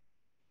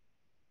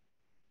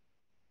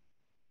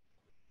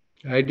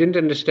 I didn't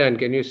understand.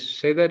 Can you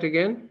say that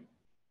again?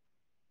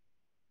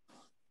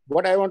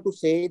 What I want to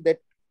say that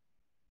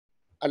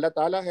Allah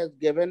Ta'ala has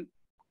given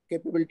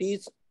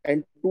capabilities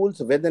and tools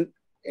within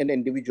an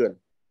individual.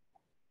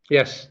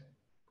 Yes.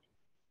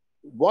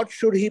 What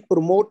should he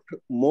promote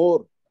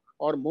more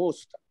or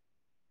most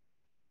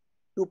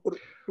to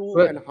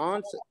Well,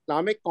 enhance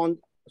Islamic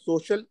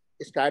social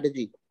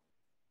strategy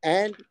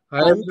and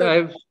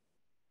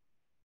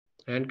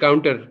and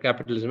counter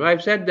capitalism?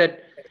 I've said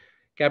that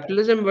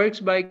capitalism works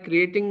by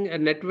creating a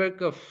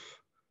network of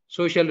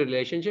social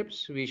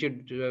relationships. We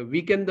should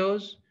weaken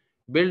those,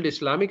 build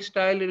Islamic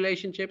style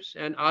relationships,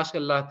 and ask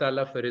Allah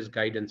Ta'ala for His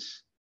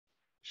guidance.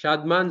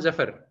 Shadman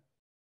Zafar.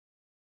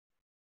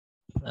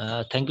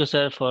 Thank you,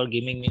 sir, for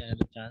giving me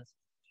another chance.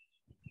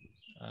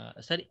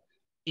 Sir,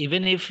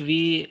 even if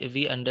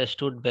we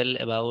understood well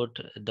about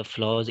the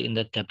flaws in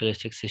the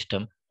capitalistic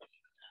system,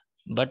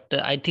 but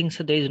I think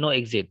so there is no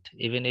exit.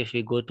 Even if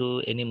we go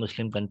to any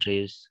Muslim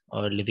countries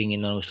or living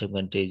in non-Muslim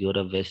countries,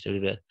 Europe, West,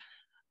 everywhere,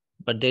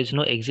 but there is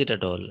no exit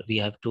at all. We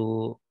have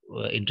to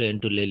enter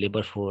into the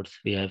labor force.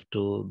 We have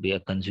to be a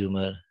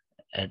consumer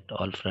at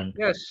all front.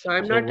 Yes,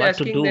 I'm So not what to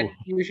asking do? that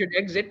you should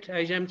exit.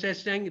 I am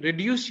just saying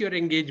reduce your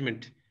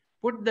engagement.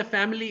 Put the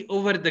family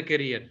over the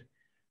career.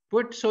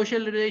 Put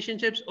social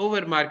relationships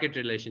over market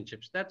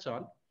relationships. That's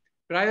all.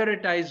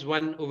 Prioritize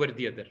one over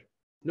the other.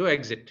 No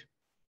exit.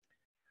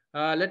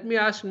 Let me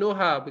ask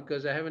Noha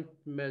because I haven't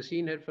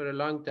seen her for a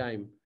long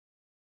time.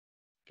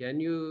 Can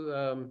you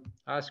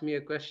ask me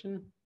a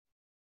question?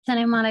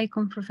 Assalamu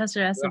alaikum,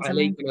 Professor Asad Wa Zaman.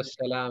 alaikum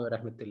assalam wa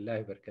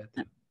rahmatullahi wa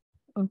barakatuh.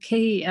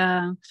 Okay,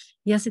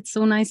 yes, it's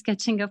so nice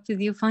catching up with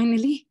you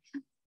finally.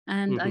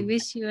 And I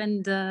wish you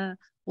and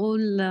all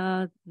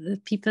the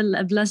people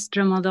a blessed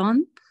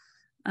Ramadan.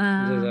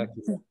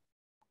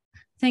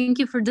 Thank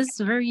you for this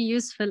very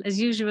useful, as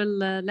usual,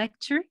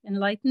 lecture,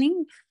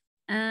 enlightening.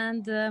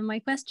 And my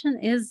question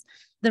is,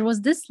 there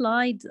was this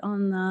slide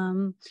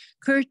on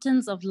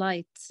curtains of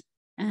light,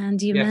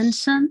 and you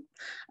mentioned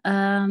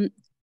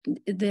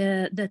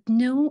that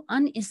no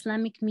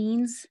un-Islamic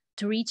means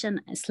to reach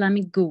an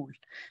Islamic goal.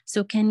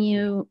 So can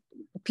you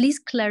please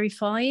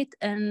clarify it?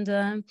 And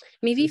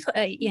maybe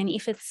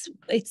if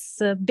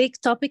it's a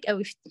big topic, or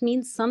if it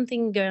means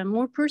something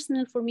more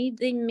personal for me,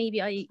 then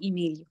maybe I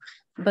email you.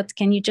 But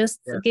can you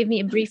just give me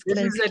a brief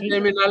clarification? This is a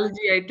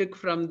terminology I took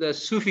from the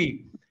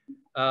Sufi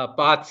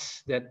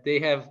paths, that they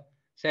have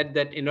said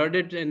that in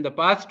the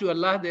path to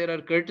Allah, there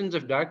are curtains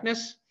of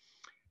darkness.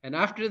 And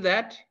after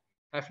that,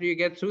 after you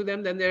get through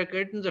them, then there are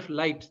curtains of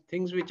light,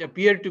 things which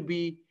appear to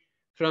be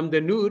from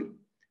the Nur,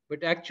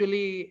 but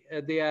actually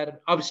they are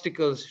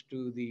obstacles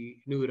to the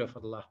Nur of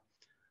Allah.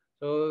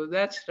 So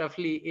that's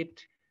roughly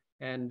it.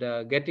 And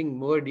getting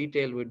more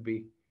detail would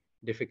be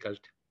difficult.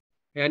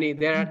 Yani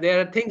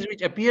there are things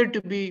which appear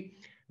to be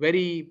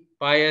very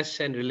pious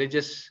and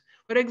religious.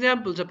 For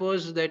example,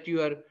 suppose that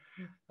you are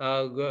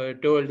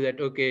told that,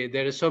 okay,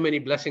 there are so many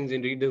blessings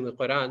in reading the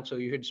Quran, so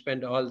you should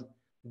spend all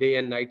day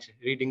and night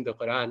reading the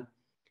Quran,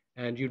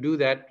 and you do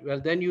that,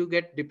 well, then you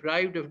get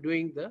deprived of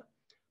doing the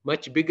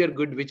much bigger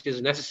good which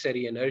is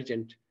necessary and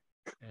urgent.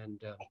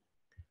 And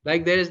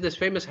like there is this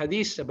famous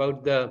hadith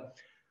about the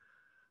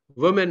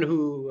woman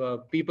who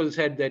people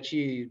said that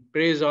she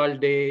prays all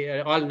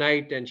day, all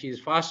night, and she's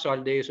fast all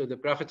day. So the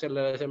Prophet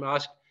ﷺ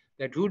asked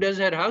that who does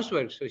her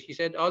housework? So she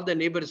said all the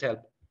neighbors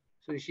help.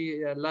 So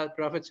Allah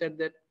Prophet said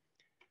that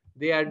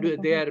they are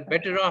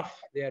better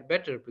off. They are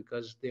better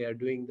because they are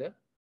doing the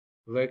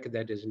work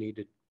that is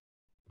needed.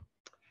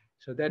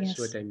 So that's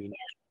what I mean.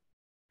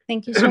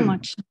 Thank you so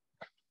much.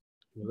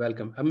 You're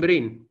welcome.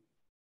 Ambreen.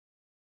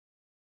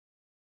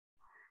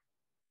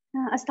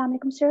 Assalamu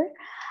alaikum, sir.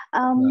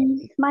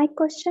 My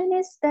question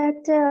is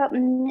that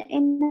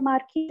in the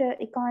market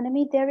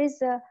economy, there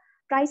is a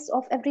price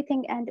of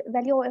everything and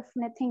value of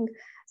nothing.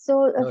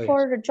 So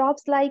for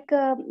jobs like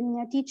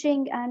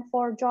teaching and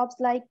for jobs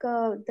like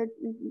the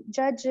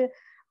judge,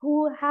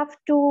 who have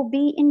to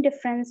be in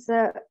difference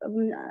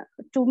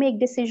to make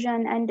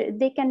decision, and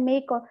they can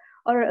make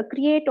or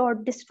create or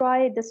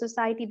destroy the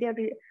society.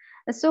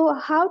 So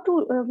how to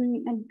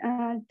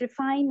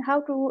define,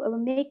 how to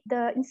make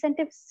the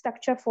incentive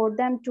structure for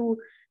them to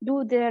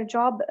do their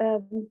job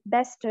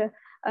best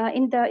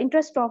in the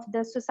interest of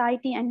the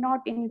society and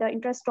not in the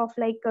interest of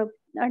like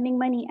earning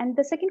money. And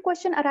the second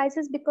question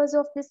arises because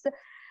of this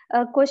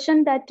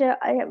question that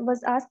I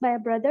was asked by a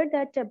brother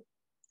that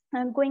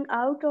going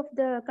out of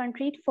the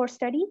country for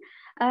study.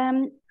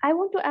 I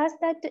want to ask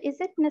that,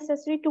 is it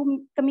necessary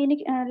to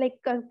communicate,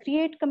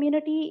 create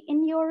community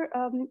in your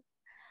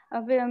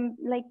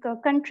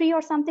country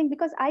or something?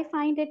 Because I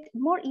find it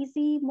more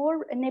easy,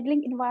 more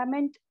enabling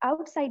environment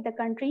outside the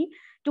country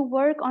to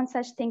work on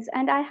such things.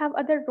 And I have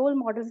other role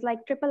models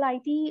like Triple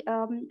IT.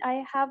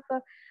 I have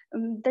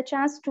the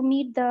chance to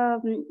meet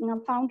the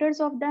founders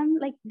of them.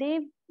 Like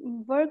they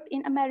worked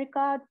in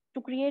America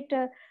to create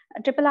a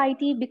Triple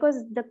IT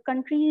because the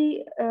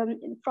country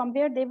from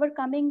where they were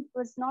coming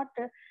was not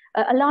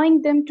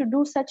allowing them to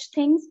do such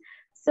things.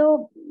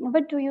 So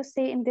what do you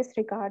say in this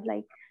regard?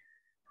 Like,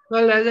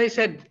 well, as I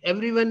said,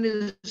 everyone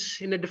is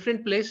in a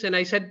different place. And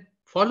I said,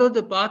 follow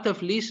the path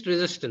of least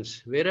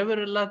resistance.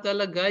 Wherever Allah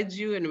Ta'ala guides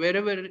you and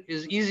wherever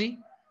is easy.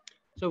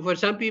 So for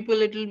some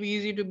people, it will be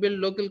easy to build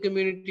local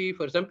community.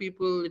 For some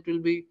people, it will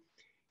be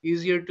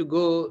easier to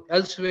go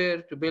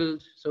elsewhere to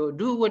build. So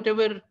do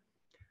whatever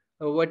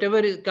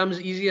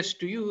comes easiest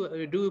to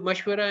you. Do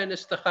mashwara and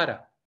istikhara.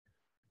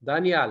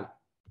 Daniel.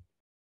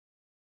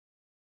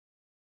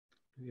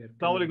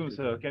 Assalamu alaikum,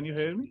 sir. Can you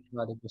hear me?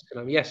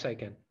 Yes, I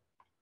can.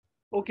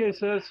 Okay,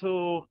 sir.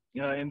 So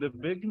in the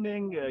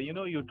beginning,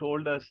 you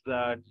told us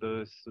that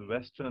this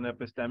Western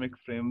epistemic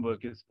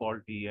framework is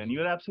faulty, and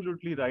you're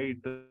absolutely right,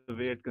 the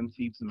way it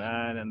conceives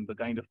man and the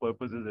kind of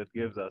purposes it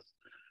gives us.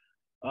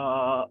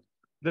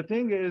 The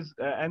thing is,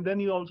 and then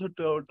you also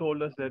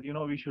told us that,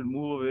 we should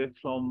move away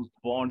from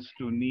wants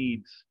to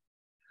needs.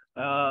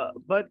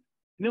 But,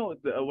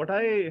 what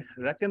I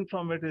reckon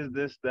from it is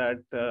this,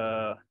 that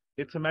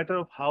it's a matter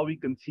of how we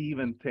conceive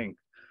and think.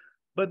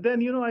 But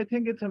then, I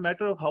think it's a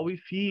matter of how we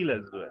feel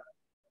as well.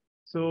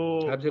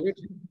 So,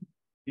 absolutely.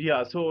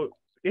 Yeah, so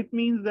it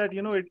means that,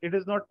 it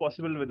is not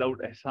possible without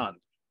ihsan,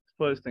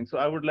 first thing. So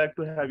I would like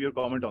to have your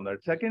comment on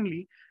that.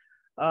 Secondly,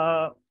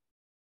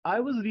 I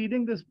was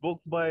reading this book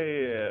by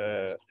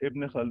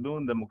Ibn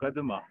Khaldun, the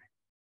Muqaddimah,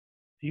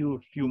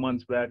 few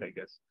months back, I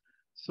guess.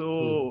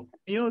 So,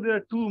 there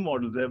are two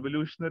models,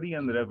 evolutionary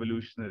and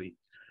revolutionary.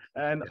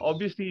 And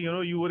obviously,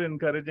 you were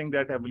encouraging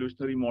that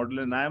evolutionary model,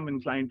 and I am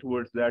inclined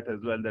towards that as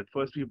well, that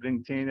first we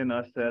bring change in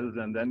ourselves,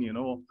 and then,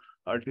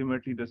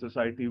 ultimately the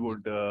society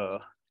would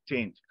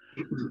change.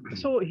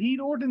 So he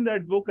wrote in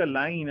that book a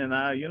line, and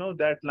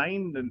that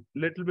line a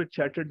little bit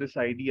shattered this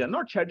idea.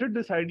 Not shattered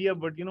this idea,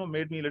 but,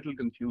 made me a little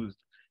confused.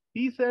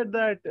 He said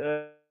that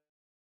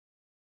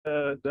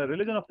the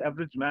religion of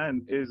average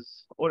man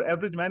is on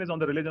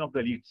the religion of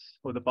the elites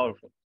or the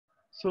powerful.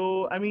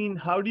 So, I mean,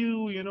 how do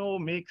you,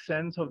 make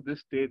sense of this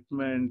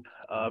statement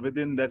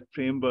within that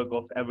framework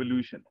of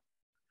evolution?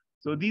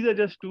 So these are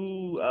just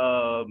two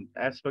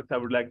aspects I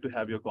would like to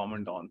have your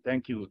comment on.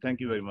 Thank you. Thank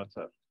you very much,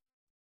 sir.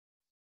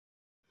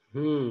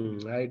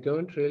 I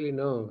don't really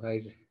know.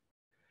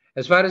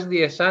 As far as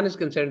the ihsan is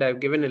concerned, I've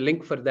given a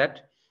link for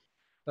that,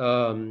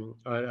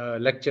 a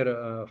lecture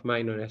of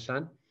mine on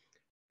ihsan.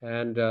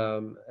 And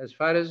as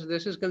far as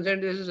this is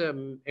concerned, this is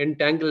an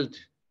entangled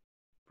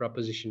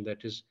proposition.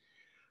 That is,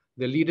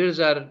 the leaders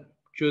are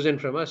chosen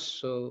from us.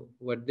 So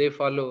what they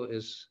follow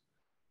is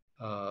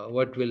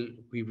what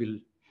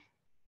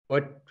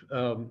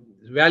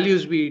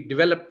values we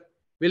develop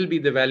will be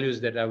the values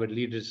that our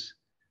leaders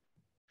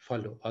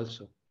follow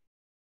also.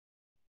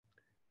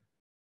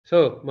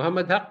 So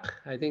Muhammad Haq,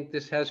 I think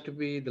this has to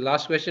be the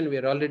last question. We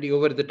are already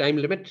over the time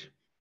limit.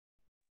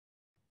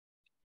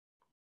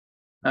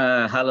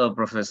 Hello,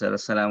 Professor.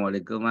 Assalamu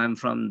alaikum. I'm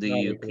from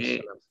the UK.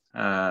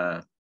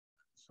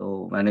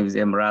 So my name is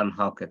Imran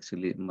Haq,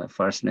 actually. My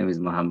first name is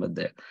Muhammad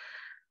there.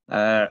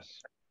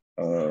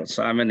 So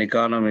I'm an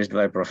economist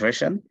by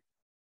profession.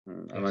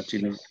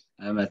 Yes.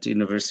 I'm at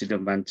University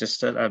of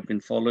Manchester. I've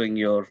been following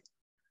your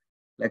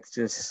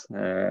lectures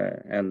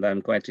and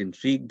I'm quite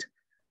intrigued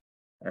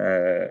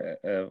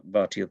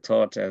about your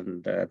thought,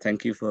 and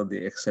thank you for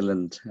the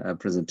excellent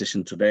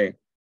presentation today.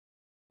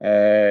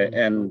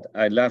 And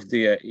I love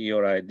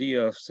your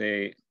idea of,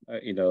 say,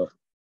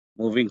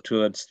 moving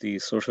towards the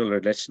social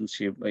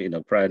relationship,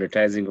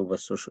 prioritizing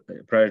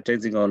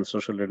on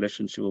social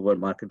relationship over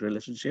market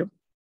relationship.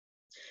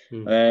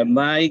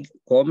 My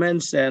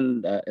comments,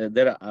 and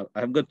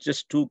I've got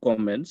just two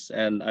comments,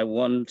 and I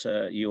want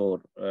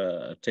your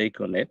take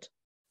on it.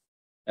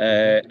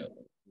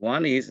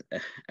 One is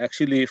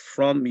actually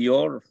from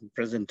your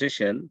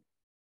presentation,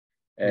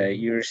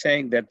 you're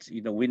saying that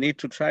we need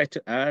to try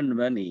to earn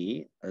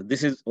money.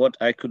 This is what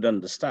I could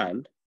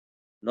understand,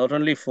 not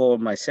only for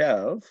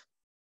myself,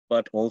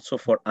 but also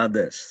for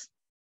others.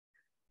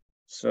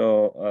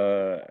 So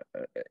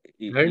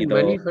Earn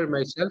money for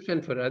myself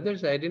and for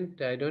others. I don't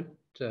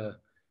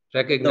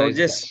recognize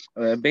just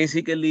this.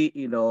 basically,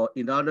 in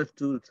order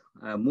to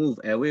move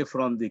away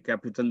from the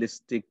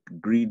capitalistic,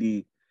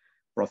 greedy,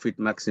 profit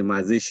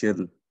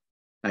maximization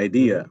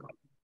idea,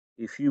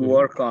 if you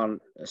work on,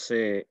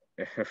 say,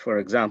 for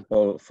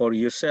example, for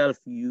yourself,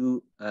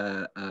 you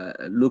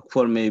look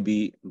for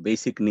maybe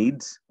basic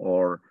needs,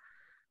 or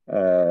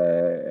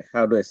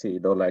how do I say,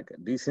 like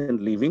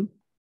decent living,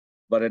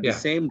 but at the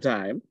same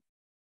time,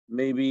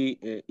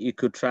 maybe you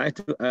could try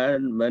to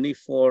earn money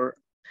for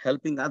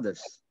helping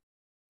others.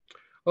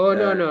 Oh,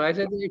 no. I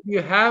said if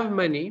you have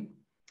money,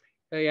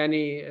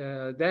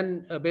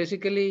 then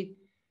basically,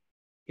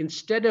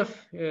 instead of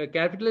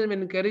capitalism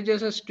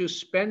encourages us to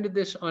spend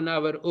this on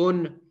our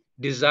own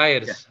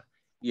desires.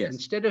 Yes.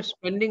 Instead of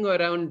spending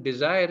around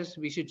desires,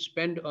 we should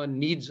spend on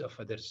needs of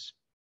others.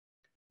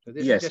 So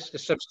this is just a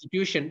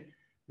substitution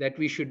that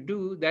we should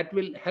do that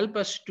will help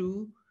us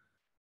to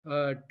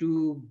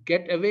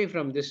get away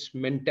from this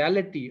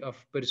mentality of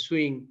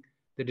pursuing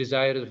the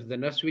desires of the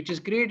nafs, which is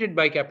created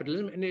by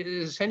capitalism, and it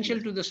is essential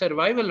to the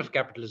survival of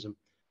capitalism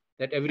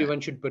that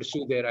everyone should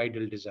pursue their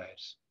ideal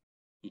desires.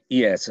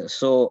 Yes.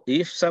 So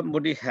if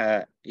somebody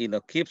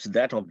keeps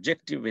that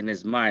objective in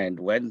his mind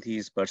when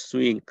he's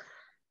pursuing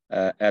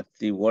at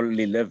the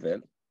worldly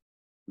level,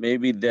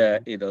 maybe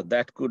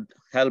that could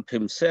help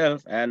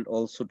himself and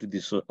also to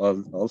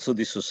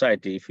the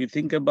society. If you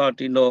think about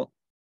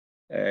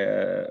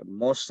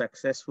most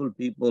successful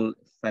people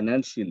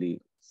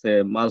financially,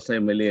 say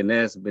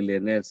multimillionaires,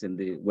 billionaires in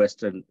the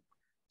Western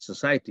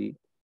society,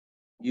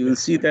 you will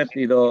see that,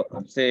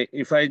 say,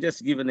 if I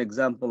just give an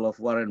example of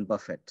Warren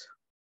Buffett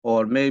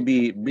or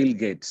maybe Bill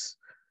Gates,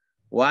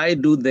 why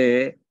do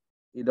they,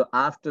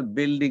 after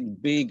building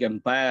big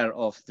empire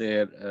of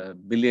their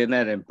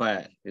billionaire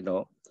empire,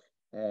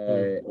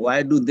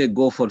 why do they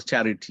go for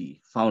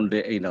charity,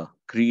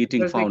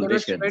 creating Because they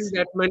cannot spend foundations?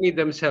 that money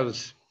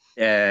themselves.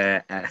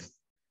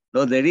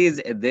 No, there is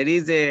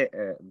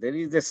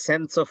a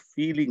sense of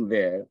feeling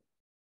there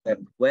that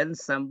when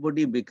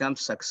somebody becomes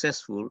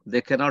successful,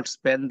 they cannot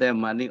spend their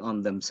money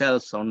on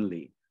themselves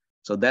only.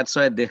 So that's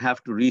why they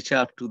have to reach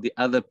out to the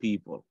other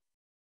people.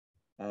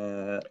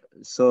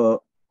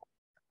 So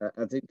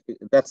I think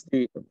that's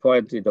the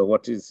point.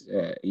 What is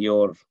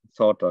your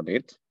thought on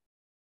it?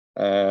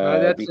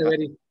 That's a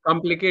very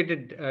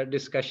complicated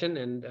discussion,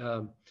 and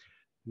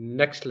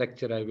next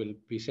lecture I will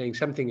be saying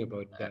something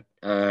about that.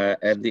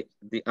 And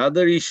the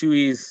other issue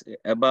is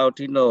about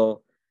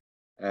from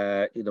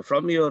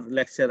your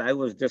lecture, I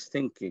was just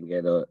thinking,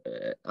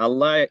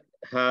 Allah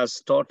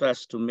has taught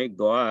us to make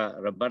dua,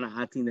 Rabbana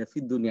atina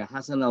fid dunya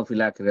hasana wa fil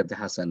akhirati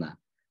hasana.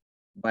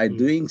 By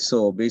doing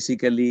so,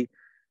 basically,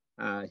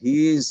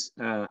 he is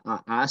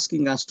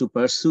asking us to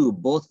pursue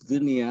both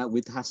dunya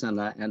with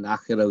hasana and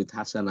akhirah with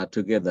hasana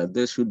together.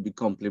 They should be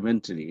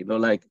complementary.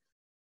 Like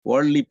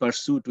worldly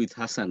pursuit with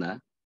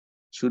hasana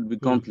should be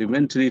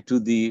complementary to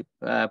the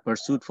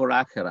pursuit for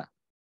akhirah.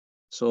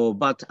 So,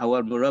 but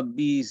our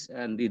murabbis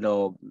and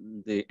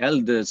the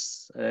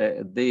elders,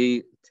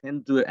 they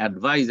tend to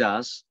advise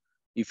us,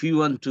 if you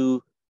want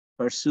to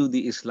pursue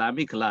the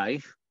Islamic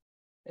life,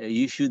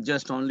 you should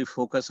just only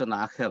focus on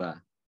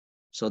akhirah.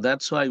 So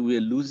that's why we're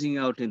losing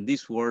out in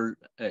this world,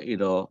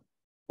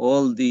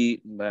 all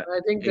the. I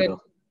think that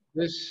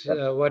this,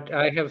 what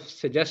I have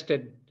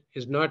suggested,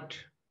 is not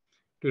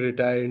to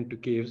retire into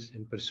caves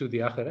and pursue the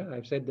akhirah.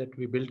 I've said that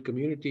we build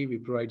community, we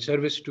provide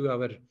service to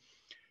our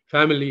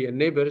family and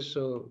neighbors.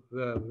 So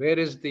where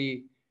is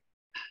the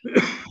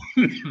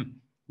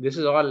this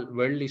is all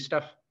worldly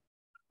stuff.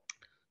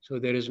 So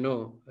there is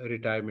no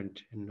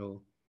retirement and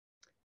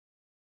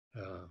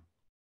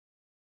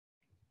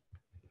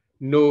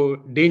no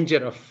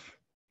danger of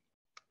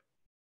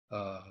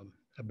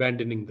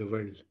abandoning the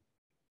world.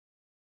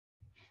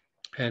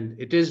 And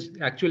it is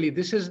actually,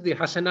 this is the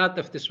hasanat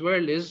of this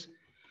world, is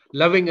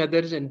loving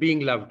others and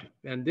being loved.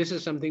 And this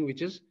is something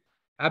which is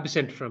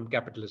absent from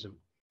capitalism.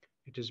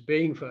 It is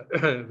paying for,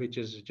 which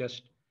is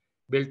just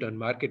built on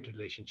market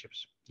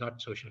relationships,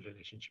 not social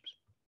relationships.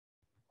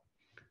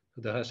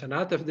 The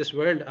hasanat of this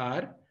world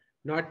are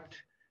not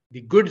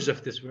the goods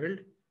of this world.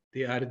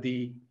 They are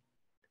the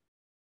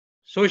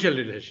social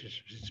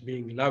relationships. It's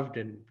being loved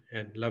and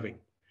loving.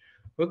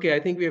 Okay, I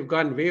think we have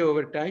gone way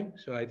over time,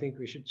 so I think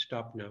we should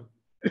stop now.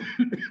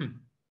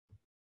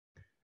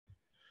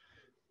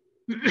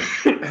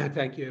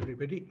 Thank you,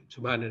 everybody.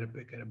 Subhana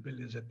rabbika rabbil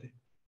izzati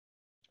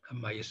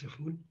amma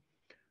yasifun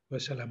wa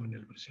salamun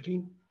al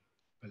mursalin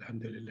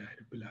walhamdulillahi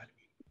rabbil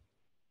alamin.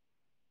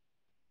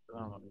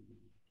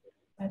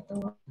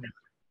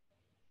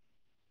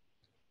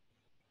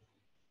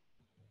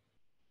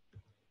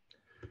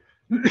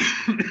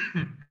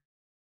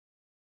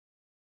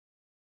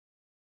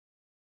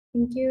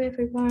 Thank you,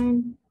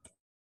 everyone.